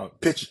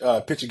pitch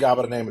a guy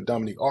by the name of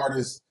Dominique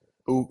Artis,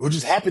 who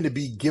just happened to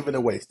be giving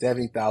away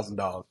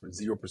 $70,000 for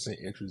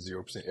 0% interest,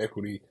 0%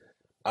 equity.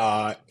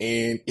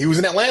 And he was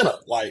in Atlanta.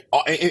 Like,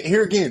 and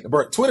here again,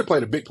 bro, Twitter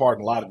played a big part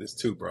in a lot of this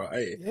too, bro.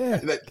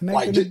 Connecting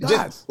the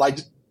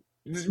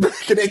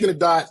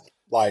dots.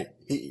 Like,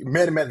 he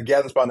met him at the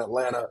gathering spot in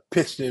Atlanta,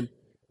 pitched him,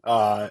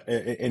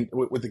 and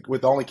with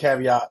the only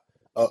caveat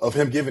of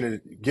him giving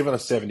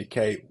us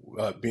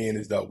 $70K, being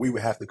as though we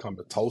would have to come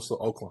to Tulsa,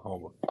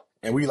 Oklahoma.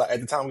 And we at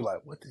the time we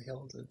what the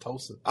hell is in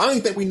Tulsa? I don't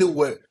even think we knew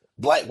what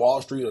Black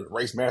Wall Street or the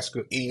Race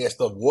Massacre, any of that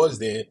stuff was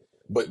then.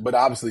 But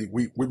obviously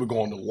we were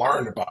going to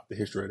learn about the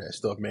history of that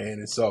stuff, man.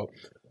 And so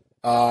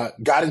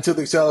got into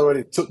the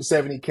accelerator, took the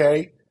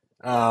 $70K,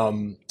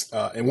 and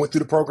went through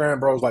the program,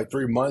 bro. It was like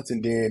 3 months,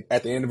 and then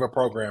at the end of our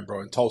program,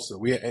 bro, in Tulsa,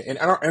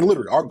 and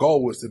literally our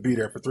goal was to be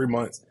there for 3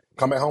 months,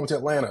 come back home to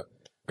Atlanta.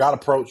 Got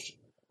approached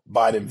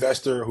by an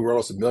investor who wrote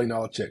us $1 million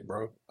check,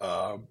 bro.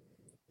 A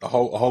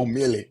whole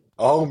million.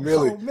 A whole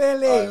million,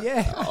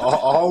 yeah. A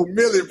whole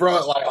million,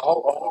 bro. Like a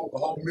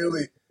whole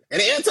million. And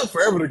it took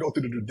forever to go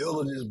through the due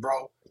diligence,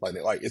 bro.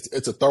 Like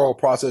it's a thorough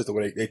process the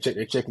way they're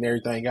checking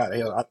everything out.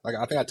 Hell,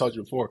 I think I told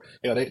you before.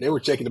 They were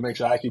checking to make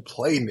sure I actually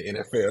played in the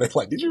NFL. They're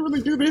like, did you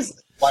really do this?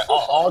 Like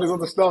all this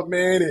other stuff,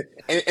 man.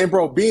 And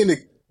bro,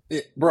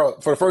 bro,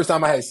 for the first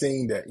time I had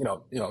seen that, you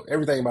know,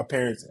 everything my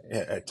parents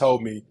had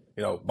told me,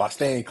 you know, by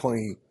staying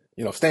clean,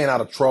 you know, staying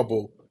out of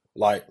trouble,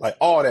 like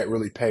all that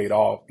really paid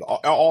off.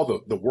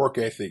 All the work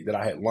ethic that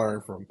I had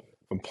learned from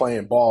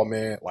playing ball,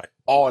 man, like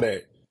all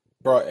that,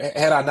 bro.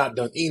 Had I not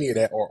done any of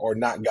that or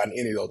not gotten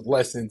any of those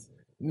lessons,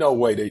 no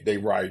way they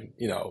write,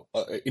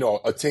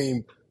 a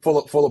team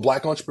full of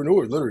Black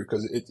entrepreneurs, literally,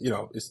 because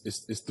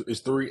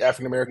it's 3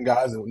 African American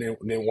guys and then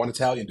 1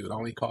 Italian dude. I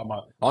only call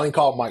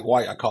Mike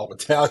White. I call him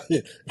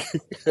Italian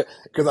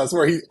because I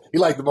swear he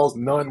like the most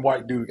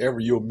non-white dude ever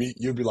you'll meet.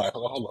 You'll be like,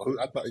 hold on,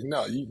 I thought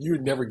you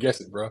would never guess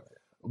it, bro.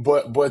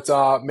 But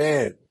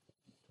man,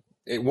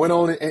 it went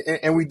on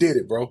and we did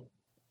it, bro.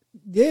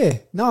 Yeah,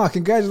 no,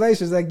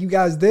 congratulations. Like, you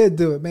guys did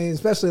do it, man.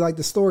 Especially like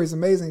the story is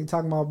amazing. You're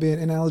talking about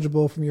being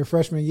ineligible from your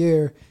freshman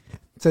year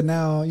to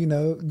now,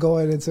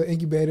 going into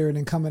incubator and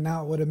then coming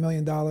out with $1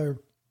 million,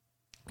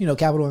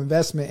 capital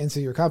investment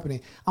into your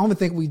company. I don't even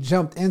think we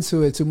jumped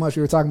into it too much.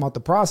 We were talking about the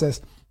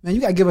process. Man,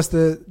 you got to give us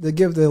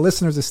give the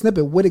listeners a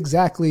snippet. What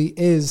exactly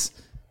is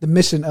the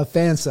mission of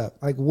FanSub?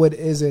 Like, what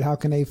is it? How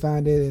can they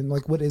find it? And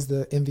like, what is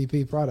the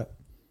MVP product?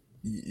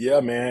 Yeah,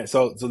 man.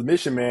 So the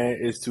mission, man,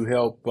 is to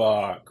help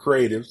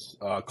creatives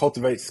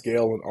cultivate,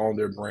 scale, and own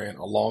their brand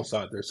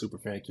alongside their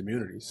superfan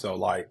community. So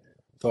like,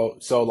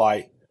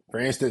 for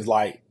instance,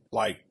 like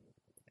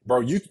bro,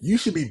 you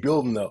should be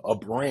building a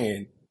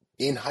brand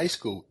in high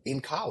school,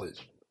 in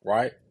college,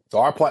 right? So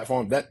our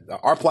platform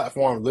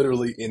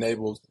literally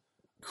enables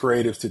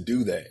creatives to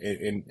do that.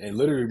 And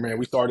literally, man,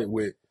 we started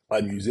with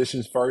like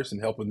musicians first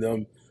and helping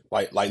them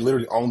like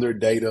literally own their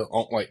data,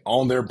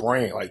 own their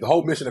brand. Like the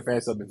whole mission of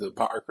FanSub is to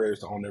empower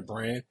creators to own their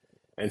brand.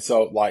 And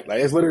so like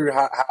it's literally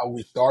how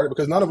we started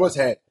because none of us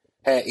had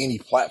any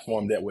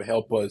platform that would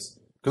help us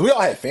because we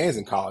all had fans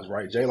in college,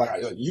 right? Jay,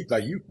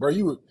 bro,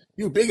 you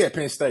were big at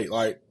Penn State,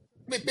 like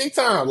big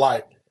time,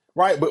 like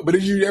right. But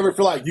did you ever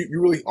feel like you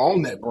really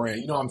own that brand?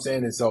 You know what I'm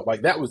saying? And so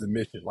like that was the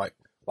mission. Like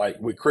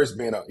with Chris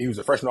being he was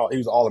a freshman, he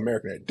was All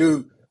American at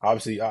Duke.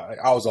 Obviously,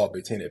 I was all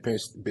Big Ten at Penn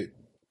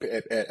I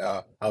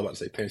was about to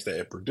say Penn State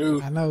at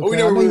Purdue, I know, but we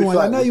cuz. I never know you really want.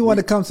 I felt know like you want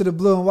to come to the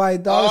blue and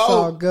white, dog. It's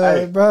all oh, good,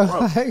 hey, bro.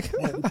 bro, Like,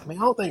 man,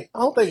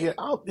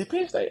 did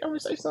Penn State ever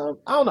say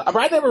something? I don't know, but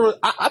I never.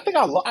 I think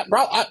I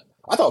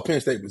thought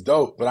Penn State was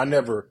dope, but I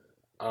never.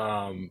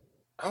 I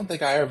don't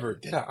think I ever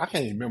did. I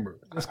can't even remember.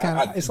 it's I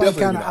kind of, it's like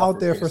definitely kind of didn't out offer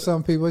there Penn for State.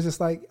 some people. It's just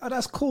like, oh,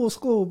 that's cool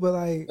school, but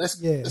like,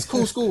 That's yeah, it's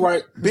cool school,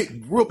 right?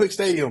 Real big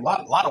stadium,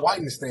 lot of white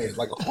in the stands,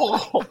 like a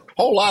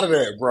whole lot of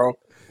that, bro.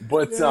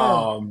 But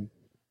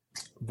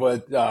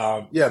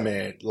yeah. yeah,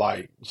 man,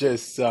 like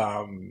just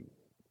yeah,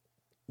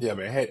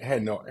 man,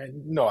 had no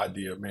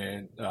idea,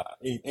 man.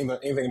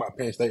 Anything about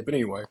Penn State, but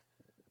anyway,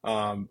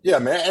 yeah,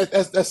 man,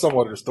 that's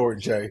somewhat of the story,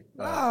 Jay,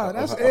 Nah,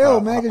 that's of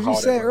ill, man. Because how you all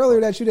that said went earlier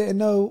from. that you didn't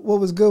know what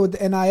was good with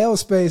the NIL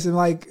space, and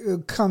like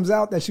it comes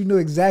out that you knew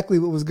exactly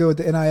what was good with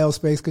the NIL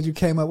space because you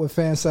came up with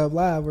FanSub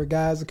Live, where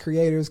guys and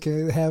creators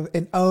can have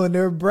and own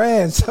their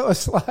brand. So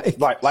it's like,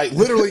 Like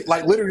literally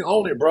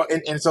own it, bro.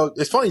 And so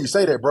it's funny you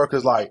say that, bro,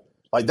 because like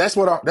that's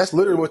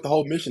literally what the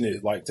whole mission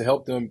is, like to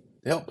help them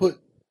to help put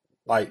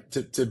like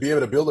to be able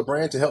to build a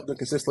brand to help them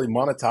consistently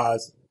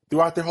monetize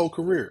throughout their whole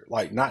career,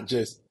 like not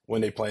just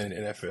when they play in the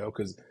NFL,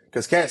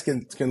 because cats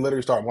can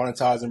literally start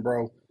monetizing,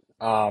 bro.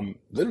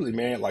 Literally,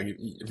 man, like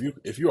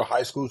if you're a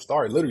high school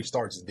star, it literally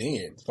starts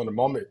then. From the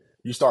moment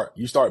you start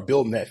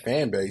building that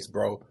fan base,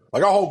 bro.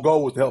 Like our whole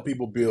goal was to help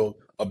people build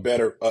a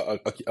better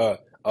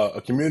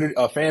a community,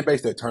 a fan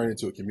base that turned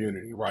into a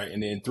community, right?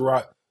 And then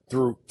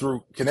through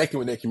connecting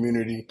with that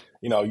community,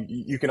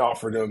 you can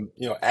offer them,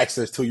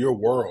 access to your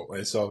world.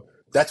 And so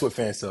that's what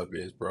FanSub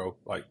is, bro.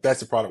 Like that's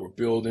the product we're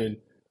building.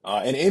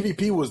 And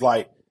MVP was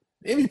like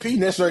MVP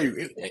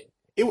necessarily.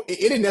 It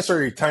didn't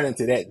necessarily turn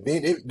into that.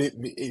 Then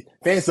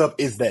FanSub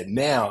is that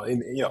now.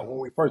 And when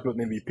we first built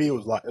MVP, it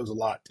was a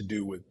lot to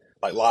do with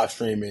like live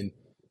streaming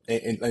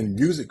and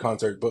music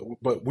concerts.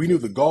 But we knew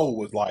the goal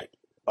was like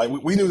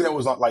we knew that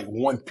was like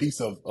one piece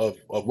of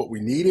what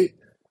we needed.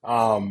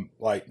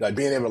 Like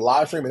being able to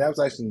live stream, and that was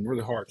actually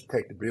really hard to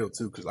take to build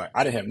too, because like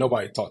I didn't have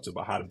nobody to talk to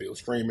about how to build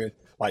streaming.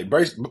 Like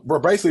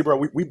basically, bro,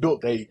 we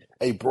built a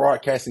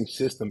broadcasting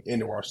system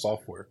into our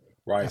software,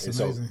 right? that's And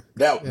so amazing.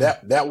 that Yeah,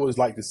 that was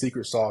like the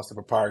secret sauce, the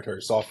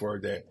proprietary software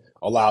that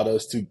allowed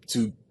us to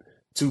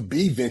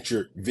be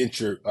venture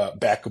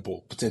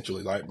backable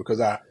potentially, like because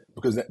that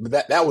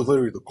was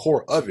literally the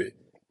core of it,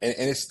 and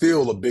it's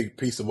still a big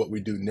piece of what we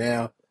do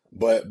now.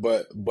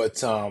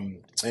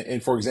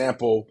 And for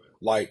example,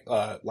 like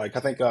I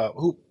think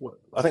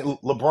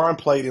LeBron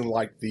played in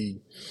like he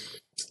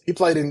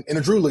played in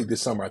the Drew League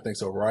this summer, I think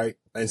so, right?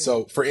 And yeah.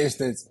 so, for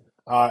instance,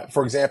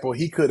 for example,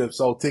 he could have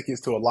sold tickets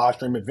to a live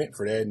stream event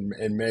for that and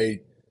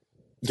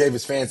gave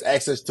his fans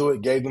access to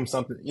it, gave them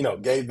something,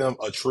 gave them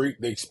a treat,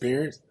 the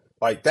experience.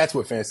 Like that's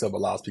what FanSub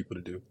allows people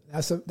to do.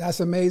 That's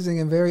amazing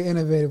and very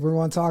innovative. We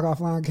want to talk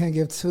offline. Can't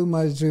give too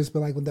much juice, but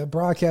like with the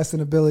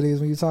broadcasting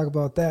abilities, when you talk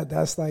about that,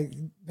 that's like,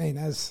 man,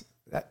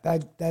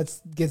 that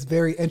gets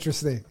very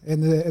interesting in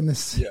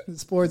the Yeah.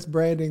 sports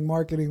branding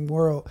marketing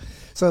world.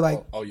 So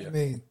like, Oh yeah. I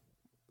mean,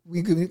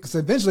 we could, because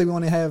eventually we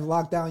want to have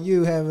Lockdown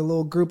U, have a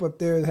little group up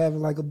there, having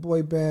like a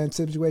boy band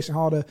situation,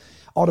 all the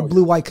Oh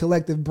blue yeah. white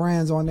collective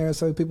brands on there,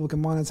 so people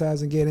can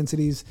monetize and get into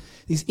these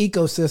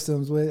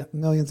ecosystems with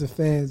millions of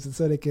fans, and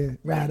so they can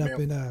ride Man, up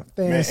man, in man,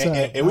 fan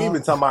sub. and we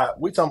even talking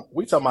about we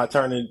talking about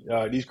turning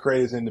these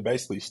creators into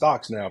basically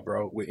stocks now,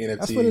 bro, with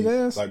That's what it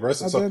NFTs. is. Like, bro, At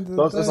the so end of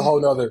so the it's a day,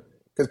 whole nother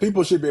because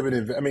people should be able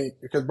to. I mean,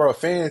 because bro,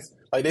 fans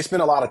like they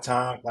spend a lot of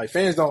time. Like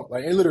fans don't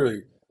like, and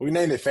literally we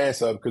named it Fan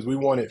Sub because we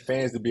wanted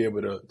fans to be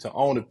able to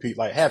own the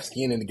people, like have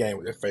skin in the game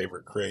with their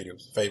favorite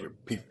creatives, favorite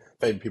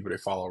people they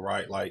follow,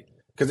 right? Like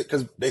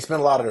because they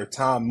spend a lot of their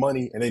time,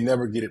 money, and they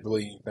never get it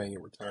really anything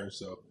in return.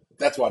 So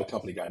that's why the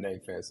company got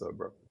named Fan Sub,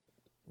 bro.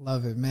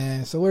 love it,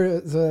 man. So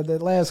the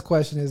last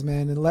question is,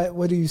 man,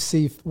 what do you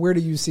see? Where do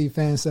you see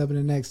fan sub in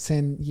the next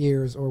 10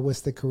 years, or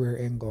what's the career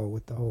end goal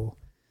with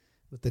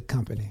the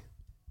company?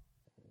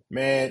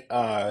 Man,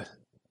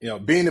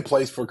 being the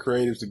place for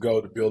creatives to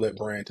go to build that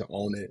brand, to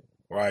own it,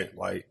 right?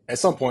 Like at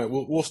some point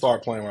we'll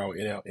start playing around with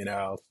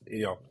NL,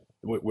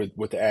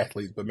 with the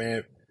athletes. But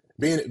man,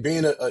 being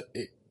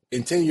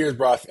in 10 years,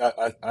 bro,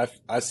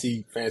 I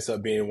see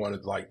FanSub being one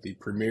of like the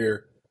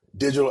premier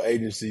digital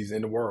agencies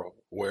in the world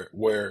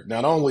where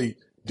not only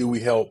do we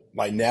help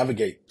like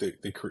navigate the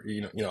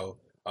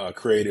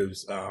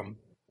creatives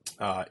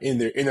in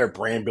their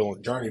brand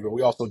building journey, but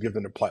we also give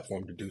them the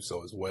platform to do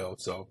so as well.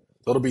 So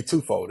it'll be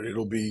twofold.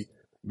 It'll be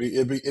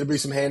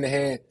some hand to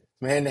hand,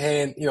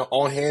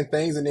 on hand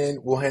things, and then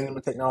we'll hand them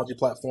a technology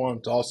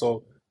platform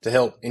to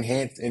help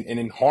enhance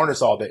and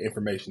harness all that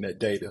information, that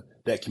data,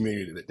 that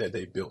community that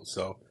they built.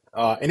 So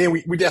and then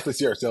we definitely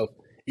see ourselves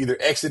either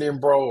exiting,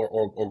 bro,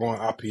 or going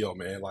IPO,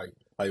 man. Like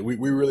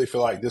we really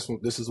feel like this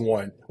is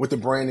one with the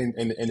brand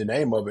and the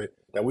name of it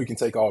that we can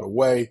take all the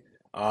way.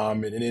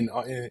 And then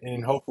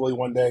hopefully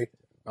one day,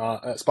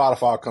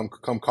 Spotify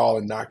come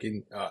calling,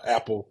 knocking,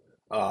 Apple,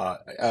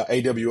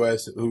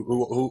 AWS, who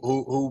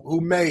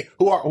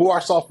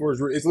our software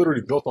is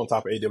literally built on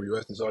top of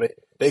AWS, and so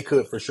they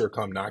could for sure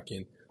come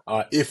knocking,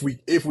 if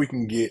we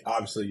can get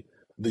obviously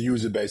the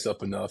user base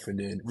up enough, and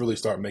then really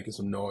start making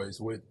some noise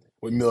with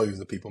millions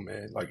of people,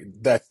 man. Like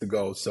that's the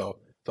goal. So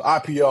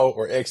IPO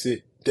or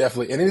exit,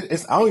 definitely. And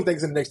it's I don't even think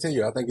it's in the next 10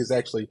 years. I think it's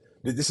actually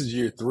this is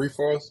year 3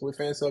 for us with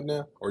FanSub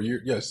now, or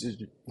it's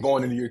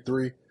going into year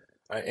 3,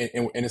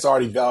 and it's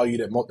already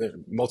valued at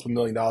multiple $1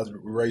 million.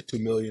 We raised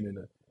 $2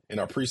 million in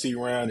our pre-seed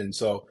round, and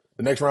so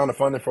the next round of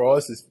funding for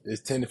us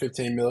is 10 to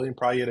 15 million,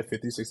 probably at a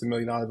 $50-60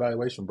 million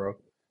valuation, bro.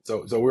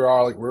 So we're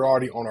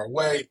already on our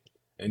way,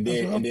 and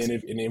then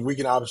if we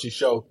can obviously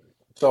show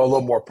a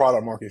little more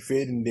product market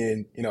fit, and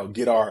then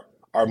get our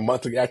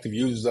monthly active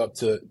users up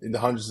to in the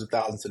hundreds of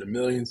thousands to the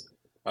millions,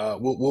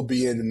 we'll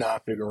be in the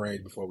 9-figure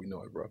range before we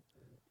know it, bro.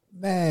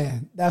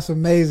 Man, that's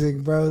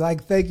amazing, bro.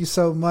 Like, thank you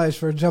so much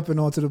for jumping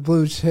onto the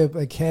Blue Chip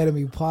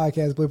Academy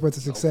podcast, Blueprint to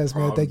Success,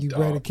 man. Thank you,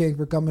 Brandon King,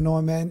 for coming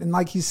on, man. And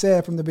like he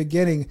said from the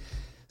beginning,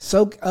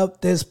 soak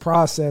up this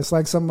process.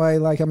 Like somebody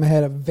like him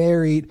had a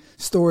varied,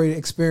 storied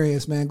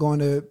experience, man, going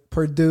to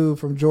Purdue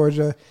from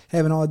Georgia,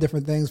 having all the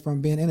different things from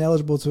being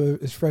ineligible to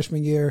his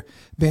freshman year,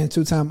 being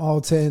two-time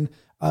All-10,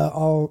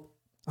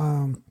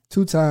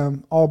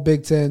 two-time All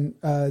Big Ten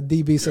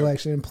DB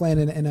selection, playing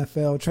in the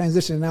NFL,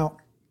 transitioning out,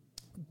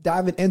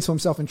 diving into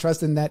himself and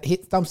trusting that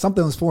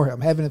something was for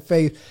him, having the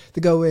faith to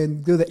go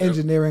in, do the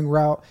engineering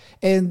route,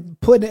 and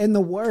putting in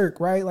the work,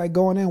 right? Like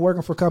going in,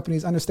 working for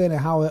companies, understanding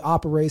how it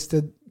operates,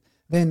 to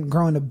then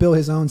growing to build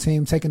his own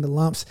team, taking the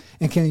lumps,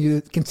 and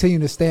continue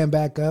to stand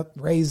back up,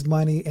 raise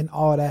money, and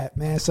all that,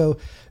 man. So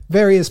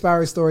very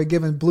inspiring story,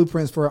 giving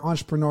blueprints for an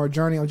entrepreneur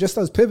journey, or just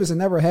those pivots and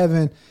never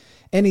having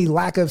any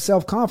lack of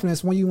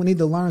self-confidence when you need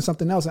to learn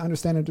something else. I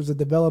understand that there's a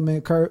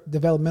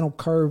developmental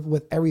curve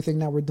with everything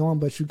that we're doing,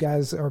 but you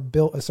guys are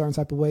built a certain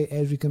type of way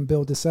as you can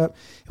build this up.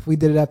 If we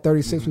did it at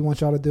 36, we want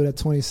y'all to do it at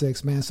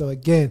 26, man. So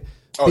again,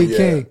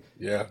 King,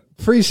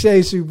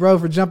 appreciate you, bro,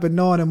 for jumping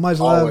on, and much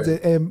love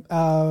and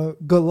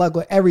good luck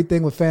with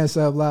everything with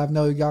FanSub Live.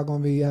 Know y'all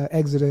gonna be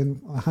exiting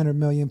 100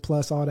 million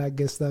plus, all that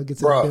good stuff. Get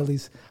to the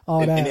Billies,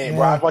 all that. And then,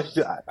 bro, I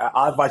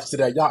invite you to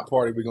that yacht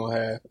party we're gonna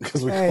have.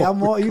 Hey,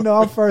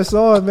 I'm first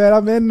on, man.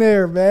 I'm in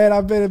there, man.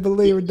 I've been a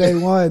believer day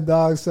one,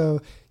 dog.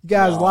 So you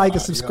guys like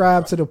and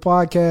subscribe to the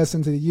podcast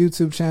and to the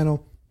YouTube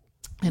channel.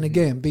 And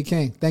again, B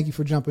King, thank you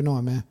for jumping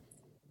on, man.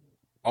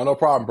 Oh, no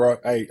problem, bro.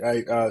 Hey,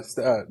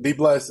 be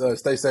blessed.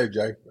 Stay safe,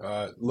 Jay.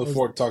 Look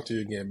forward to talk to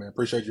you again, man.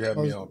 Appreciate you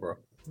having me on, bro.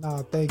 No,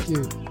 thank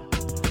you.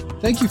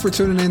 Thank you for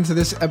tuning in to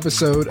this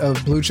episode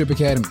of Blue Chip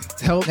Academy.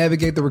 To help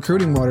navigate the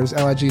recruiting waters,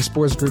 LIG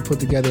Sports Group put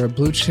together a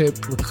Blue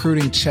Chip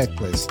recruiting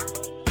checklist.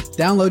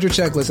 Download your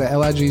checklist at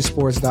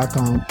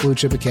ligsports.com, Blue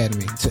Chip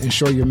Academy, to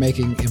ensure you're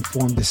making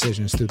informed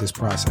decisions through this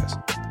process.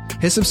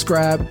 Hit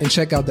subscribe and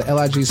check out the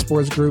LIG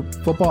Sports Group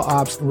Football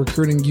Ops and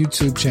Recruiting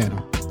YouTube channel,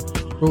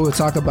 where we'll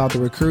talk about the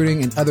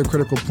recruiting and other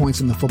critical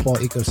points in the football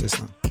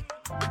ecosystem.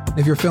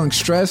 If you're feeling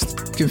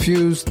stressed,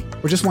 confused,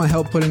 or just want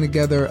help putting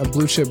together a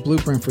blue chip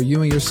blueprint for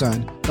you and your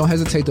son, don't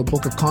hesitate to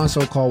book a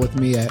consult call with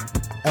me at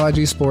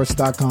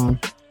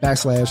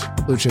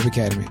ligsports.com/Blue Chip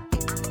Academy.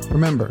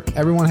 Remember,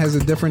 everyone has a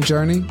different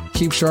journey.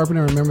 Keep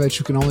sharpening, and remember that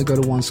you can only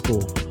go to one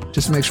school.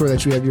 Just make sure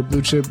that you have your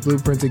blue chip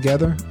blueprint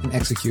together and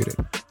execute it.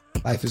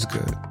 Life is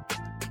good.